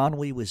John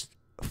Connolly was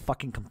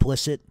fucking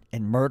complicit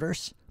in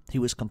murders. He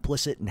was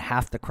complicit in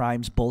half the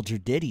crimes Bulger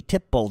did. He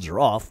tipped Bulger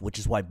off, which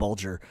is why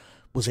Bulger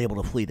was able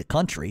to flee the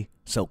country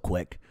so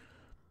quick.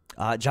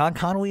 John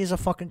Connolly is a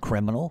fucking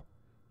criminal.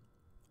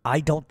 I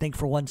don't think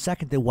for 1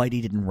 second that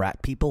Whitey didn't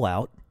rat people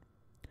out.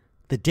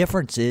 The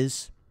difference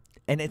is,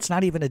 and it's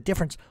not even a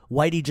difference,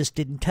 Whitey just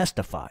didn't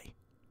testify.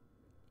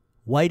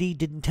 Whitey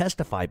didn't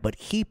testify, but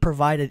he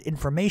provided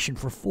information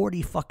for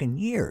 40 fucking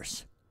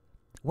years.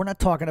 We're not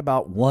talking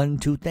about 1,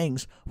 2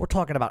 things. We're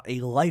talking about a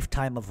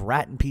lifetime of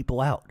ratting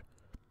people out,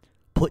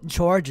 putting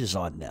charges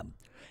on them.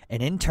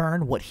 And in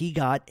turn, what he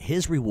got,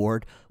 his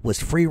reward, was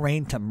free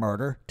reign to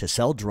murder, to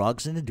sell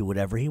drugs, and to do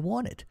whatever he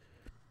wanted.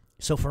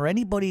 So for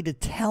anybody to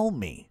tell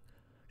me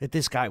that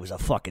this guy was a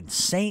fucking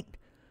saint,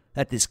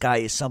 that this guy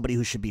is somebody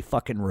who should be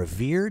fucking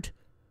revered,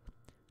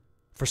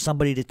 for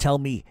somebody to tell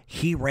me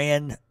he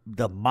ran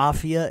the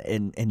mafia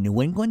in New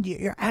England,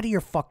 you're out of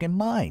your fucking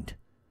mind.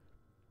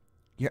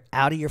 You're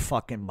out of your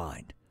fucking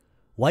mind.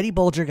 Whitey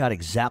Bulger got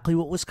exactly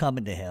what was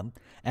coming to him,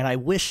 and I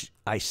wish,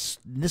 this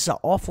is an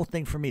awful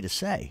thing for me to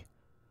say,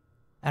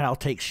 and I'll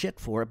take shit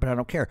for it, but I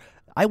don't care.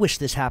 I wish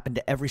this happened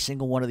to every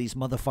single one of these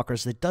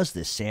motherfuckers that does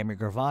this. Sammy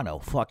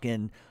Gravano,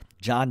 fucking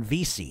John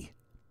Vesey,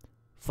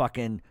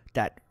 fucking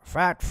that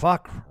fat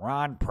fuck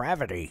Ron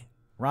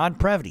Ron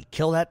Previty,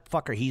 kill that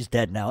fucker. He's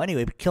dead now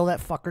anyway, but kill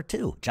that fucker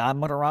too. John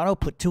Motorano,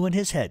 put 2 in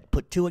his head.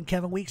 Put 2 in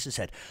Kevin Weeks'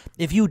 head.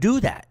 If you do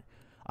that,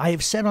 I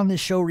have said on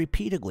this show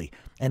repeatedly,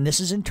 and this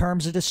is in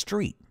terms of the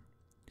street.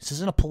 This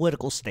isn't a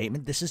political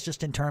statement. This is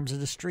just in terms of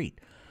the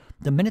street.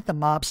 The minute the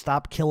mob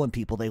stopped killing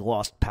people, they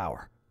lost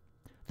power.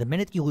 The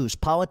minute you lose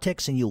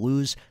politics and you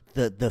lose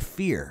the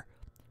fear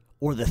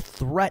or the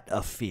threat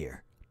of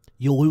fear,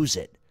 you lose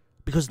it.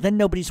 Because then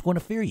nobody's going to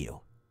fear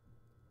you.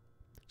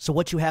 So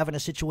what you have in a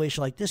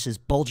situation like this is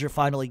Bulger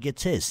finally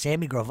gets his.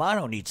 Sammy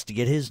Gravano needs to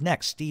get his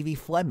next. Stevie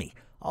Flemmi.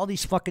 All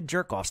these fucking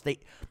jerk-offs.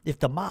 If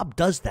the mob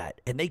does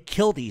that and they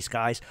kill these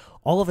guys,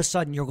 all of a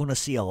sudden you're going to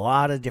see a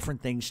lot of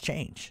different things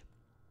change.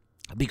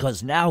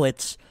 Because now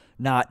it's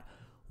not,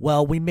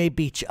 well, we may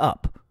beat you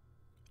up.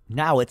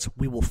 Now it's,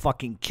 we will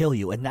fucking kill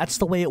you. And that's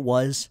the way it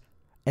was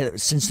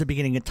since the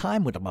beginning of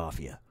time with the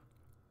mafia.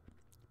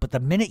 But the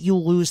minute you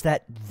lose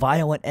that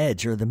violent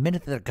edge, or the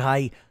minute that a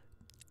guy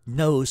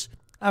knows,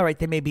 all right,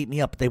 they may beat me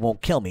up, but they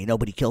won't kill me.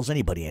 Nobody kills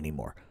anybody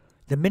anymore.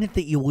 The minute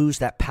that you lose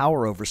that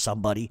power over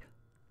somebody,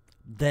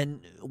 then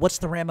what's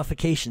the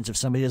ramifications if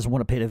somebody doesn't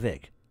want to pay the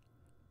vig?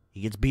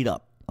 He gets beat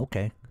up.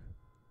 Okay.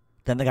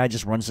 Then the guy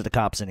just runs to the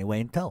cops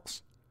anyway and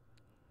tells.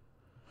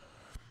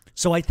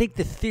 So I think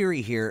the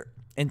theory here,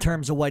 in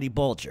terms of Whitey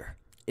Bulger,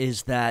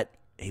 is that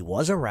he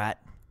was a rat.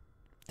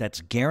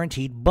 That's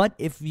guaranteed. But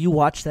if you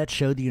watch that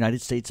show, The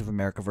United States of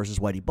America versus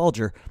Whitey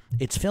Bulger,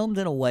 it's filmed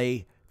in a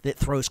way that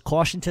throws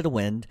caution to the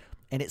wind,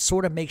 and it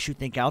sort of makes you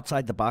think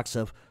outside the box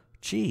of,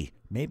 gee,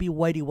 maybe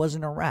Whitey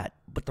wasn't a rat.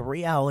 But the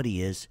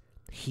reality is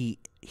he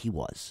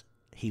was.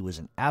 He was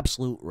an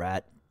absolute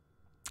rat.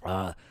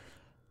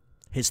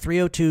 His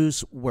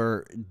 302s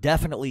were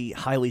definitely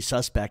highly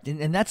suspect.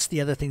 And that's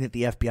the other thing that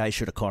the FBI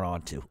should have caught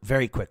on to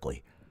very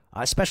quickly.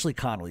 Especially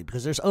Connolly,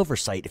 because there's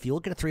oversight. If you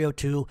look at a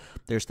 302,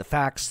 there's the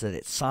facts that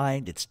it's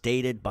signed, it's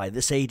dated by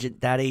this agent,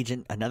 that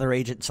agent, another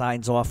agent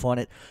signs off on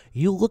it.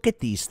 You look at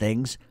these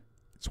things,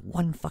 it's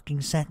one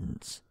fucking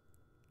sentence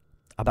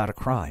about a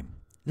crime.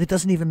 That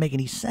doesn't even make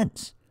any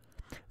sense.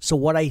 So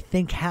what I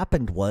think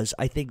happened was,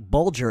 I think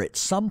Bulger at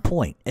some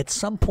point,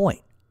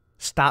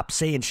 stopped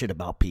saying shit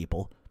about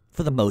people,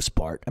 for the most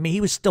part. I mean,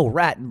 he was still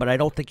ratting, but I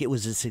don't think it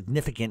was as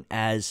significant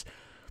as,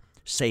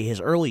 say,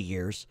 his early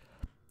years.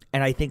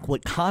 And I think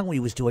what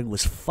Connolly was doing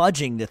was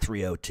fudging the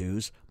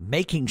 302s,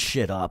 making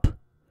shit up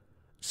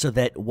so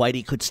that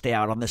Whitey could stay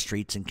out on the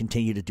streets and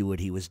continue to do what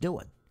he was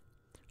doing.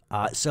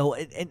 So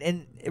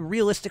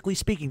realistically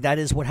speaking, that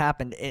is what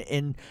happened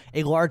in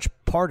a large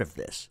part of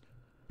this.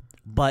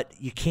 But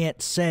you can't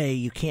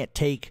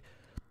take,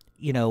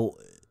 the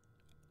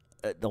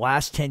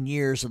last 10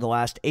 years or the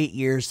last 8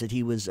 years that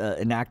he was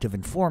an active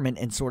informant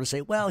and sort of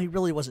say, well, he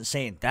really wasn't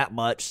saying that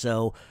much,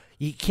 so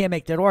you can't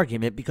make that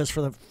argument, because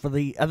for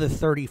the other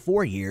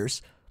 34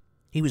 years,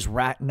 he was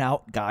ratting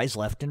out guys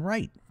left and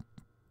right.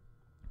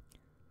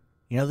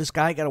 This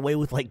guy got away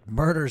with like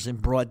murders in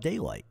broad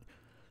daylight.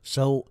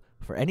 So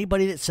for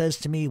anybody that says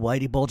to me,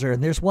 Whitey Bulger,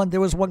 and there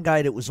was one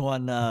guy that was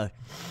on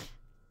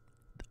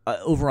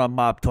over on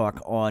Mob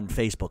Talk on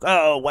Facebook.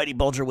 Oh, Whitey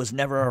Bulger was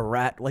never a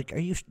rat. Like, are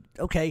you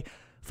okay?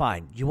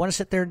 Fine. You want to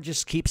sit there and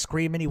just keep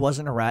screaming he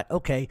wasn't a rat?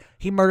 Okay.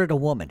 He murdered a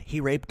woman. He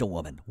raped a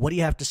woman. What do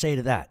you have to say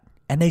to that?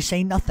 And they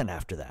say nothing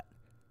after that.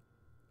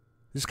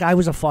 This guy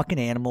was a fucking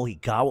animal. He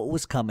got what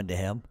was coming to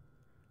him.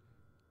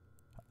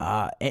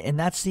 And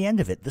that's the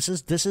end of it. This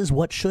is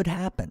what should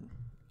happen.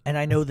 And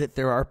I know that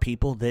there are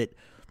people that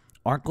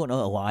aren't going to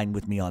align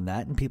with me on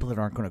that, and people that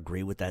aren't going to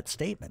agree with that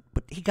statement.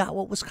 But he got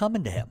what was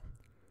coming to him.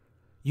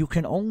 You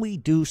can only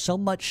do so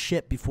much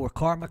shit before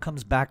karma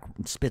comes back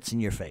and spits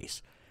in your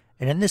face.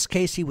 And in this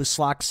case, he was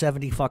slocked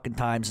 70 fucking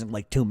times in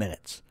like 2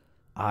 minutes.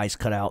 Eyes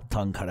cut out,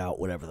 tongue cut out,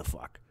 whatever the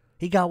fuck.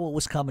 He got what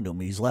was coming to him.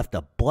 He's left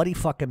a bloody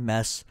fucking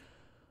mess.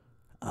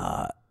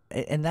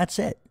 And that's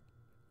it.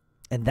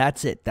 And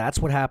that's it. That's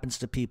what happens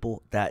to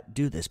people that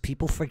do this.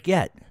 People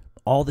forget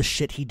all the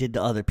shit he did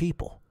to other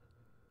people.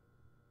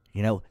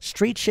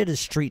 Street shit is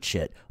street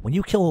shit. When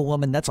you kill a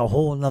woman, that's a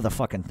whole another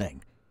fucking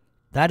thing.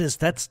 That's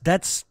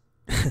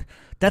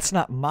that's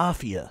not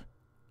mafia.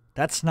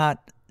 That's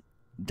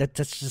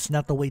just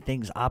not the way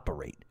things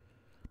operate.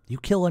 You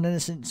kill an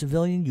innocent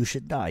civilian, you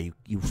should die.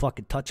 You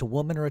fucking touch a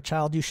woman or a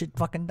child, you should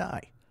fucking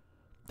die.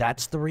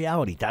 That's the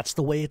reality. That's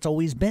the way it's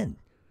always been.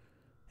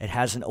 It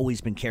hasn't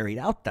always been carried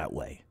out that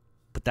way,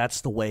 but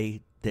that's the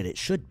way that it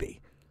should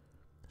be.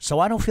 So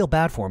I don't feel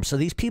bad for him. So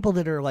these people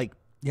that are like,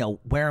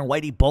 wearing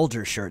Whitey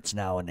Bulger shirts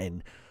now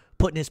and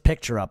putting his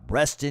picture up,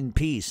 rest in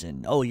peace,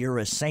 and oh, you're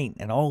a saint,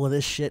 and all of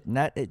this shit, and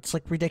that, it's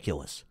like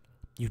ridiculous.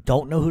 You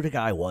don't know who the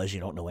guy was. You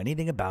don't know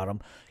anything about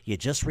him. You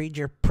just read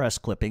your press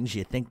clippings.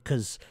 You think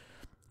because,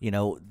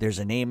 there's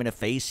a name and a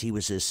face, he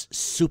was this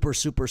super,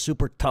 super,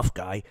 super tough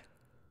guy.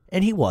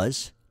 And he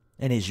was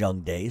in his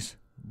young days.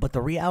 But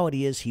the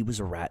reality is he was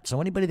a rat.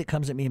 So anybody that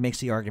comes at me and makes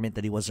the argument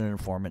that he wasn't an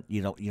informant,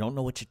 you don't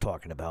know what you're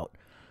talking about.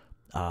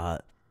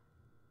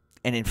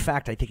 And in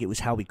fact, I think it was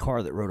Howie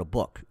Carr that wrote a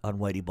book on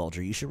Whitey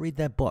Bulger. You should read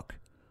that book.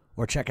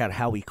 Or check out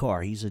Howie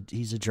Carr. He's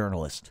a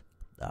journalist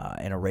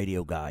and a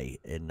radio guy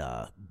in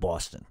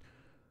Boston.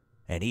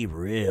 And he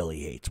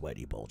really hates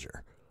Whitey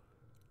Bulger.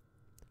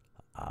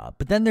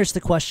 But then there's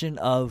the question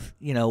of,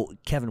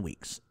 Kevin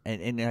Weeks.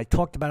 And I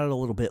talked about it a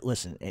little bit.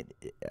 Listen,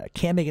 I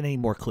can't make it any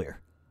more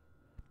clear.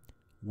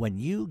 When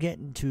you get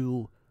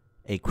into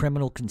a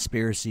criminal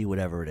conspiracy,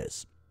 whatever it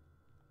is,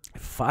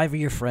 if 5 of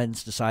your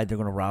friends decide they're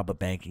going to rob a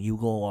bank and you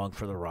go along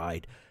for the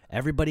ride,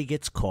 everybody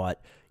gets caught,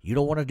 you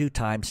don't want to do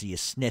time, so you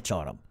snitch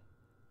on them.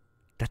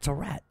 That's a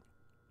rat.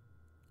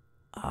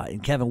 In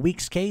Kevin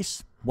Weeks'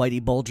 case,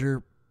 Whitey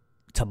Bulger,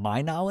 to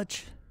my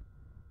knowledge,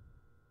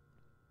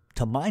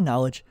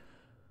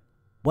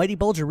 Whitey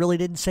Bulger really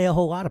didn't say a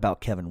whole lot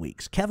about Kevin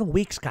Weeks. Kevin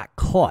Weeks got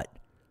caught,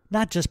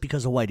 not just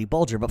because of Whitey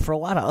Bulger, but for a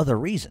lot of other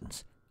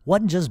reasons.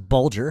 Wasn't just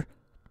Bulger,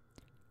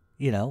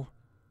 look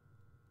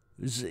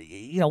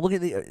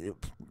at the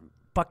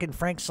fucking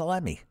Frank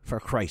Salemi, for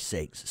Christ's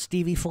sakes,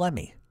 Stevie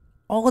Flemmi.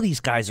 All of these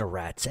guys are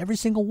rats. Every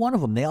single one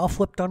of them. They all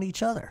flipped on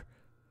each other.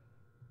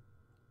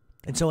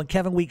 And so in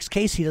Kevin Weeks'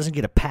 case, he doesn't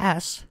get a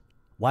pass.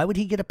 Why would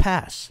he get a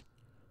pass?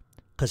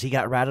 Because he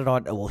got ratted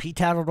on. Well, he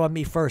tattled on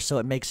me first, so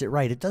it makes it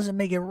right. It doesn't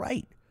make it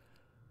right.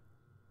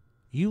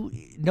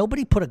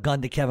 Nobody put a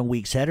gun to Kevin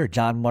Weeks' head or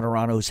John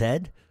Martorano's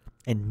head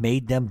and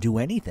made them do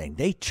anything.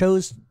 They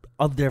chose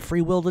of their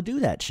free will to do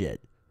that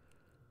shit.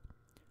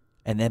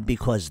 And then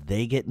because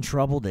they get in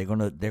trouble, they're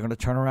gonna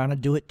turn around and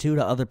do it too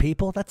to other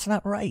people. That's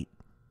not right.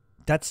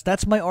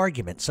 That's my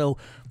argument. So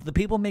the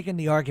people making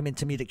the argument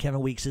to me that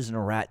Kevin Weeks isn't a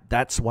rat,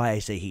 that's why I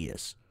say he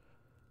is.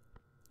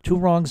 Two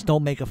wrongs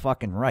don't make a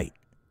fucking right.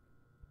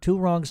 Two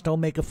wrongs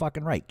don't make a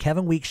fucking right.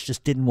 Kevin Weeks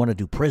just didn't want to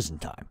do prison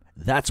time.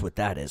 That's what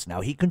that is.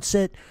 Now, he can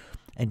sit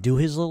and do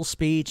his little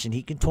speech, and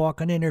he can talk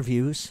on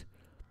interviews,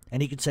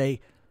 and he can say,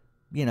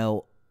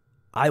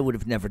 I would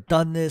have never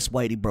done this.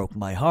 Whitey broke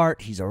my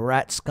heart. He's a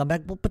rat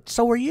scumbag. Well, but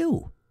so are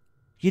you.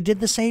 You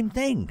did the same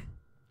thing.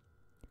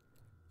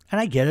 And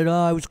I get it. Oh,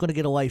 I was going to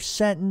get a life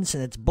sentence,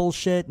 and it's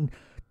bullshit. And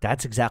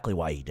that's exactly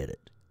why he did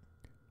it.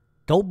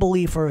 Don't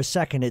believe for a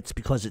second it's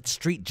because it's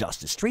street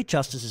justice. Street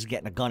justice is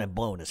getting a gun and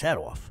blowing his head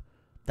off.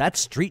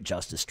 That's street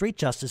justice. Street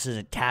justice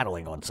isn't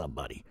tattling on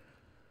somebody.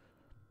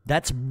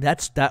 That's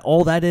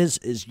all that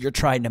is you're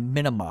trying to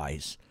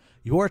minimize.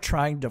 You're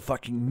trying to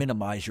fucking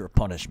minimize your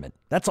punishment.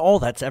 That's all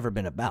that's ever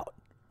been about.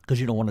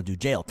 Because you don't want to do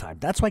jail time.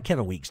 That's why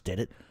Kevin Weeks did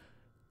it. It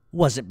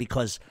wasn't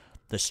because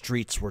the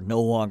streets were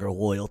no longer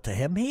loyal to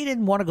him. He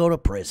didn't want to go to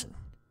prison.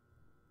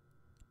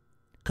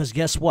 Because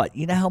guess what?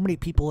 You know how many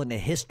people in the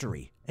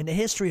history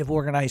of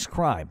organized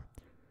crime,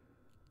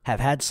 have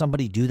had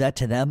somebody do that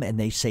to them and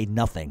they say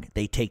nothing.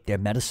 They take their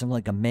medicine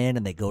like a man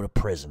and they go to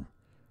prison.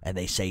 And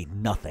they say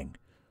nothing.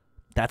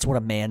 That's what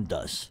a man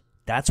does.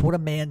 That's what a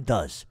man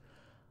does.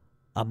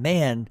 A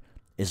man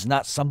is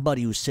not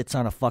somebody who sits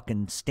on a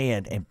fucking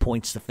stand and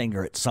points the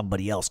finger at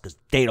somebody else because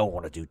they don't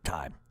want to do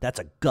time. That's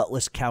a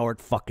gutless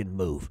coward fucking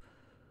move.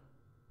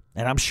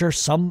 And I'm sure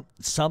some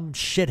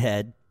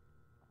shithead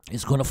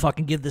is going to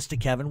fucking give this to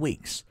Kevin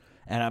Weeks.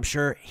 And I'm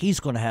sure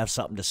he's going to have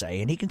something to say.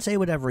 And he can say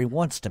whatever he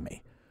wants to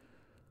me.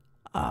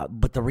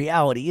 But the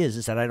reality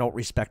is that I don't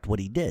respect what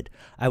he did.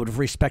 I would have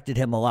respected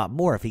him a lot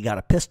more if he got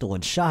a pistol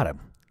and shot him.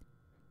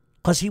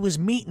 Because he was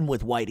meeting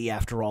with Whitey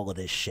after all of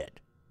this shit.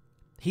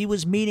 He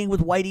was meeting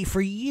with Whitey for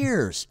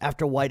years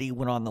after Whitey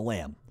went on the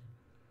lam.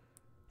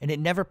 And it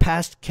never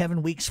passed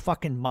Kevin Weeks'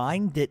 fucking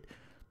mind that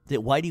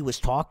Whitey was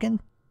talking.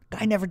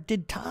 Guy never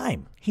did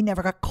time. He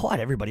never got caught.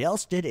 Everybody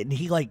else did it. And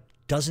he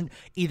doesn't.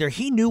 Either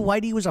he knew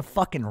Whitey was a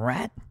fucking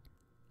rat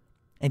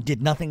and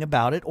did nothing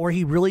about it, or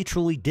he really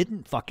truly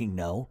didn't fucking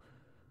know.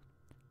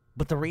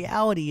 But the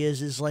reality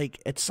is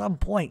at some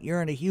point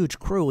you're in a huge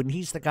crew and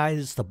he's the guy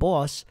that's the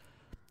boss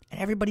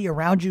and everybody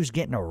around you is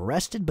getting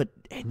arrested, but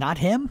not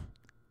him.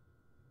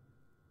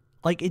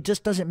 It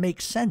just doesn't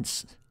make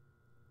sense.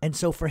 And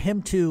so for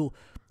him to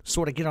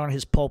sort of get on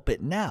his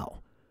pulpit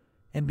now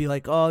and be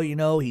like,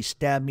 oh, he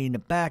stabbed me in the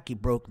back. He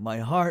broke my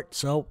heart.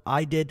 So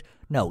I did.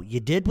 No, you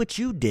did what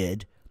you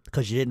did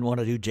because you didn't want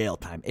to do jail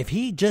time. If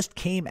he just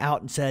came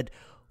out and said,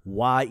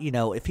 why,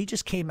 if he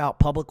just came out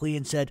publicly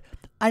and said,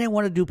 I didn't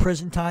want to do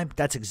prison time.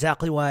 That's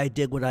exactly why I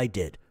did what I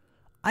did.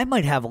 I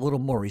might have a little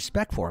more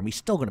respect for him. He's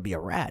still going to be a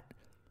rat.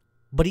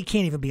 But he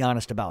can't even be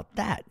honest about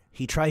that.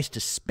 He tries to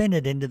spin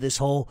it into this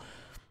whole,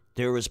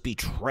 there was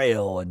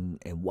betrayal and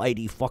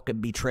Whitey fucking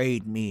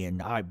betrayed me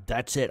and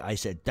that's it. I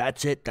said,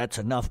 that's it. That's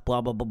enough. Blah,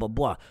 blah, blah, blah,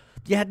 blah.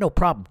 You had no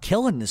problem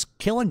killing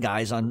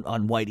guys on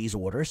Whitey's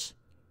orders.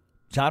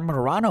 John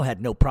Martorano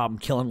had no problem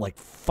killing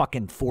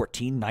fucking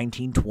 14,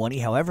 19, 20,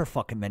 however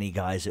fucking many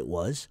guys it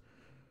was.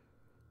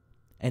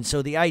 And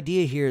so the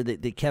idea here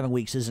that Kevin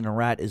Weeks isn't a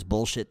rat is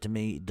bullshit to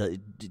me.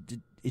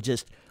 It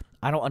just,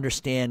 I don't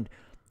understand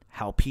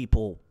how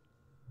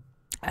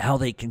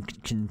they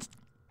can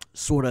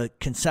sort of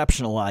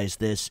conceptualize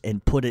this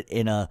and put it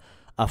in a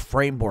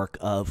framework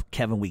of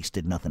Kevin Weeks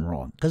did nothing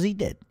wrong. Because he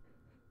did.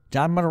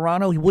 John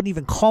Martorano, he wouldn't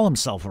even call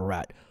himself a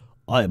rat.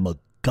 I am a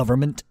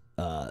government,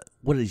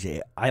 what did he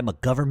say? I am a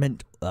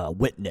government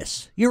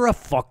witness. You're a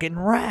fucking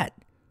rat.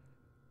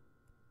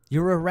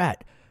 You're a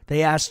rat.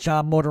 They asked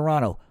John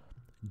Martorano,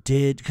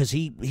 because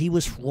he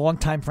was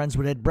longtime friends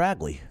with Ed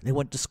Bradley. They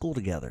went to school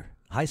together.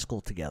 high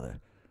school together.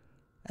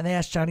 And they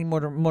asked Johnny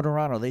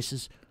Motorano, they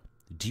says,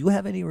 do you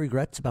have any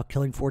regrets about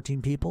killing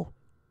 14 people?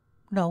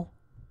 No.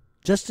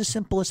 Just as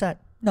simple as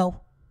that.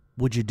 No.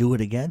 Would you do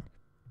it again?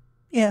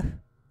 Yeah.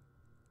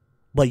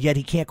 But yet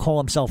he can't call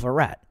himself a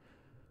rat.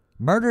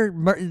 Murder,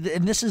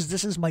 and this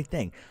is my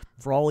thing.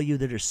 For all of you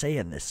that are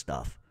saying this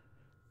stuff,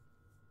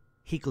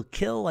 he could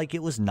kill like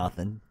it was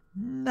nothing.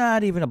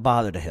 Not even a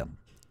bother to him.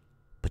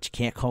 But you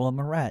can't call him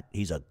a rat.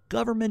 He's a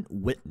government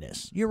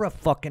witness. You're a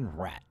fucking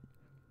rat.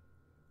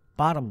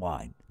 Bottom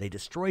line, they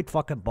destroyed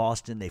fucking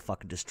Boston. They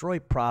fucking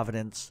destroyed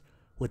Providence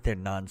with their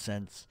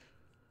nonsense.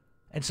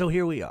 And so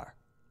here we are.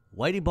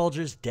 Whitey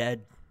Bulger's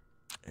dead.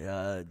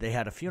 They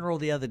had a funeral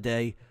the other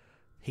day.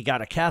 He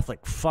got a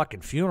Catholic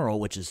fucking funeral,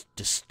 which is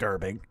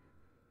disturbing.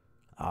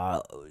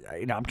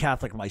 I'm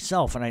Catholic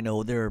myself, and I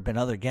know there have been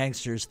other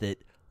gangsters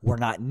that were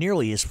not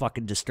nearly as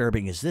fucking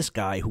disturbing as this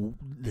guy who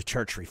the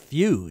church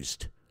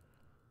refused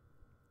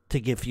to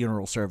give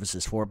funeral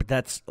services for. But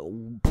that's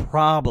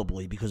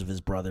probably because of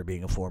his brother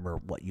being a former,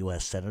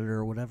 U.S. senator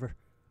or whatever.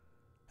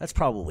 That's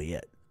probably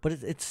it. But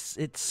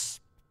it's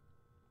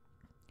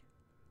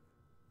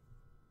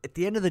at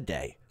the end of the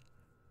day,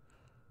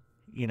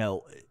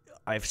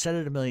 I've said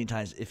it a million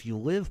times. If you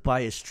live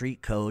by a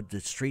street code, the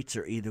streets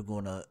are either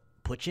going to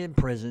put you in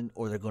prison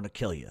or they're going to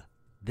kill you.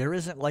 There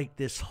isn't like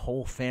this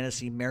whole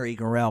fantasy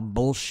merry-go-round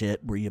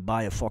bullshit where you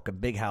buy a fucking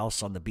big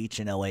house on the beach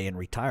in L.A. and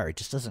retire. It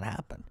just doesn't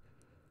happen.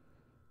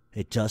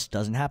 It just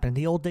doesn't happen. In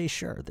the old days,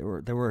 sure.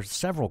 There were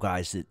several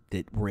guys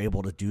that were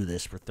able to do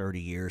this for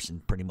 30 years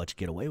and pretty much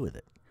get away with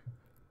it.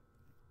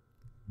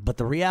 But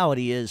the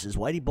reality is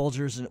Whitey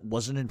Bulger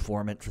was an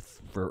informant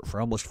for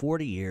almost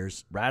 40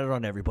 years, ratted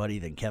on everybody,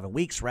 then Kevin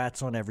Weeks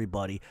rats on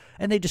everybody,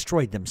 and they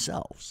destroyed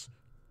themselves.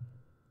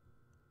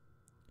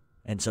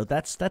 And so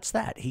that's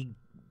that.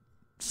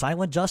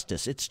 Silent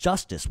justice. It's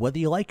justice. Whether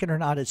you like it or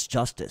not, it's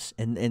justice.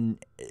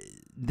 And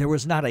there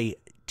was not a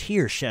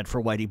tear shed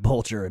for Whitey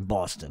Bulger in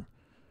Boston.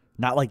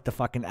 Not like the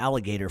fucking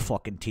alligator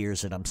fucking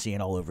tears that I'm seeing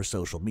all over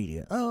social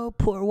media. Oh,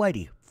 poor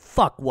Whitey.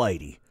 Fuck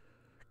Whitey.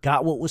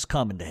 Got what was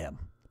coming to him.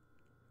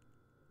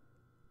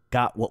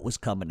 Got what was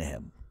coming to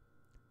him.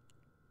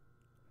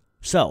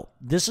 So,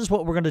 this is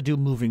what we're going to do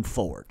moving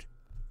forward.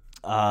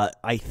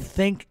 I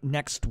think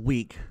next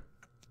week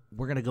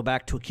we're going to go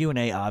back to a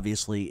Q&A,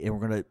 obviously, and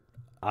we're going to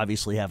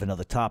obviously have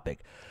another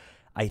topic.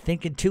 I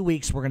think in 2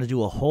 weeks we're going to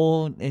do a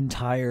whole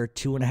entire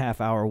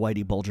 2.5-hour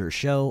Whitey Bulger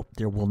show.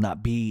 There will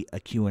not be a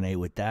Q&A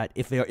with that.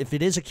 If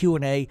it is a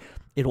Q&A,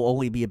 it'll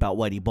only be about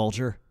Whitey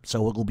Bulger,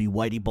 so it will be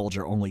Whitey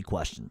Bulger only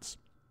questions.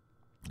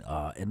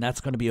 And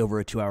that's going to be over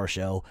a 2-hour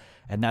show,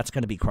 and that's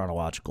going to be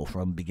chronological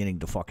from beginning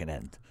to fucking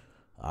end.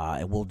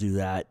 And we'll do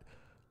that.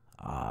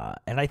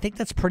 And I think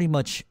that's pretty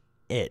much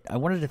it. I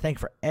wanted to thank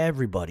for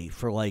everybody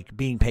for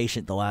being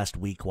patient the last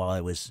week while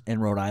I was in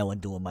Rhode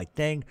Island doing my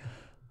thing.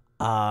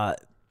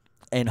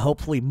 And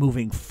hopefully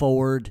moving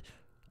forward,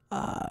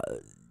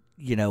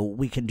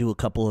 we can do a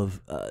couple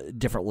of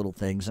different little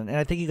things. And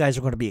I think you guys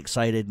are going to be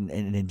excited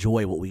and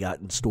enjoy what we got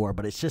in store.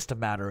 But it's just a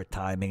matter of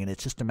timing, and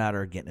it's just a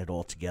matter of getting it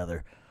all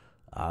together.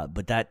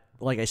 But that,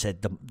 like I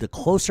said, the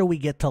closer we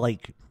get to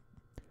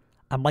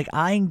I'm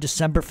eyeing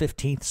December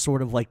 15th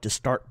sort of to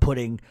start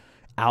putting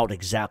out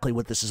exactly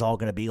what this is all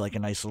going to be, like a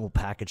nice little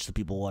package so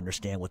people will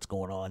understand what's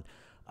going on.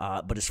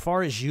 But as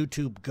far as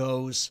YouTube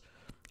goes,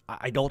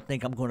 I don't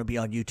think I'm going to be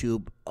on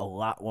YouTube a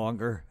lot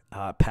longer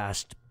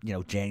past,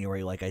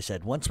 January, like I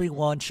said. Once we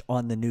launch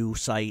on the new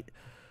site,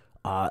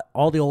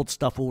 all the old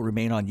stuff will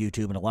remain on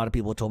YouTube. And a lot of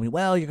people have told me,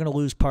 well, you're going to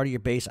lose part of your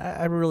base.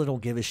 I really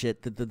don't give a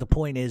shit. The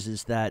point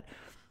is that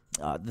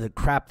the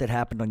crap that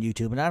happened on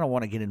YouTube, and I don't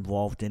want to get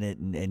involved in it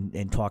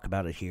and talk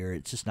about it here.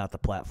 It's just not the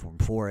platform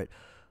for it.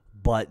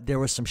 But there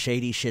was some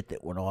shady shit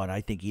that went on.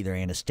 I think either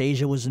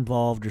Anastasia was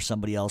involved or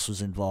somebody else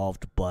was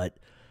involved. But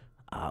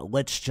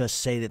let's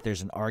just say that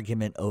there's an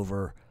argument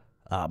over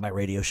my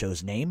radio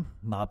show's name,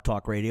 Mob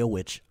Talk Radio,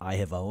 which I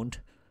have owned.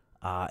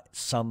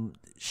 Some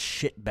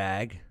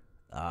shitbag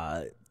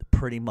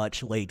pretty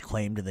much laid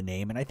claim to the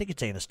name, and I think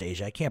it's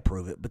Anastasia. I can't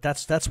prove it, but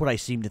that's what I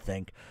seem to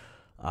think.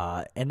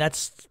 And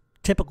that's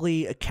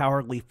typically a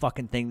cowardly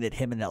fucking thing that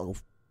him and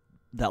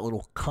that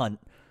little cunt,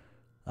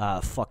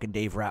 fucking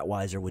Dave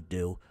Ratweiser, would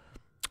do.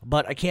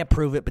 But I can't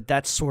prove it, but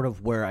that's sort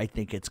of where I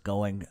think it's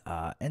going.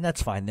 And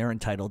that's fine. They're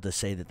entitled to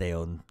say that they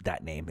own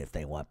that name if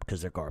they want,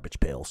 because they're garbage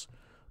pails.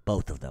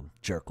 Both of them,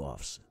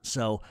 jerk-offs.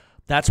 So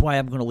that's why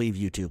I'm going to leave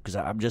YouTube, because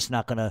I'm just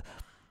not going to...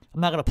 I'm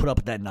not going to put up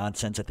with that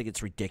nonsense. I think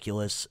it's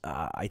ridiculous.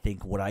 I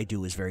think what I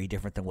do is very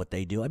different than what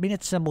they do. I mean,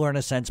 it's similar in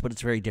a sense, but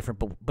it's very different.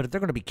 But if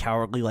they're going to be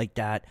cowardly like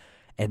that,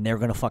 and they're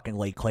going to fucking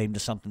lay claim to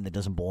something that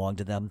doesn't belong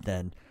to them,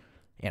 then...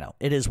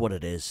 it is what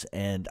it is,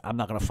 and I'm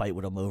not going to fight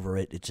with them over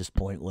it. It's just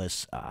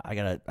pointless. I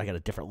got a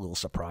different little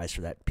surprise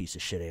for that piece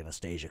of shit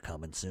Anastasia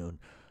coming soon.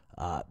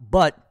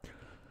 But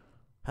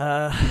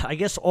I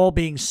guess all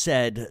being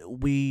said,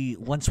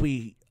 once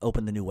we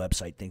open the new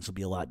website, things will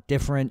be a lot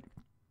different.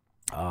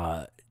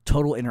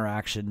 Total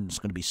interaction. There's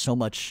going to be so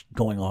much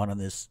going on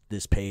this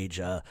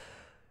page.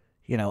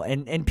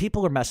 and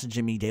people are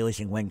messaging me daily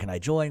saying, when can I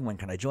join? When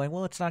can I join?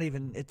 Well, it's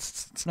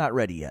not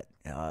ready yet.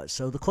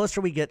 So the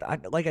closer we get,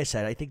 like I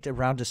said, I think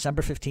around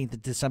December 15th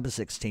and December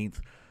 16th,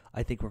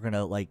 I think we're going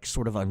to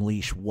sort of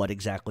unleash what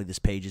exactly this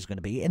page is going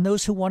to be. And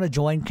those who want to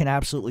join can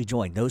absolutely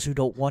join. Those who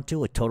don't want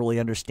to, I totally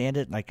understand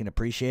it and I can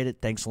appreciate it.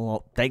 Thanks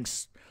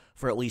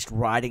for at least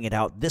riding it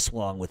out this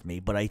long with me.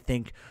 But I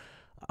think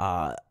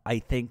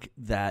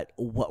that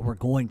what we're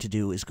going to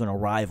do is going to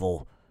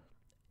rival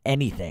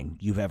anything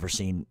you've ever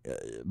seen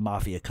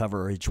Mafia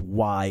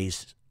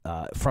coverage-wise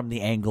from the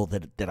angle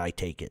that I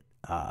take it.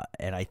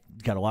 And I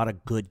got a lot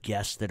of good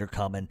guests that are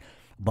coming.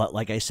 But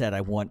like I said,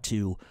 I want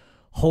to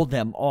hold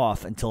them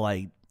off until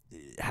I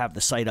have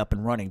the site up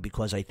and running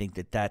because I think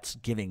that that's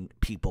giving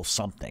people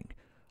something.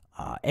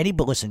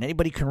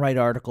 Anybody can write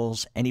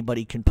articles.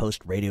 Anybody can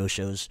post radio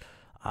shows.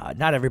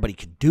 Not everybody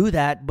can do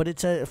that, but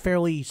it's a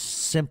fairly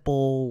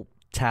simple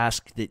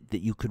task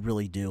that you could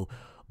really do.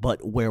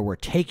 But where we're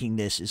taking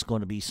this is going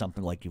to be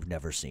something like you've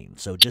never seen.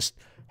 So just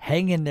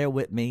hang in there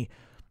with me.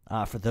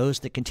 For those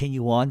that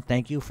continue on,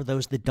 thank you. For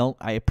those that don't,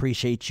 I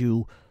appreciate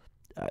you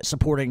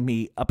supporting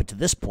me up to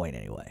this point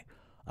anyway.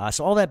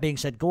 So all that being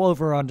said, go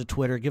over onto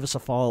Twitter. Give us a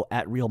follow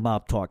at Real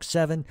Mob Talk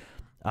 7.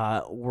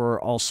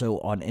 We're also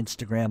on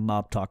Instagram,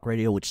 Mob Talk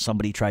Radio, which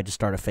somebody tried to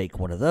start a fake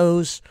one of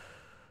those.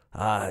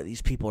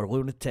 These people are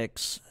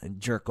lunatics and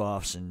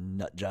jerk-offs and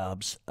nut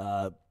jobs.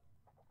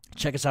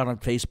 Check us out on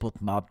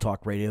Facebook, Mob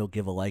Talk Radio.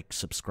 Give a like,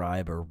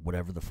 subscribe, or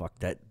whatever the fuck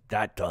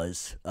that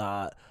does.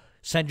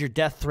 Send your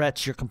death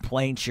threats, your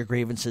complaints, your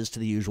grievances to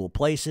the usual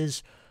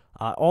places.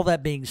 All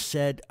that being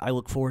said, I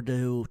look forward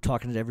to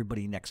talking to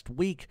everybody next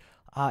week.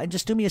 And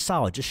just do me a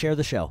solid. Just share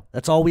the show.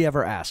 That's all we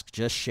ever ask.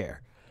 Just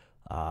share.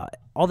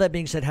 All that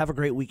being said, have a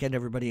great weekend,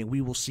 everybody, and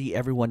we will see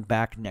everyone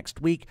back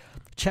next week.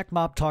 Check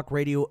Mob Talk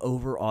Radio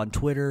over on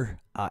Twitter,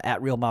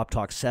 at Real Mob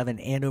Talk 7,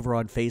 and over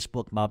on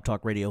Facebook, Mob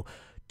Talk Radio,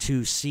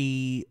 to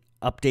see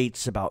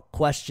updates about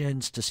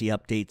questions, to see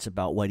updates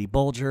about Whitey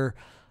Bulger.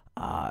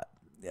 I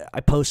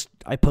post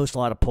a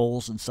lot of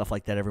polls and stuff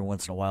like that every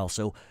once in a while.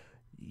 So,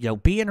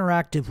 be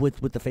interactive with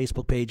the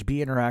Facebook page. Be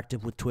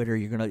interactive with Twitter.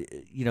 You're gonna,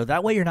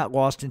 that way you're not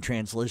lost in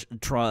transition.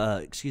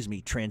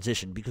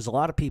 Because a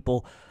lot of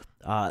people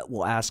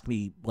will ask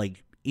me,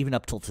 like, even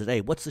up till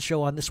today, what's the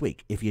show on this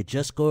week? If you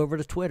just go over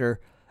to Twitter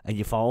and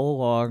you follow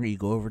along, or you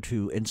go over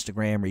to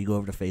Instagram, or you go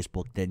over to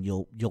Facebook, then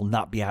you'll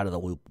not be out of the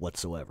loop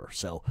whatsoever.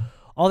 So,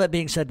 all that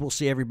being said, we'll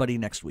see everybody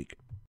next week.